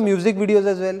 Did some music videos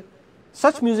as well.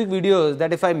 Such music videos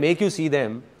that if I make you see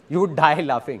them, you would die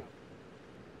laughing.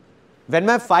 When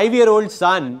my 5-year-old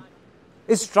son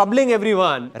is troubling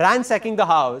everyone, ransacking the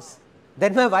house,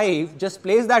 then my wife just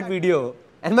plays that video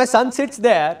and my son sits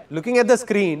there looking at the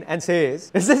screen and says,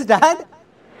 "Is this dad?"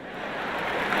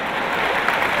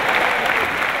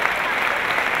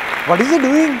 What is he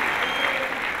doing?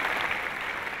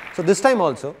 So this time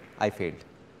also, I failed.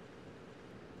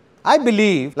 I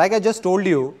believe, like I just told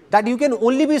you, that you can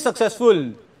only be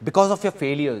successful because of your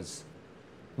failures,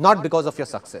 not because of your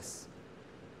success.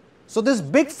 So this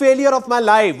big failure of my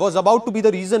life was about to be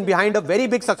the reason behind a very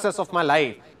big success of my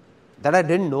life that I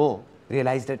didn't know,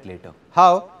 realized it later.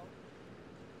 How?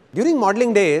 During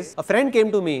modeling days, a friend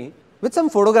came to me with some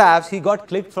photographs he got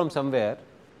clicked from somewhere,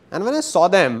 and when I saw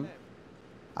them,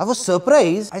 I was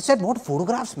surprised. I said, "What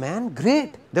photographs, man?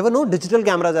 Great." There were no digital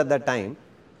cameras at that time.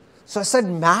 So I said,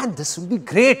 "Man, this will be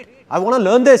great. I want to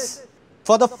learn this."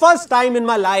 For the first time in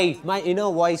my life, my inner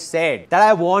voice said that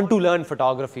I want to learn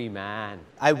photography, man.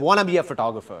 I want to be a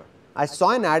photographer. I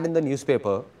saw an ad in the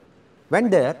newspaper,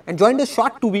 went there and joined a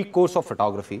short 2-week course of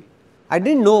photography. I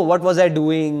didn't know what was I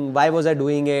doing, why was I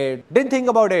doing it, didn't think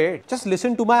about it, just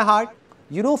listened to my heart.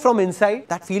 You know, from inside,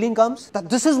 that feeling comes that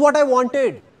this is what I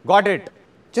wanted. Got it.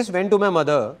 Just went to my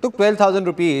mother, took 12,000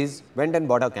 rupees, went and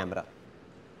bought a camera.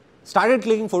 Started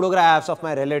clicking photographs of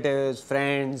my relatives,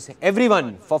 friends,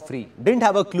 everyone for free. Didn't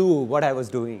have a clue what I was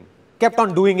doing. Kept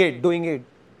on doing it.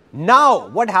 Now,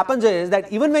 what happens is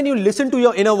that even when you listen to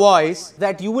your inner voice,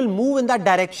 that you will move in that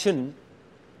direction.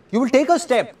 You will take a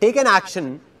step, take an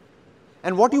action,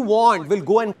 and what you want will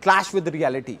go and clash with the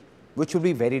reality, which will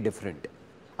be very different.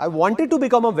 I wanted to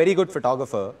become a very good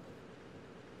photographer,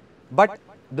 but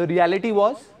the reality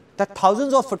was that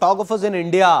thousands of photographers in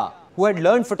India who had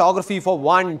learned photography for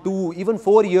 1, 2, even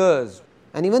 4 years,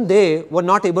 and even they were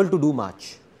not able to do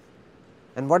much.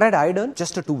 And what had I done?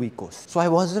 Just a 2-week course. So I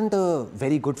wasn't a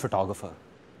very good photographer.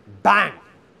 Bang!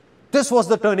 This was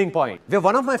the turning point where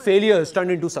one of my failures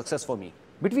turned into success for me.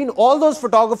 Between all those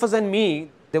photographers and me,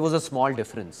 there was a small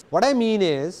difference. What I mean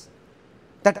is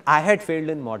that I had failed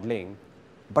in modeling,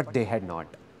 but they had not.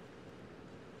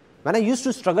 When I used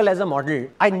to struggle as a model,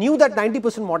 I knew that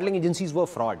 90% modeling agencies were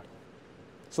fraud.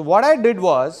 So what I did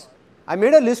was, I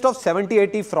made a list of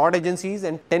 70-80 fraud agencies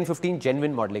and 10-15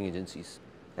 genuine modeling agencies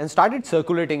and started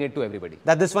circulating it to everybody.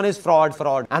 That this one is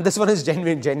fraud, and this one is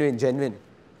genuine.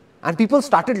 And people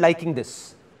started liking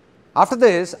this. After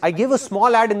this, I gave a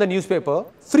small ad in the newspaper,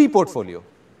 free portfolio.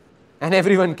 And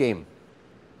everyone came.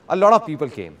 A lot of people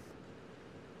came.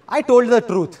 I told the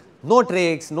truth. No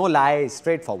tricks, no lies,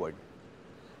 straightforward.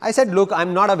 I said, look,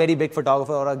 I'm not a very big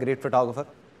photographer or a great photographer.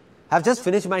 I've just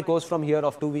finished my course from here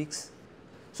of 2 weeks.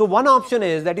 So one option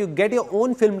is that you get your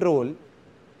own film roll,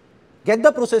 get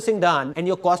the processing done, and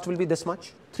your cost will be this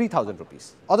much, 3,000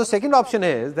 rupees. Or the second option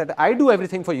is that I do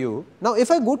everything for you. Now,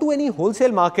 if I go to any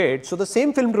wholesale market, so the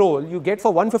same film roll you get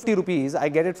for 150 rupees, I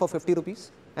get it for 50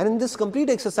 rupees. And in this complete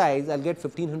exercise, I'll get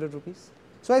 1,500 rupees.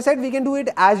 So I said, we can do it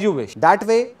as you wish, that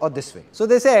way or this way. So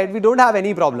they said, we don't have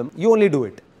any problem, you only do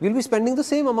it. We'll be spending the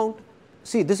same amount.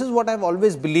 See, this is what I've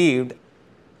always believed,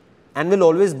 and will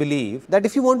always believe that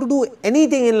if you want to do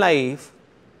anything in life,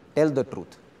 tell the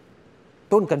truth.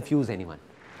 Don't confuse anyone.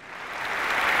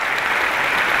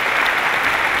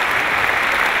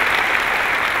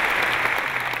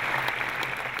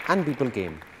 And people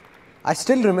came. I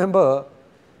still remember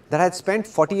that I had spent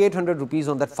 4,800 rupees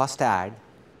on that first ad,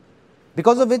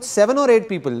 because of which 7 or 8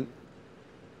 people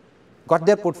got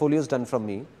their portfolios done from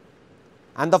me,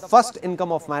 and the first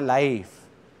income of my life,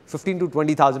 15 to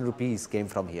 20,000 rupees, came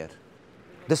from here.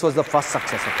 This was the first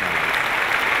success of my life.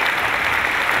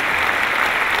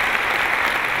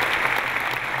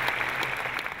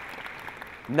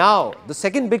 Now, the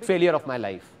second big failure of my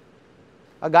life.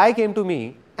 A guy came to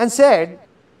me and said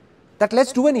that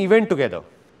let's do an event together.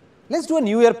 Let's do a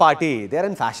New Year party. They're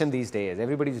in fashion these days.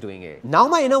 Everybody's doing it. Now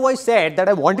my inner voice said that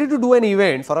I wanted to do an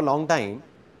event for a long time.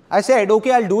 I said,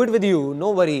 okay, I'll do it with you.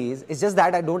 No worries. It's just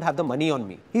that I don't have the money on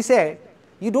me. He said,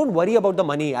 you don't worry about the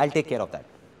money. I'll take care of that.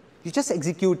 You just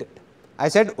execute it. I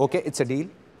said, okay, it's a deal.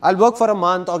 I'll work for a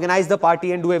month, organize the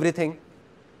party and do everything.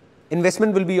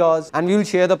 Investment will be yours and we will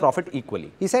share the profit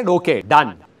equally. He said, okay,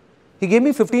 done. He gave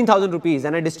me 15,000 rupees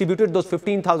and I distributed those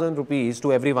 15,000 rupees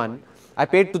to everyone. I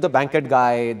paid to the banquet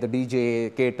guy, the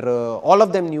DJ, caterer, all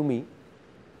of them knew me.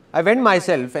 I went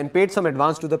myself and paid some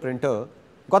advance to the printer,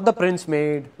 got the prints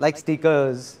made, like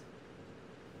stickers,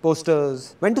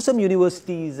 posters, went to some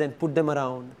universities and put them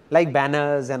around, like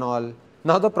banners and all.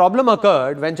 Now the problem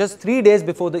occurred when just 3 days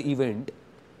before the event,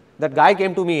 that guy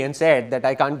came to me and said that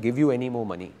I can't give you any more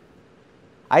money.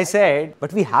 I said,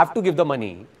 but we have to give the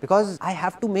money because I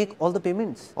have to make all the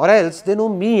payments, or else they know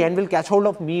me and will catch hold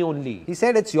of me only. He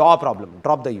said, it's your problem,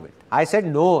 drop the event. I said,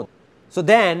 no. So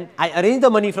then I arranged the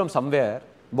money from somewhere,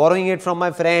 borrowing it from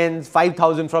my friends,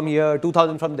 5,000 from here,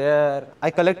 2,000 from there. I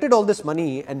collected all this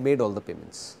money and made all the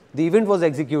payments. The event was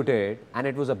executed and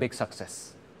it was a big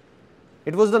success.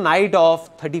 It was the night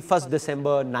of 31st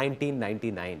December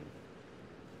 1999.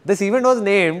 This event was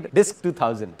named Disc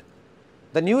 2000.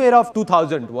 The new era of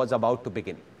 2000 was about to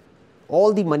begin.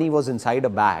 All the money was inside a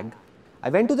bag. I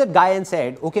went to that guy and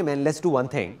said, okay man, let's do one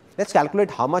thing. Let's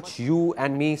calculate how much you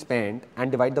and me spent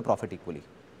and divide the profit equally.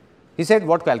 He said,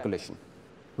 what calculation?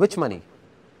 Which money?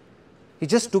 He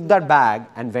just took that bag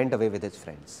and went away with his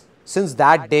friends. Since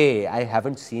that day, I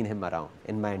haven't seen him around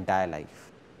in my entire life.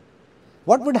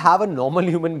 What would have a normal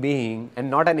human being and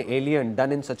not an alien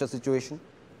done in such a situation?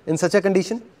 In such a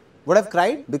condition? Would have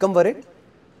cried, become worried?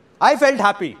 I felt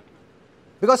happy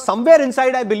because somewhere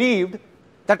inside I believed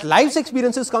that life's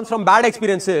experiences comes from bad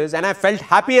experiences, and I felt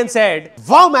happy and said,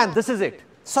 wow man, this is it.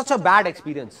 Such a bad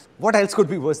experience. What else could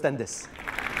be worse than this?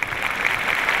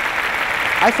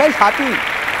 I felt happy.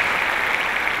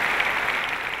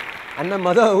 And my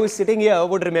mother, who is sitting here,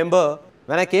 would remember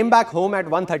when I came back home at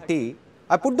 1:30,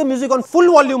 I put the music on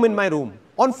full volume in my room,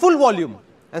 on full volume,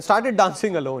 and started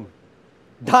dancing alone.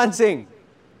 Dancing.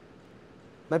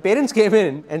 My parents came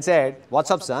in and said, what's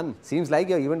up son? Seems like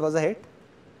your event was a hit.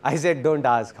 I said, don't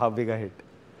ask how big a hit.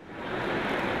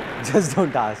 Just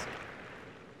don't ask.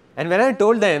 And when I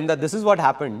told them that this is what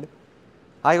happened,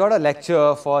 I got a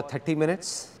lecture for 30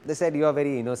 minutes. They said, you are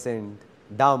very innocent,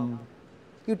 dumb.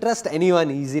 You trust anyone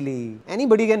easily.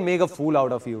 Anybody can make a fool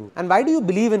out of you. And why do you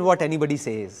believe in what anybody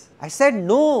says? I said,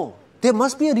 no. There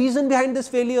must be a reason behind this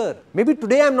failure. Maybe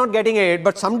today I'm not getting it,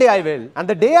 but someday I will. And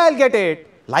the day I'll get it,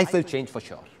 life will change for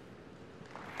sure.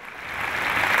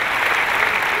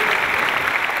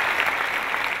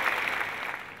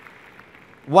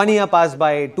 One year passed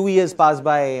by, 2 years passed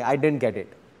by, I didn't get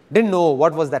it. Didn't know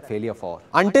what was that failure for.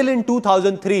 Until in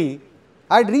 2003,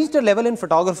 I had reached a level in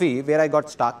photography where I got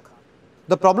stuck.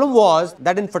 The problem was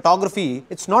that in photography,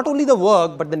 it's not only the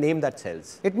work but the name that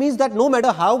sells. It means that no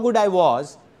matter how good I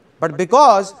was, but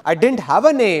because I didn't have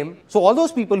a name, so all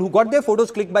those people who got their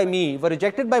photos clicked by me were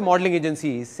rejected by modeling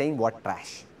agencies saying, what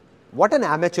trash. What an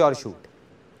amateur shoot.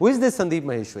 Who is this Sandeep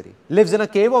Maheshwari? Lives in a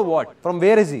cave or what? From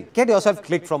where is he? Get yourself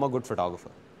clicked from a good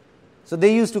photographer. So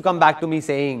they used to come back to me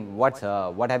saying, what's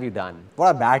up? What have you done? What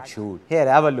a bad shoot. Here,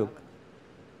 have a look.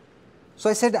 So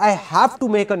I said, I have to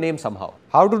make a name somehow.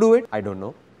 How to do it? I don't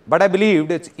know. But I believed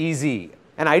it's easy.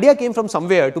 An idea came from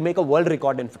somewhere to make a world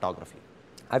record in photography.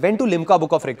 I went to Limca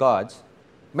Book of Records,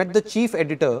 met the chief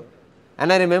editor,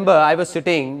 and I remember I was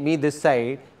sitting, me this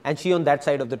side, and she on that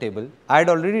side of the table. I had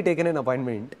already taken an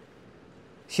appointment.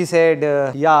 She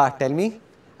said, yeah, tell me.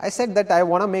 I said that I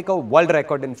want to make a world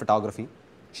record in photography.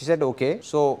 She said, okay,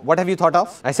 so what have you thought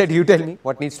of? I said, you tell me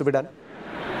what needs to be done.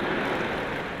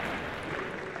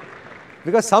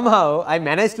 Because somehow I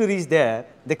managed to reach there,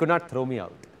 they could not throw me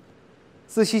out.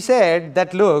 So she said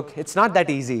that, look, it's not that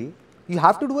easy. You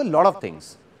have to do a lot of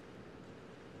things.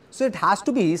 So it has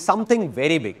to be something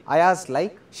very big. I asked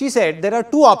like, she said there are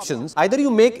two options. Either you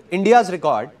make India's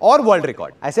record or world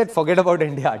record. I said forget about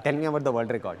India, tell me about the world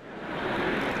record.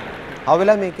 How will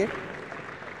I make it?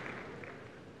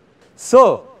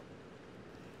 So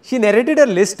she narrated a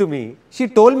list to me. She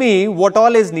told me what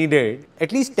all is needed.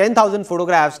 At least 10,000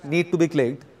 photographs need to be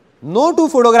clicked. No two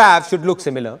photographs should look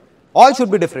similar. All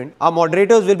should be different. Our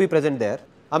moderators will be present there.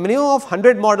 A minimum of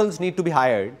 100 models need to be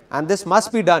hired, and this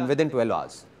must be done within 12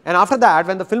 hours. And after that,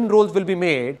 when the film rolls will be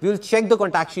made, we will check the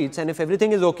contact sheets, and if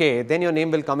everything is okay, then your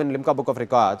name will come in Limca Book of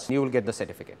Records. You will get the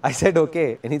certificate. I said,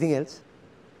 okay. Anything else?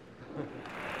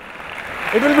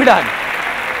 It will be done.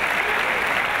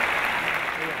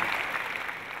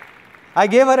 I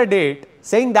gave her a date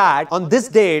saying that on this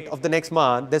date of the next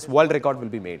month, this world record will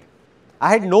be made. I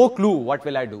had no clue what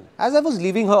will I do. As I was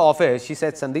leaving her office, she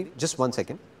said, Sandeep, just 1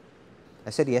 second. I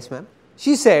said, yes, ma'am.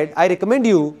 She said, I recommend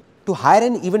you to hire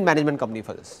an event management company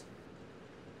for this.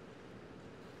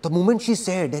 The moment she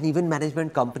said an event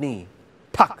management company,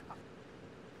 tuck.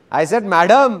 I said,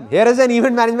 madam, here is an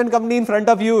event management company in front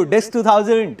of you, Disc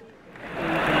 2000.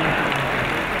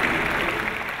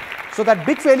 So that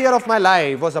big failure of my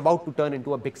life was about to turn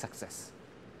into a big success.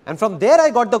 And from there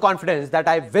I got the confidence that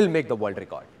I will make the world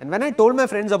record. And when I told my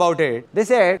friends about it, they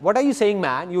said, what are you saying,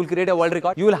 man? You will create a world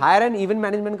record? You will hire an event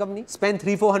management company? Spend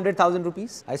 300,000-400,000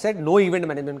 rupees? I said, no event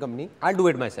management company. I'll do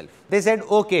it myself. They said,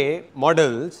 okay,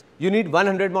 models. You need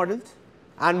 100 models.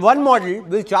 And one model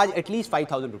will charge at least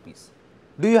 5,000 rupees.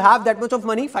 Do you have that much of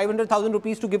money, 500,000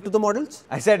 rupees to give to the models?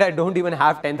 I said, I don't even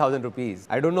have 10,000 rupees.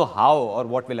 I don't know how or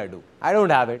what will I do. I don't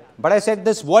have it. But I said,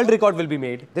 this world record will be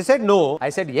made. They said, no.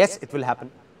 I said, yes, it will happen.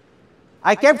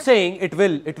 I kept saying, it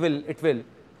will, it will, it will.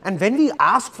 And when we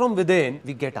ask from within,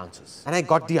 we get answers. And I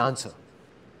got the answer.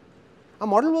 A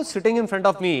model was sitting in front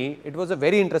of me. It was a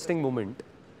very interesting moment.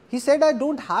 He said, I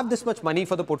don't have this much money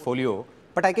for the portfolio,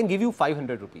 but I can give you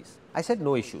 500 rupees. I said,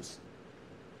 no issues.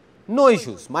 No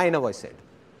issues, my inner voice said.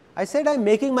 I said, I'm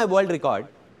making my world record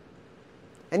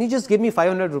and you just give me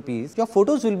 500 rupees. Your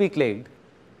photos will be clicked.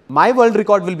 My world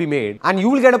record will be made and you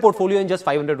will get a portfolio in just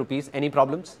 500 rupees. Any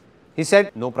problems? He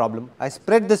said, no problem. I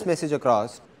spread this message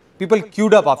across. People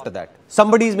queued up after that.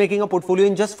 Somebody is making a portfolio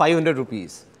in just 500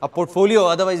 rupees. A portfolio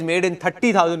otherwise made in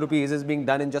 30,000 rupees is being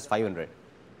done in just 500.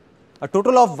 A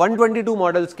total of 122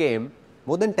 models came.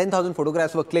 More than 10,000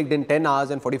 photographs were clicked in 10 hours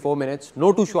and 44 minutes.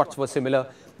 No two shots were similar.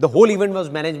 The whole event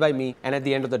was managed by me. And at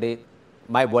the end of the day,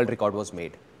 my world record was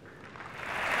made.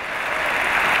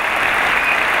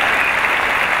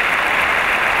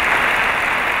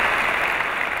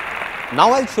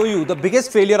 Now I'll show you the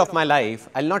biggest failure of my life.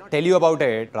 I'll not tell you about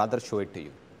it, rather show it to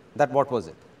you. That what was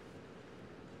it?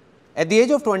 At the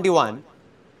age of 21,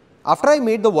 after I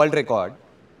made the world record,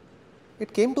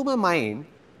 it came to my mind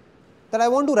that I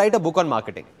want to write a book on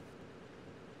marketing.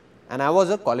 And I was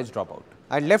a college dropout.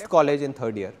 I left college in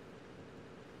 3rd year.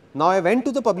 Now I went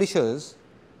to the publishers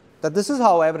that this is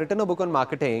how I have written a book on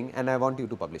marketing and I want you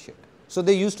to publish it. So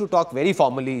they used to talk very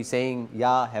formally saying,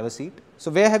 yeah, have a seat. So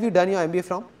where have you done your MBA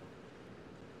from?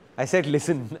 I said,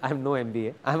 listen, I have no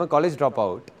MBA. I am a college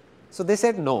dropout. So they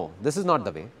said, no, this is not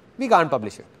the way. We can't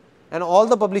publish it. And all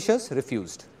the publishers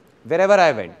refused wherever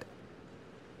I went.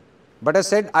 But I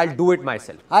said, I'll do it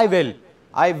myself. I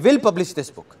will publish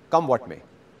this book, come what may.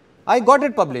 I got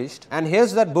it published and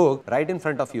here's that book right in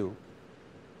front of you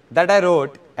that I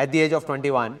wrote at the age of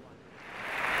 21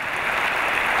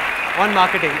 on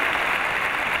marketing.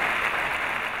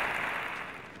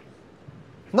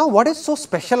 Now what is so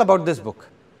special about this book?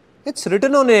 It's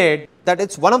written on it that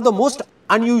it's one of the most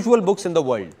unusual books in the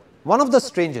world. One of the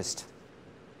strangest.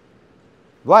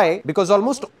 Why? Because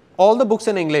almost all the books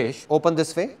in English open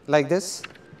this way, like this.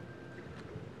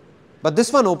 But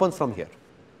this one opens from here.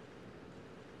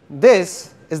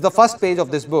 This is the first page of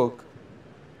this book.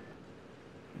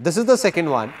 This is the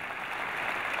second one.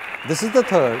 This is the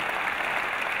third.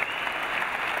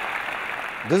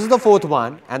 This is the fourth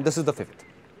one and this is the fifth.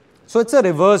 So it's a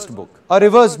reversed book. A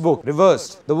reversed book.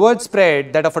 Reversed. The word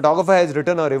spread that a photographer has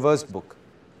written a reversed book.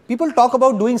 People talk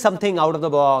about doing something out of the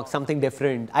box, something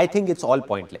different. I think it's all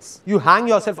pointless. You hang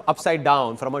yourself upside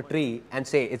down from a tree and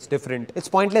say it's different. It's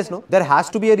pointless, no? There has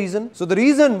to be a reason. So the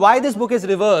reason why this book is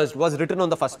reversed was written on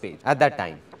the first page at that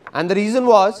time. And the reason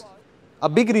was, a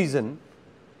big reason,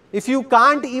 if you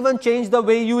can't even change the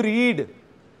way you read,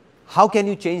 how can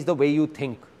you change the way you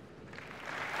think?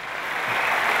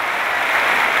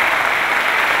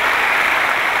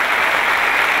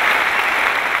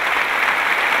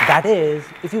 That is,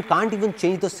 if you can't even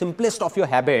change the simplest of your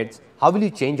habits, how will you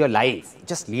change your life?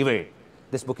 Just leave it.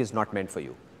 This book is not meant for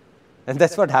you. And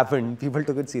that's what happened. People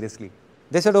took it seriously.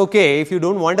 They said, okay, if you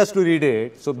don't want us to read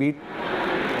it, so be it.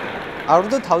 Out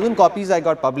of the 1,000 copies I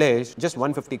got published, just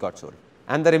 150 got sold.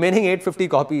 And the remaining 850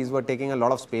 copies were taking a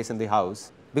lot of space in the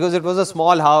house because it was a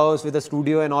small house with a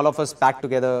studio and all of us packed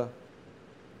together.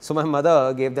 So my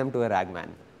mother gave them to a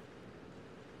ragman.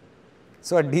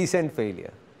 So a decent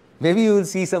failure. Maybe you will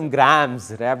see some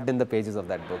grams wrapped in the pages of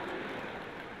that book.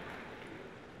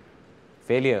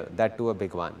 Failure, that too a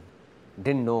big one.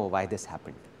 Didn't know why this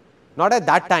happened. Not at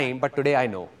that time, but today I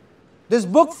know. This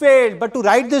book failed, but to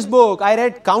write this book, I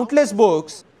read countless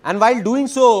books, and while doing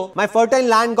so, my fertile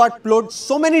land got plowed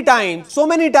so many times,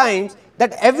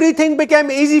 that everything became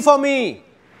easy for me.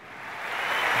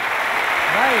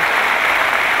 Right.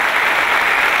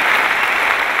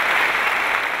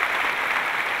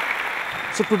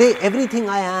 So today, everything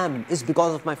I am is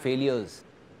because of my failures.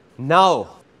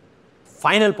 Now,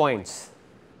 final points.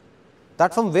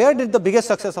 That from where did the biggest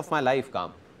success of my life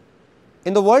come?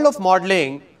 In the world of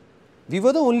modeling, we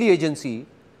were the only agency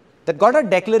that got a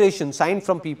declaration signed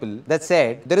from people that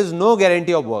said, there is no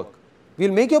guarantee of work.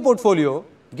 We'll make your portfolio,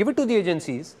 give it to the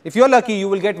agencies. If you're lucky, you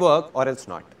will get work or else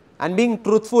not. And being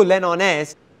truthful and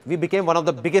honest, we became one of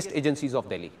the biggest agencies of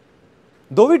Delhi.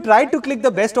 Though we tried to click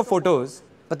the best of photos,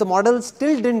 but the models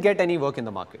still didn't get any work in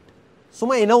the market. So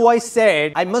my inner voice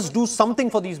said, I must do something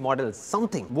for these models,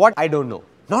 something. What? I don't know.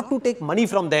 Not to take money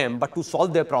from them, but to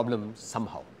solve their problems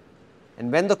somehow.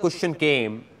 And when the question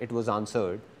came, it was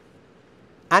answered.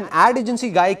 An ad agency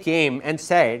guy came and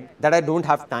said that I don't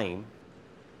have time.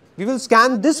 We will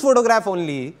scan this photograph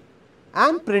only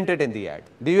and print it in the ad.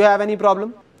 Do you have any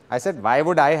problem? I said, why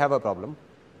would I have a problem?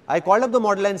 I called up the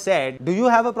model and said, do you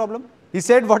have a problem? He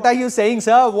said, what are you saying,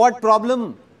 sir? What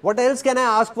problem? What else can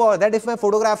I ask for? That if my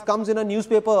photograph comes in a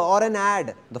newspaper or an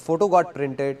ad, the photo got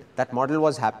printed, that model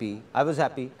was happy, I was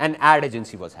happy, and ad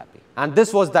agency was happy. And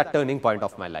this was that turning point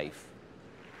of my life.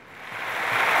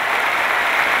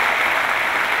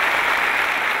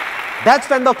 That's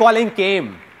when the calling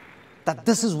came, that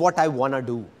this is what I want to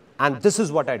do, and this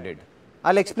is what I did.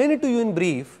 I'll explain it to you in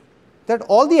brief, that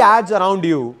all the ads around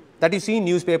you that you see in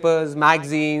newspapers,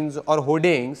 magazines, or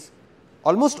hoardings,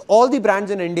 almost all the brands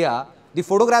in India, the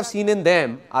photographs seen in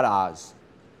them are ours.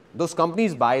 Those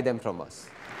companies buy them from us.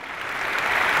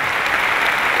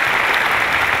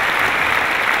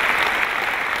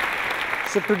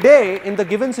 So today, in the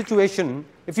given situation,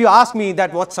 if you ask me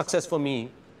that what's success for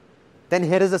me, then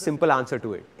here is a simple answer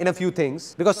to it, in a few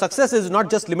things. Because success is not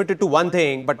just limited to one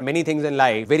thing, but many things in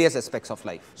life, various aspects of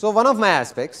life. So one of my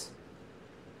aspects,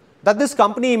 that this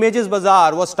company Images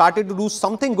Bazaar was started to do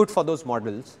something good for those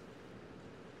models.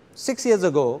 6 years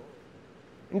ago,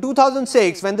 in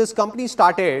 2006, when this company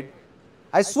started,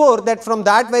 I swore that from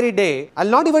that very day, I'll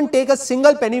not even take a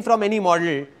single penny from any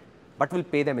model, but will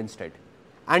pay them instead.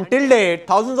 And till date,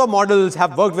 thousands of models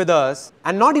have worked with us,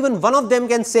 and not even one of them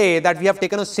can say that we have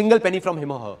taken a single penny from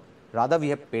him or her. Rather, we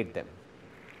have paid them.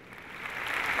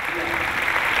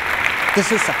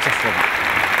 This is success for me.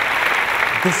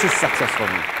 This is success for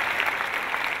me.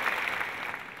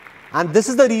 And this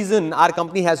is the reason our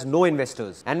company has no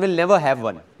investors and will never have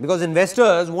one. Because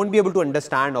investors won't be able to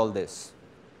understand all this.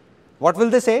 What will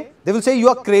they say? They will say, you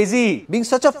are crazy. Being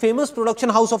such a famous production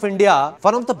house of India,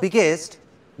 one of the biggest,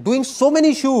 doing so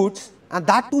many shoots, and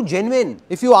that too genuine.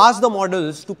 If you ask the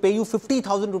models to pay you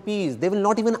 50,000 rupees, they will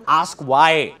not even ask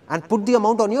why and put the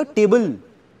amount on your table.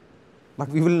 But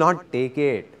we will not take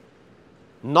it.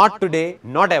 Not today,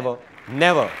 not ever,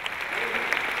 never.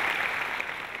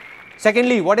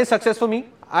 Secondly, what is success for me?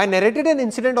 I narrated an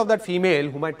incident of that female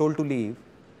whom I told to leave.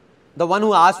 The one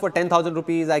who asked for 10,000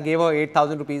 rupees, I gave her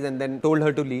 8,000 rupees and then told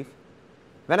her to leave.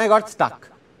 When I got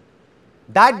stuck,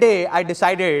 that day I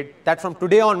decided that from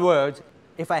today onwards,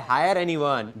 if I hire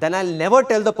anyone, then I'll never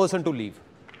tell the person to leave.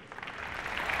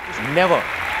 Never.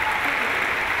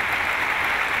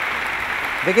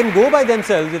 They can go by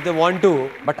themselves if they want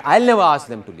to, but I'll never ask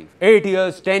them to leave. 8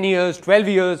 years, 10 years, 12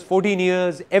 years, 14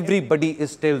 years, everybody is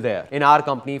still there. In our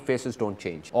company, faces don't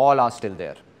change. All are still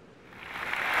there.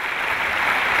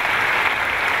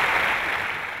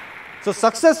 So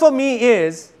success for me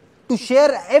is to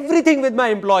share everything with my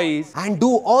employees and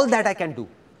do all that I can do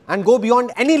and go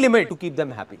beyond any limit to keep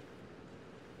them happy.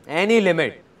 Any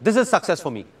limit. This is success for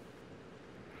me.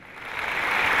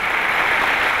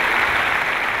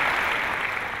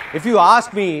 If you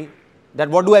ask me that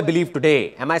what do I believe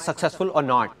today, am I successful or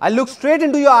not? I look straight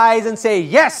into your eyes and say,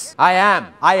 yes, I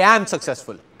am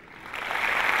successful.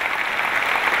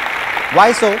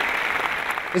 Why so?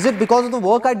 Is it because of the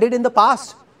work I did in the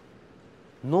past?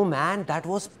 No man, that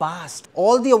was past.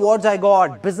 All the awards I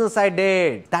got, business I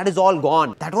did, that is all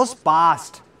gone. That was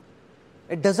past.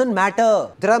 It doesn't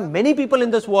matter. There are many people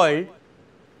in this world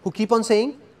who keep on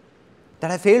saying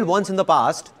that I failed once in the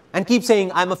past and keep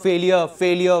saying I'm a failure,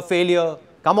 failure, failure.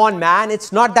 Come on, man,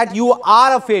 it's not that you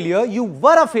are a failure, you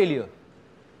were a failure.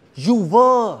 You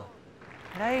were.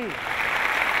 Right.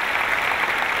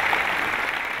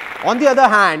 On the other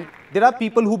hand, there are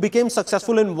people who became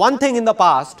successful in one thing in the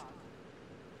past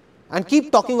and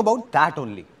keep talking about that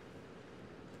only.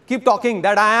 Keep talking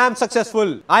that I am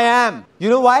successful. I am. You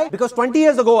know why? Because 20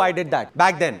 years ago I did that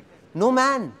back then. No,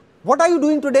 man. What are you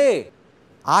doing today?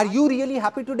 Are you really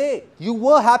happy today? You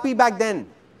were happy back then.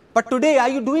 But today, are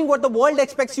you doing what the world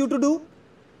expects you to do?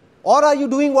 Or are you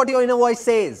doing what your inner voice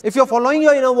says? If you're following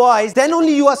your inner voice, then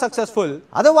only you are successful.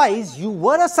 Otherwise, you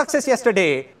were a success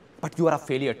yesterday, but you are a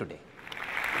failure today.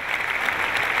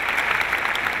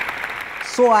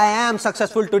 So I am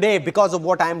successful today because of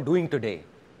what I am doing today.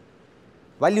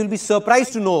 While you'll be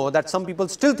surprised to know that some people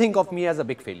still think of me as a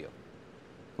big failure.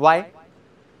 Why?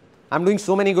 I'm doing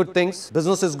so many good things.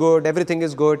 Business is good, everything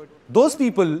is good. Those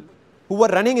people who were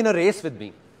running in a race with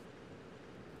me,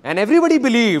 and everybody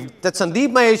believed that Sandeep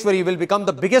Maheshwari will become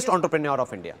the biggest entrepreneur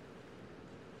of India.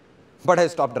 But I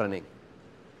stopped running.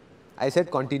 I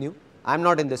said, continue. I'm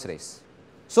not in this race.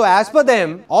 So as per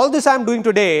them, all this I'm doing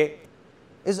today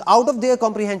is out of their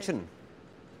comprehension.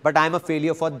 But I'm a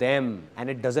failure for them and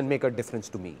it doesn't make a difference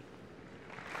to me.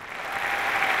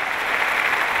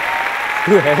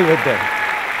 To hell with them.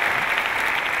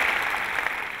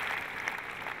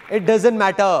 It doesn't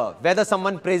matter whether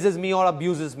someone praises me or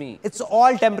abuses me. It's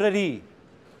all temporary.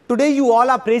 Today you all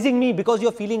are praising me because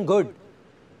you're feeling good.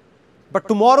 But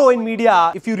tomorrow in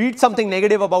media, if you read something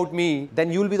negative about me,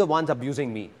 then you'll be the ones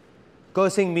abusing me,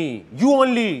 cursing me. You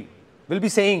only will be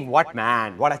saying, what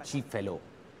man, what a cheap fellow.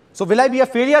 So will I be a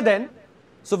failure then?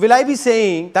 So will I be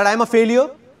saying that I'm a failure?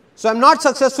 So I'm not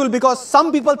successful because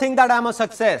some people think that I'm a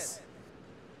success.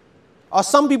 Or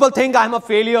some people think I'm a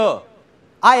failure.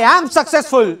 I am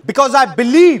successful because I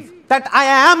believe that I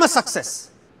am a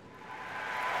success.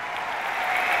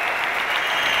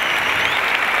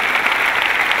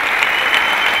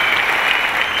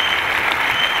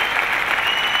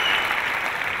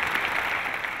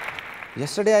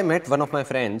 Yesterday I met one of my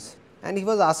friends and he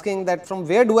was asking that from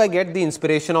where do I get the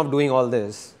inspiration of doing all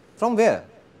this? From where?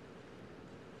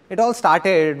 It all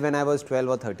started when I was 12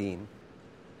 or 13.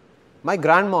 My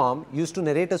grandmom used to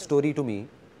narrate a story to me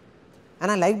and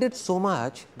I liked it so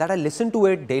much that I listened to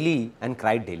it daily and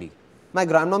cried daily. My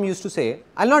grandmom used to say,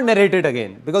 I'll not narrate it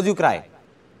again because you cry.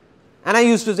 And I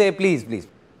used to say, please, please.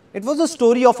 It was a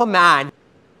story of a man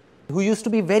who used to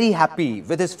be very happy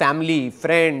with his family,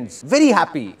 friends, very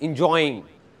happy, enjoying.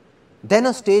 Then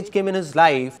a stage came in his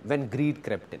life when greed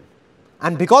crept in.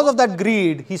 And because of that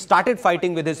greed, he started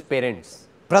fighting with his parents,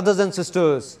 brothers and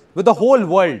sisters, with the whole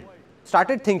world.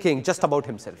 Started thinking just about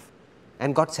himself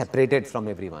and got separated from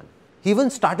everyone. He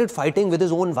even started fighting with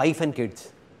his own wife and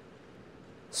kids.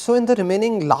 So in the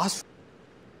remaining last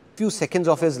few seconds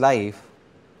of his life,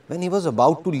 when he was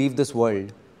about to leave this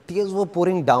world, tears were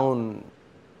pouring down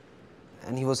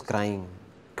and he was crying,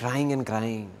 crying and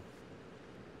crying.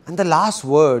 And the last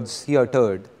words he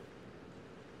uttered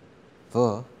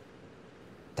were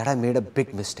that I made a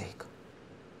big mistake.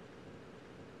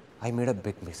 I made a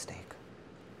big mistake.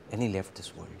 And he left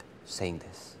this world saying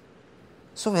this.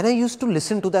 So when I used to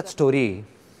listen to that story,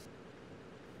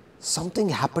 something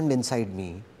happened inside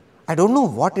me. I don't know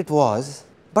what it was,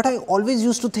 but I always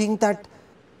used to think that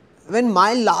when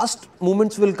my last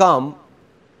moments will come,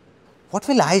 what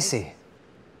will I say?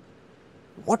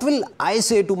 What will I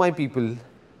say to my people?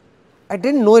 I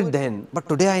didn't know it then, but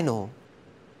today I know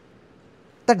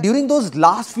that during those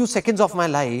last few seconds of my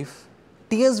life,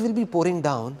 tears will be pouring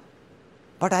down,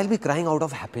 but I'll be crying out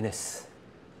of happiness.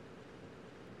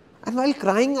 And while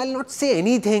crying, I'll not say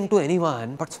anything to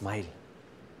anyone, but smile.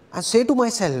 And say to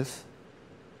myself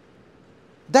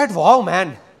that, wow,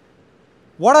 man,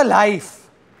 what a life.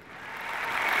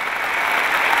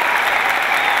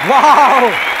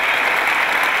 Wow.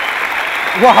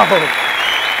 Wow.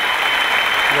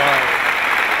 Wow.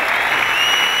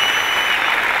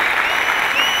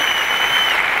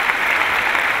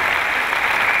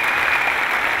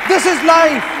 This is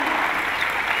life.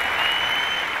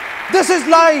 This is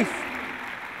life.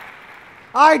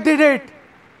 I did it.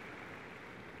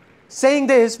 Saying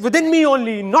this within me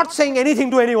only, not saying anything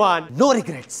to anyone, no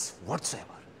regrets whatsoever.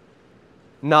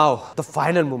 Now, the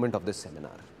final moment of this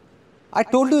seminar. I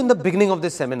told you in the beginning of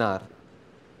this seminar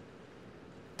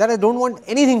that I don't want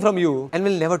anything from you and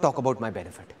will never talk about my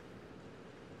benefit.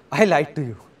 I lied to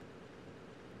you.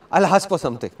 I'll ask for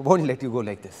something. Won't let you go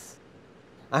like this.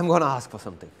 I'm going to ask for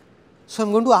something. So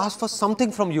I'm going to ask for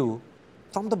something from you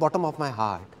from the bottom of my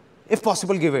heart. If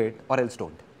possible, give it or else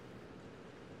don't.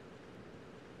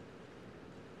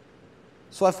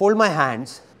 So I fold my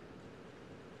hands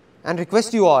and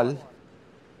request you all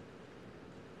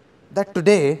that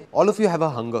today all of you have a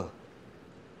hunger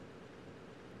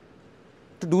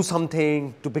to do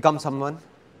something, to become someone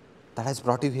that has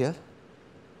brought you here.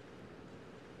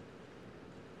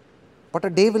 But a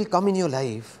day will come in your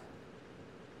life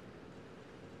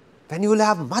when you will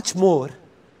have much more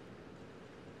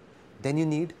than you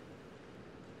need.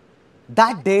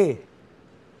 That day,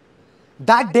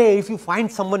 if you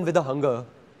find someone with a hunger,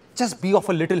 just be of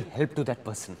a little help to that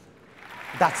person.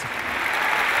 That's it.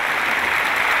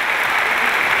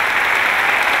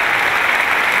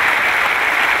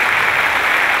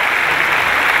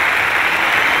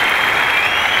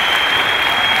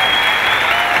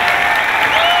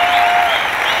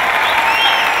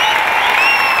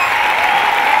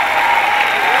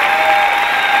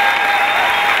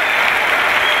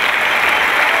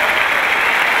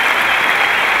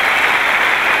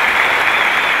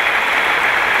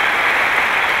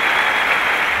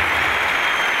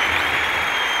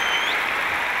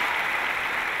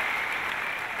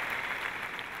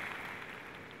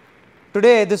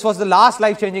 Today, this was the last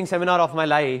life-changing seminar of my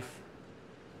life.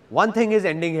 One thing is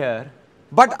ending here,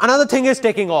 but another thing is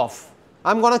taking off.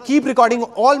 I'm going to keep recording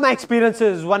all my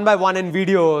experiences one by one in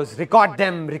videos, record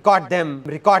them, record them,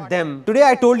 record them. Today,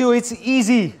 I told you it's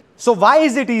easy. So why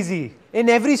is it easy? In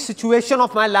every situation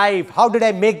of my life, how did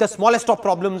I make the smallest of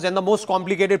problems and the most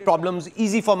complicated problems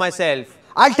easy for myself?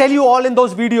 I'll tell you all in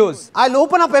those videos. I'll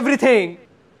open up everything.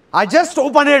 I just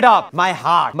open it up, my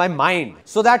heart, my mind,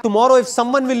 so that tomorrow if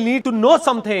someone will need to know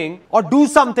something or do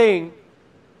something,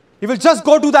 he will just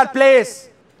go to that place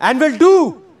and will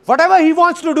do whatever he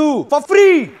wants to do for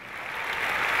free.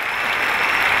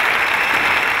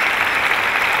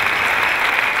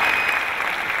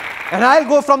 And I'll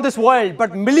go from this world,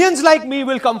 but millions like me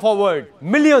will come forward.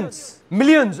 Millions,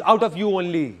 millions out of you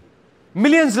only.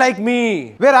 Millions like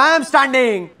me, where I am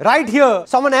standing, right here,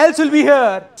 someone else will be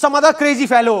here, some other crazy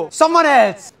fellow, someone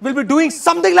else will be doing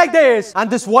something like this, and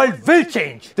this world will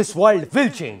change. This world will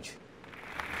change.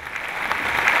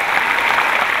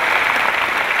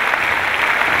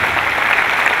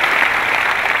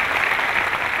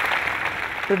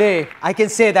 Today, I can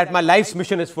say that my life's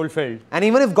mission is fulfilled. And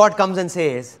even if God comes and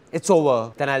says, it's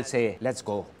over, then I'll say, let's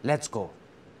go, let's go,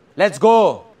 let's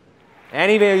go.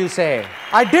 Anyway, you say,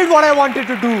 I did what I wanted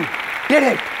to do, did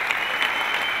it.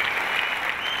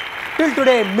 Till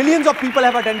today, millions of people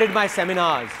have attended my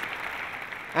seminars.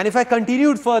 And if I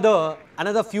continued further,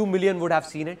 another few million would have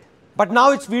seen it. But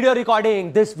now it's video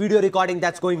recording, this video recording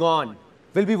that's going on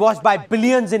will be watched by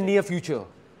billions in near future.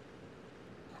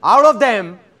 Out of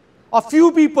them, a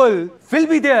few people will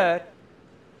be there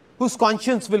whose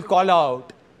conscience will call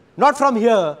out, not from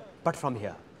here, but from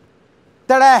here.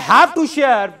 That I have to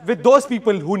share with those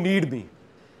people who need me.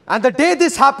 And the day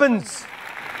this happens,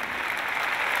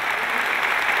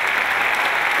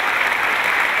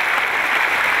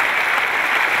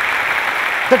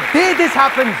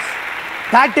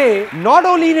 that day, not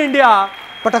only in India,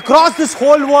 but across this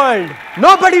whole world,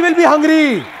 nobody will be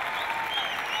hungry.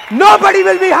 Nobody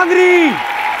will be hungry.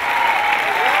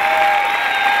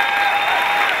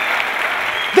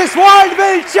 This world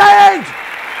will change.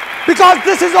 Because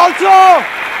this is also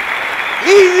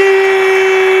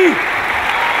easy.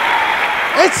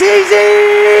 It's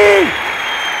easy.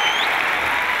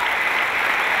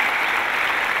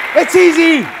 It's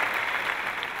easy.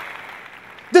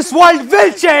 This world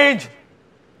will change.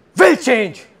 Will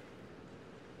change.